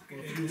one? It's Well,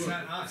 if you it's look-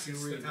 not us, if you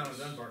it's the read town of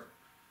this. Dunbar.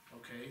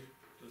 Okay,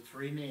 the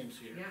 3 names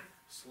here. Yeah,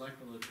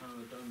 Selectmen of the town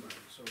of Dunbarton,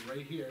 so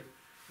right here,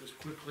 this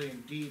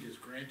quitclaim deed is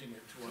granting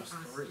it to us To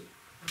us. 3. okay,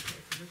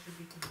 so this should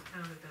be to the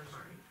town of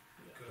Dunbarton.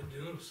 Good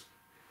news.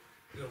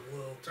 Good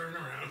little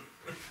turnaround.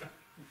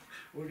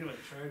 We're gonna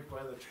charge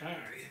by the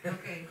car.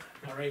 Okay,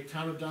 Alright,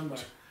 town of Dunbar,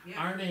 yeah,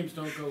 our names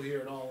don't go here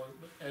at all,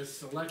 as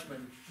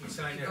selectmen, We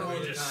signed it Yeah, all We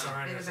the just time.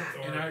 sign In as the back.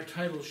 and authority. our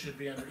titles should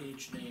be under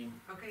each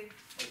name, okay,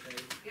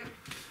 okay? yep.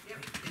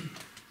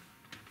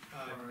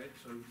 Alright,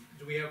 so,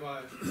 Do we have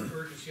a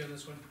urgency on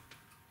this one?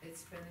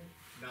 It's been,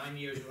 9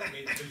 years,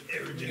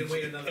 we can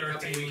wait another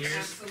couple 13 weeks. years.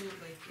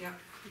 absolutely, yep.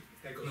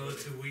 That goes Another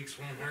with 2 weeks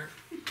won't hurt.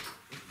 it.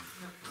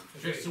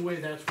 just the way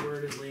that's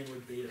worded, Lean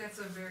would be it. That's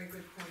a very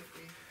good point,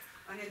 Dave.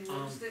 I hadn't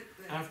noticed it,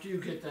 but, After you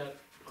get that,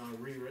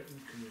 rewritten,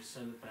 can you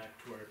send it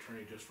back to our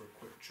attorney just for a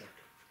quick check?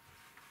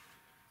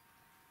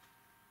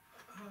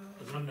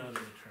 cause I'm not an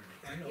attorney.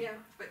 I know. Yeah,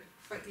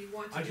 but you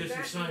want I to do just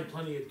that? signed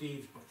plenty of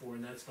deeds before,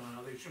 and that's not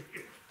how they should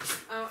be.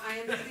 Oh, I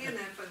understand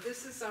that, but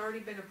this has already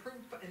been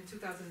approved in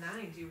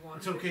 2009, do you want?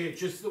 It's okay, it's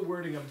just the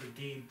wording of the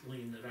deed,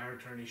 Lean, that our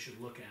attorney should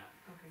look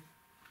at, Okay.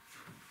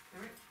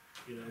 Alright,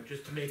 you know,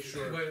 just to make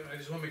sure. Wait, I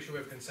just wanna make sure we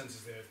have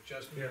consensus there,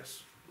 Justin?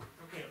 Yes,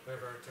 okay, we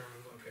have our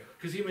attorney look. Okay,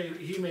 Cause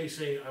he may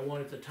say, I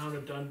want it the town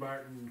of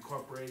Dunbarton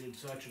Incorporated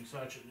such and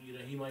such, and, you know,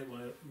 he might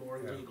want it more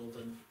Yeah. legal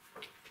than,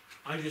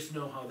 I just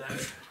know how that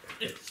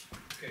is.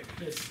 okay.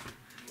 It's,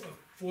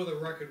 For the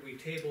record, we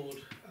tabled,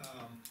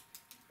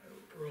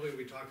 earlier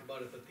we talked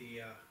about it, but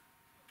the,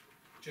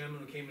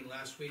 gentleman who came in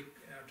last week,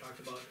 talked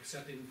about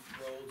accepting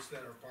roads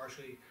that are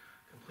partially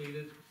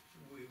completed.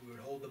 We would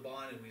hold the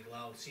bond and we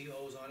allow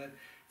COs on it.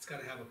 It's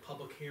gotta have a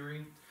public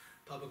hearing.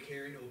 Public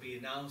hearing, it will be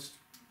announced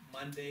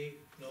Monday,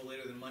 no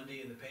later than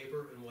Monday in the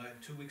paper, and we'll have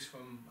 2 weeks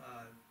from,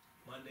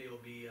 Monday will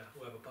be,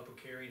 we'll have a public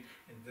hearing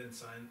and then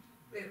sign.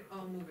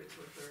 I'll move it to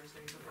a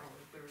Thursday, the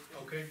following Thursday.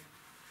 Okay?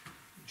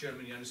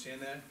 Gentlemen, you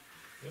understand that?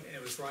 Yep. And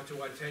it was brought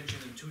to our attention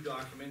in 2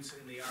 documents,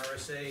 in the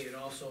RSA and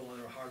also on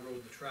our hard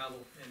road to travel,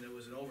 and there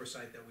was an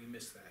oversight that we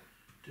missed that.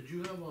 did you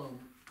have,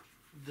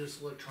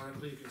 this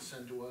electronically you can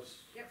send to us?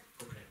 Yep.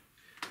 Okay,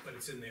 But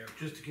it's in there.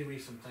 just to give me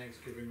some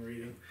Thanksgiving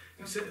reading.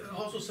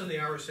 Also send the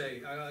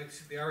RSA, I like,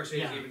 the RSA is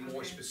Yeah. even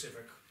more Okay.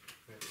 specific.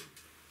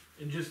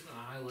 And just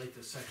highlight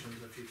the sections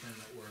if you can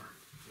that we're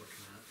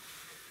looking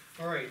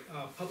at. All right,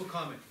 public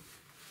comment.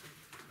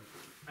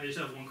 I just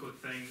have one quick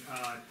thing,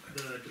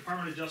 the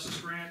Department of Justice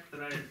grant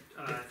that I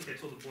think I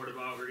told the board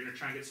about, we're gonna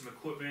try and get some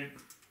equipment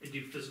and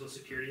do physical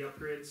security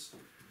upgrades.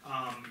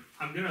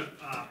 I'm gonna,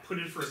 put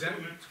in for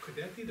equipment, Could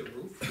that be the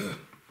roof?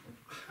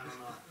 I don't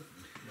know.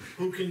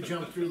 Who can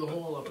jump through the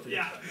hole up there?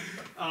 Yeah,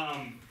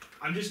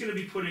 I'm just gonna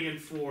be putting in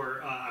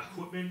for,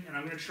 equipment, and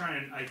I'm gonna try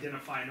and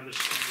identify another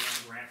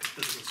standalone grant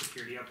for physical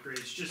security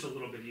upgrades, just a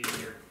little bit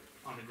easier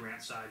on the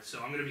grant side, so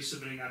I'm gonna be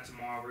submitting that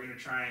tomorrow, we're gonna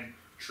try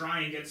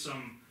and get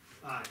some,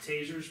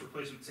 tasers,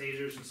 replacement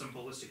tasers, and some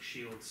ballistic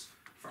shields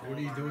for all What of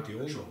do you our do with the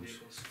old patrol ones?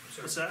 vehicles.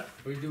 Sorry. What's that?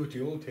 What do you do with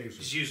the old tasers?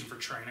 Just use them for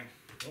training.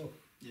 Oh,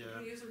 Yeah. You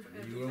can use them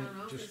at the You town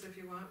don't office just- if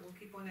you want, we'll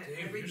keep one at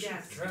Dave, every you should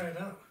desk. try it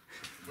out.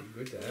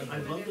 good to have.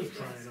 I'd them. love to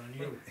try it on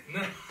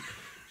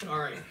you. All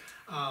right,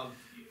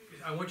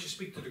 I want you to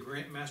speak to the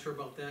grant master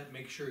about that,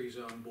 make sure he's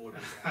on board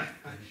with that.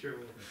 I sure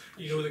will.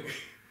 You know,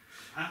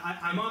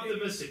 I'm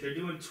optimistic, they're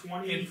doing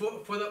 20. and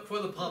for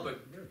the public,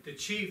 the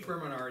chief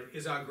Bernard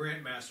is our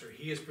grant master.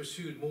 He has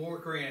pursued more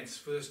grants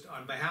for this,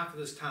 on behalf of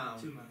this town.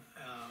 2 months.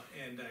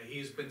 And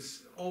he's been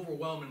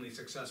overwhelmingly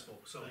successful,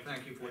 so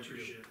thank you for what you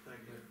do. Appreciate it, thank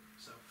you.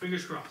 So,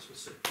 fingers crossed, we'll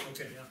see.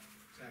 Okay,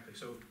 exactly,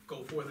 so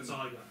go forth That's and,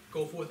 all I got.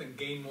 go forth and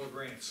gain more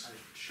grants. I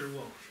sure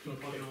will. Keep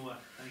Okay. plugging away,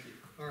 thank you.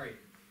 All right,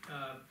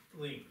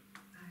 Lean,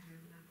 I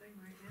have nothing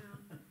right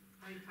now.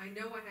 I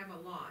know I have a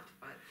lot,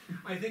 but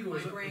I think it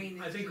was, My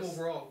brain I is think just-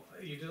 overall,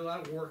 you did a lot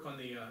of work on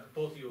the,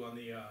 both of you on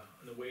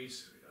the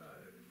wage.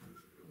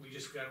 We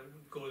just gotta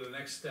go to the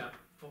next step,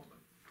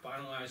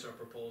 finalize our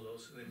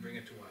proposals, and then bring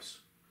it to us,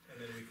 and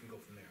then we can go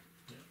from there.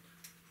 Yeah.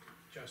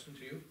 Justin,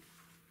 to you?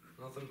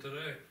 Nothing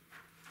today.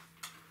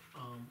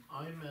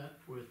 I met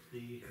with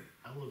the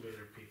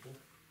elevator people,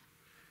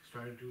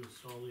 started to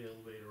install the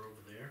elevator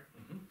over there,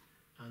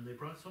 and they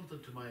brought something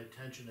to my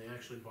attention, they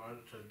actually brought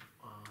it to,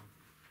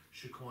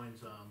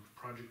 Chicoine's,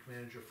 project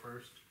manager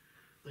first.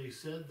 They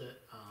said that,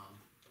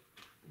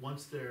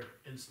 once their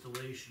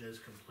installation is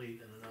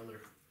complete in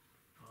another,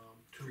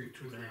 two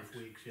and a half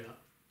weeks, yeah.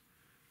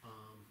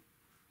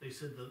 They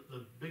said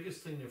the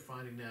biggest thing they're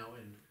finding now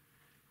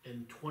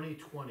in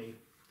 2020,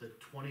 the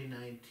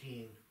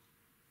 2019,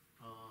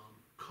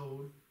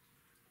 code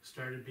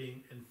started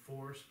being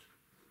enforced,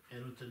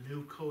 and with the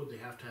new code, they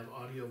have to have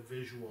audio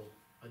visual,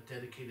 a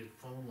dedicated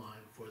phone line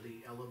for the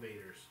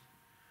elevators.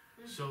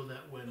 So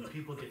that when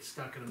people get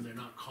stuck in them, they're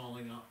not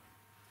calling up,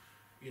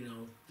 you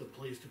know, the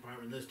police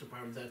department, this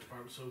department, that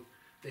department, so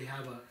they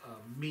have a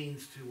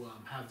means to,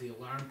 have the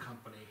alarm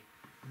company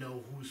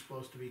know who's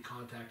supposed to be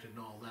contacted and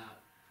all that.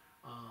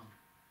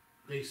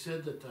 They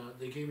said that,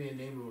 they gave me a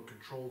name of a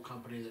control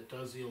company that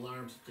does the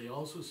alarms, they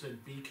also said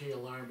BK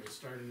Alarm is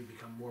starting to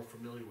become more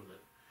familiar with it.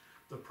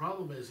 The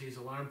problem is, these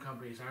alarm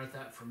companies aren't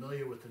that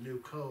familiar with the new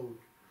code,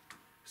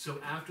 so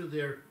after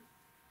their,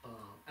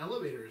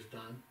 elevator is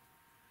done,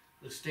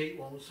 the state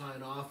won't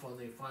sign off on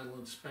the final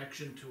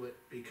inspection to it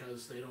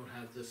because they don't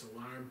have this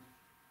alarm,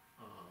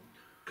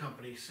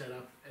 company set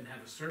up and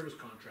have a service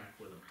contract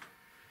with them.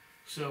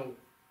 So,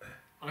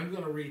 I'm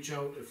gonna reach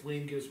out, if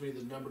Lean gives me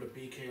the number to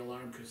BK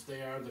Alarm, cause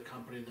they are the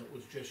company that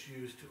was just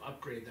used to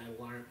upgrade that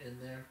alarm in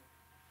there.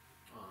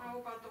 how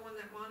about the one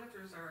that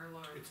monitors our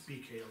alarms? It's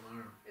BK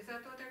Alarm, Is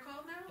that what they're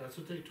called now? that's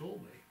what they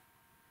told me,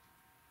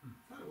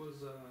 I thought it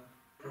was, It was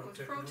Pro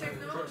Technology.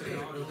 Technology.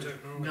 Pro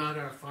Technology. not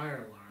our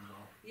fire alarm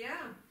though,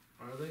 Yeah,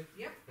 are they?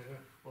 Yeah,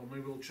 Well,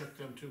 maybe we'll check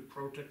them too,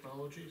 Pro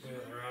Technologies? yeah,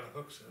 they're out of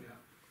hooks, yeah.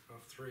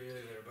 off 3A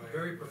there by.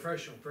 Very everybody.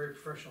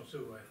 professional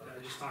too, I thought.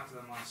 I just talked to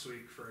them last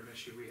week for an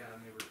issue we had,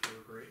 and they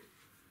were great.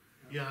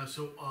 Yeah,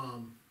 so,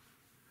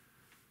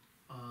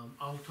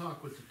 I'll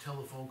talk with the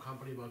telephone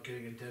company about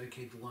getting a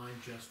dedicated line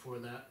just for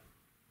that.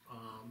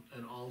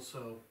 And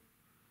also,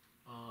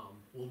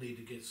 we'll need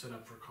to get set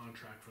up for a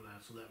contract for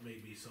that, so that may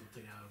be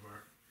something out of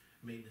our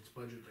maintenance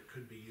budget that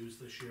could be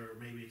used this year, or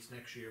maybe it's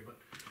next year, but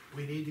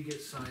we need to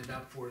get signed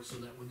up for it so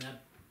that when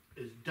that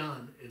is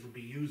done, it'll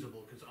be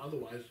usable, cause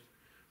otherwise,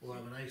 we'll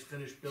have a nice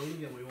finished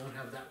building and we won't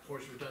have that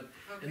portion done.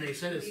 And they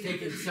said it's Okay.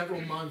 taken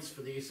several months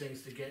for these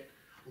things to get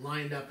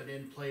lined up and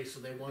in place, so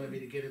they wanted me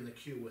to get in the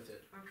queue with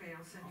it, Okay,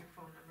 I'll send your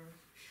phone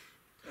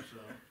number. so,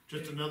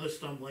 just another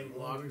stumbling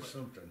block, Always but,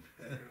 something.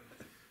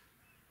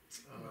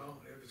 Well,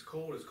 if it's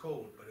cold, it's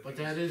cold, but if but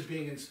it's- that is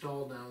being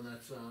installed now, and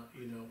that's,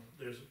 you know,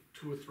 there's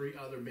 2 or 3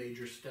 other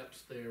major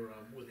steps there,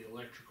 with the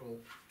electrical,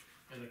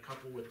 and a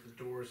couple with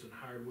the doors and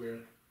hardware,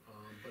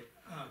 but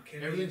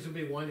can it everything's gonna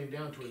be winding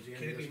down towards the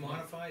end can of it be this month.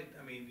 modified?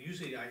 I mean,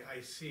 usually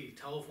I see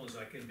telephones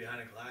like in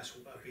behind a glass,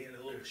 behind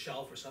a little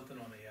shelf or something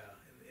on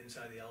the,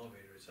 inside the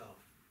elevator itself.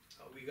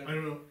 We I got,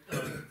 don't know,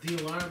 the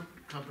alarm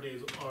company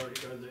is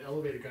already, or the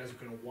elevator guys are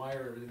gonna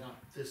wire everything up,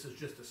 this is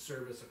just a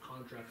service, a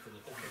contract for the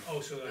okay, town.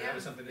 oh, so I Yeah,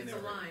 have something in there.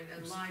 it's a line, a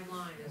live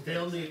line. is what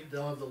They'll it need,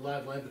 they'll have the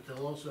live line, but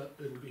they'll also,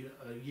 it'll be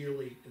a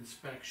yearly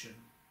inspection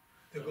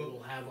They'll that go,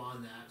 we'll have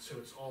on that, so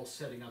it's all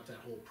setting up that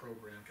whole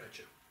program.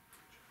 gotcha,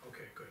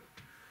 okay, good.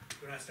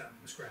 We're not starting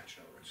from scratch,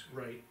 in other words.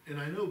 Right, and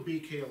I know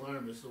BK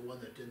Alarm is the one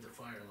that did the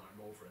fire alarm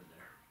over in there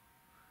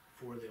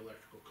for the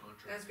electrical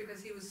contract. That's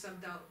because he was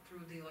subbed out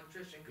through the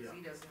electrician, cause Yeah.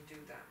 he doesn't do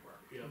that work.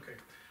 Yeah, Okay,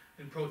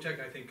 and Protect,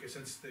 I think,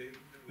 since they.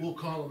 we'll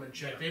call them and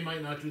check, Yeah. they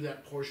might not do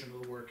that portion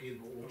of the work either,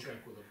 but we'll Okay.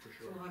 check with them for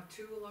So sure. we'll have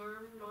 2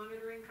 alarm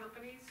monitoring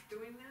companies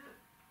doing that?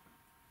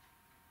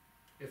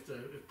 If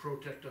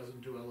Protect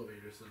doesn't do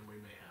elevators, then we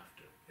may have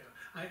to.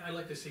 Yeah, I'd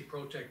like to see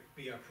Protect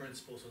be our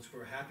principal, since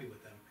we're happy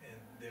with them, and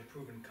they're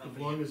proven As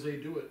company. long as they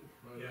do it,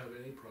 I don't Yeah. have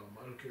any problem,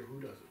 I don't care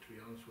who does it, to be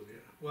honest with you.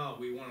 Well,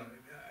 we wanna,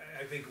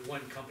 I think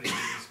one company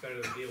is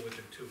better to deal with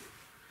than 2.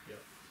 Yeah.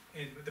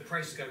 And the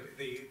price has gotta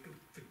be,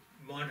 the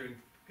monitoring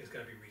has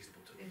gotta be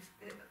reasonable too.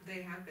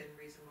 They have been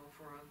reasonable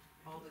for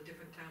all the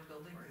different town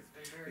buildings,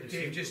 it's been very.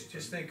 Dave,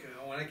 just think,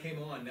 when I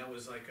came on, that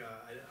was like,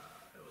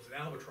 it was an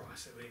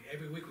albatross, I mean,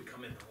 every week we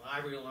come in, the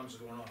library alarms are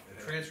going off,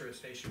 the transfer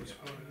station was,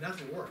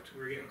 nothing worked.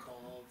 We were getting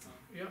called,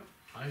 Yep,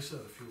 I set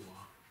a few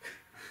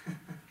off,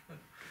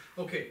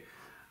 okay,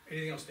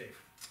 anything else, Dave?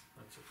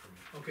 that's it for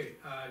me.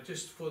 Okay,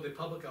 just for the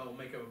public, I'll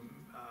make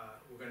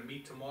we're gonna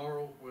meet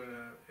tomorrow,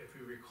 if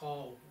you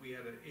recall, we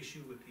had an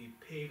issue with the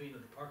paving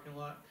of the parking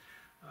lot.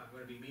 I'm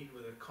gonna be meeting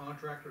with a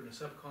contractor and the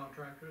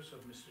subcontractors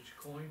of Mr.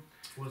 Chicoine.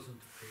 Wasn't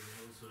the paving,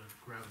 it was the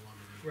gravel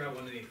underneath. Grab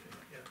one underneath,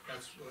 yeah,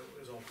 that's what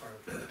is all part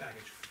of the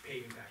package,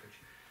 paving package.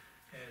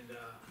 And,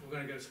 we're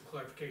gonna get some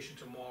clarification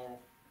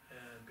tomorrow,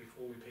 and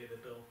before we pay the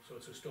bill, so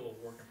it's still a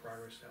work in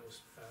progress, that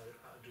was,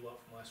 due out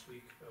from last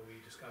week, we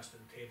discussed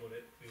and tabled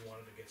it, we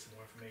wanted to get some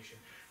more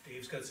information.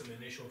 Dave's got some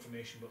initial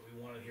information, but we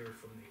wanna hear it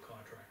from the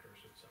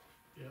contractors itself.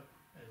 Yeah.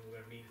 And we're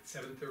gonna meet at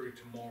 7:30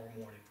 tomorrow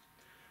morning,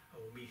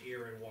 we'll meet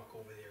here and walk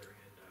over there and,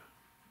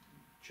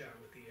 chat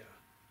with the,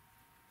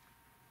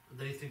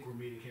 They think we're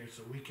meeting here,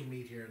 so we can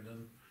meet here and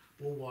then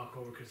we'll walk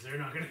over, cause they're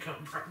not gonna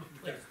come probably.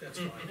 that's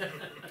fine,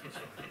 that's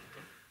fine.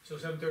 So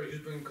 7:30,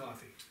 who's bringing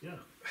coffee? Yeah,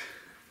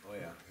 Oh,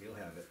 yeah, he'll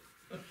have it.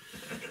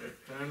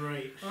 darn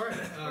right. Alright,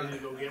 Ready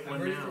to go get I'm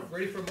one ready now.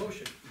 Ready for a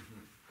motion.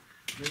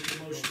 Make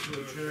a motion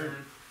to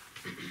adjourn.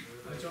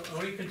 So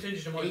only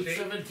contingent upon Dave,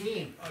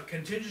 8:17.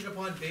 contingent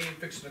upon Dave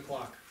fixing the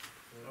clock,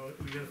 Oh,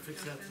 we gotta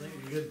fix that thing,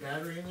 you got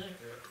battery in there?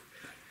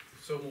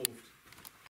 so moved.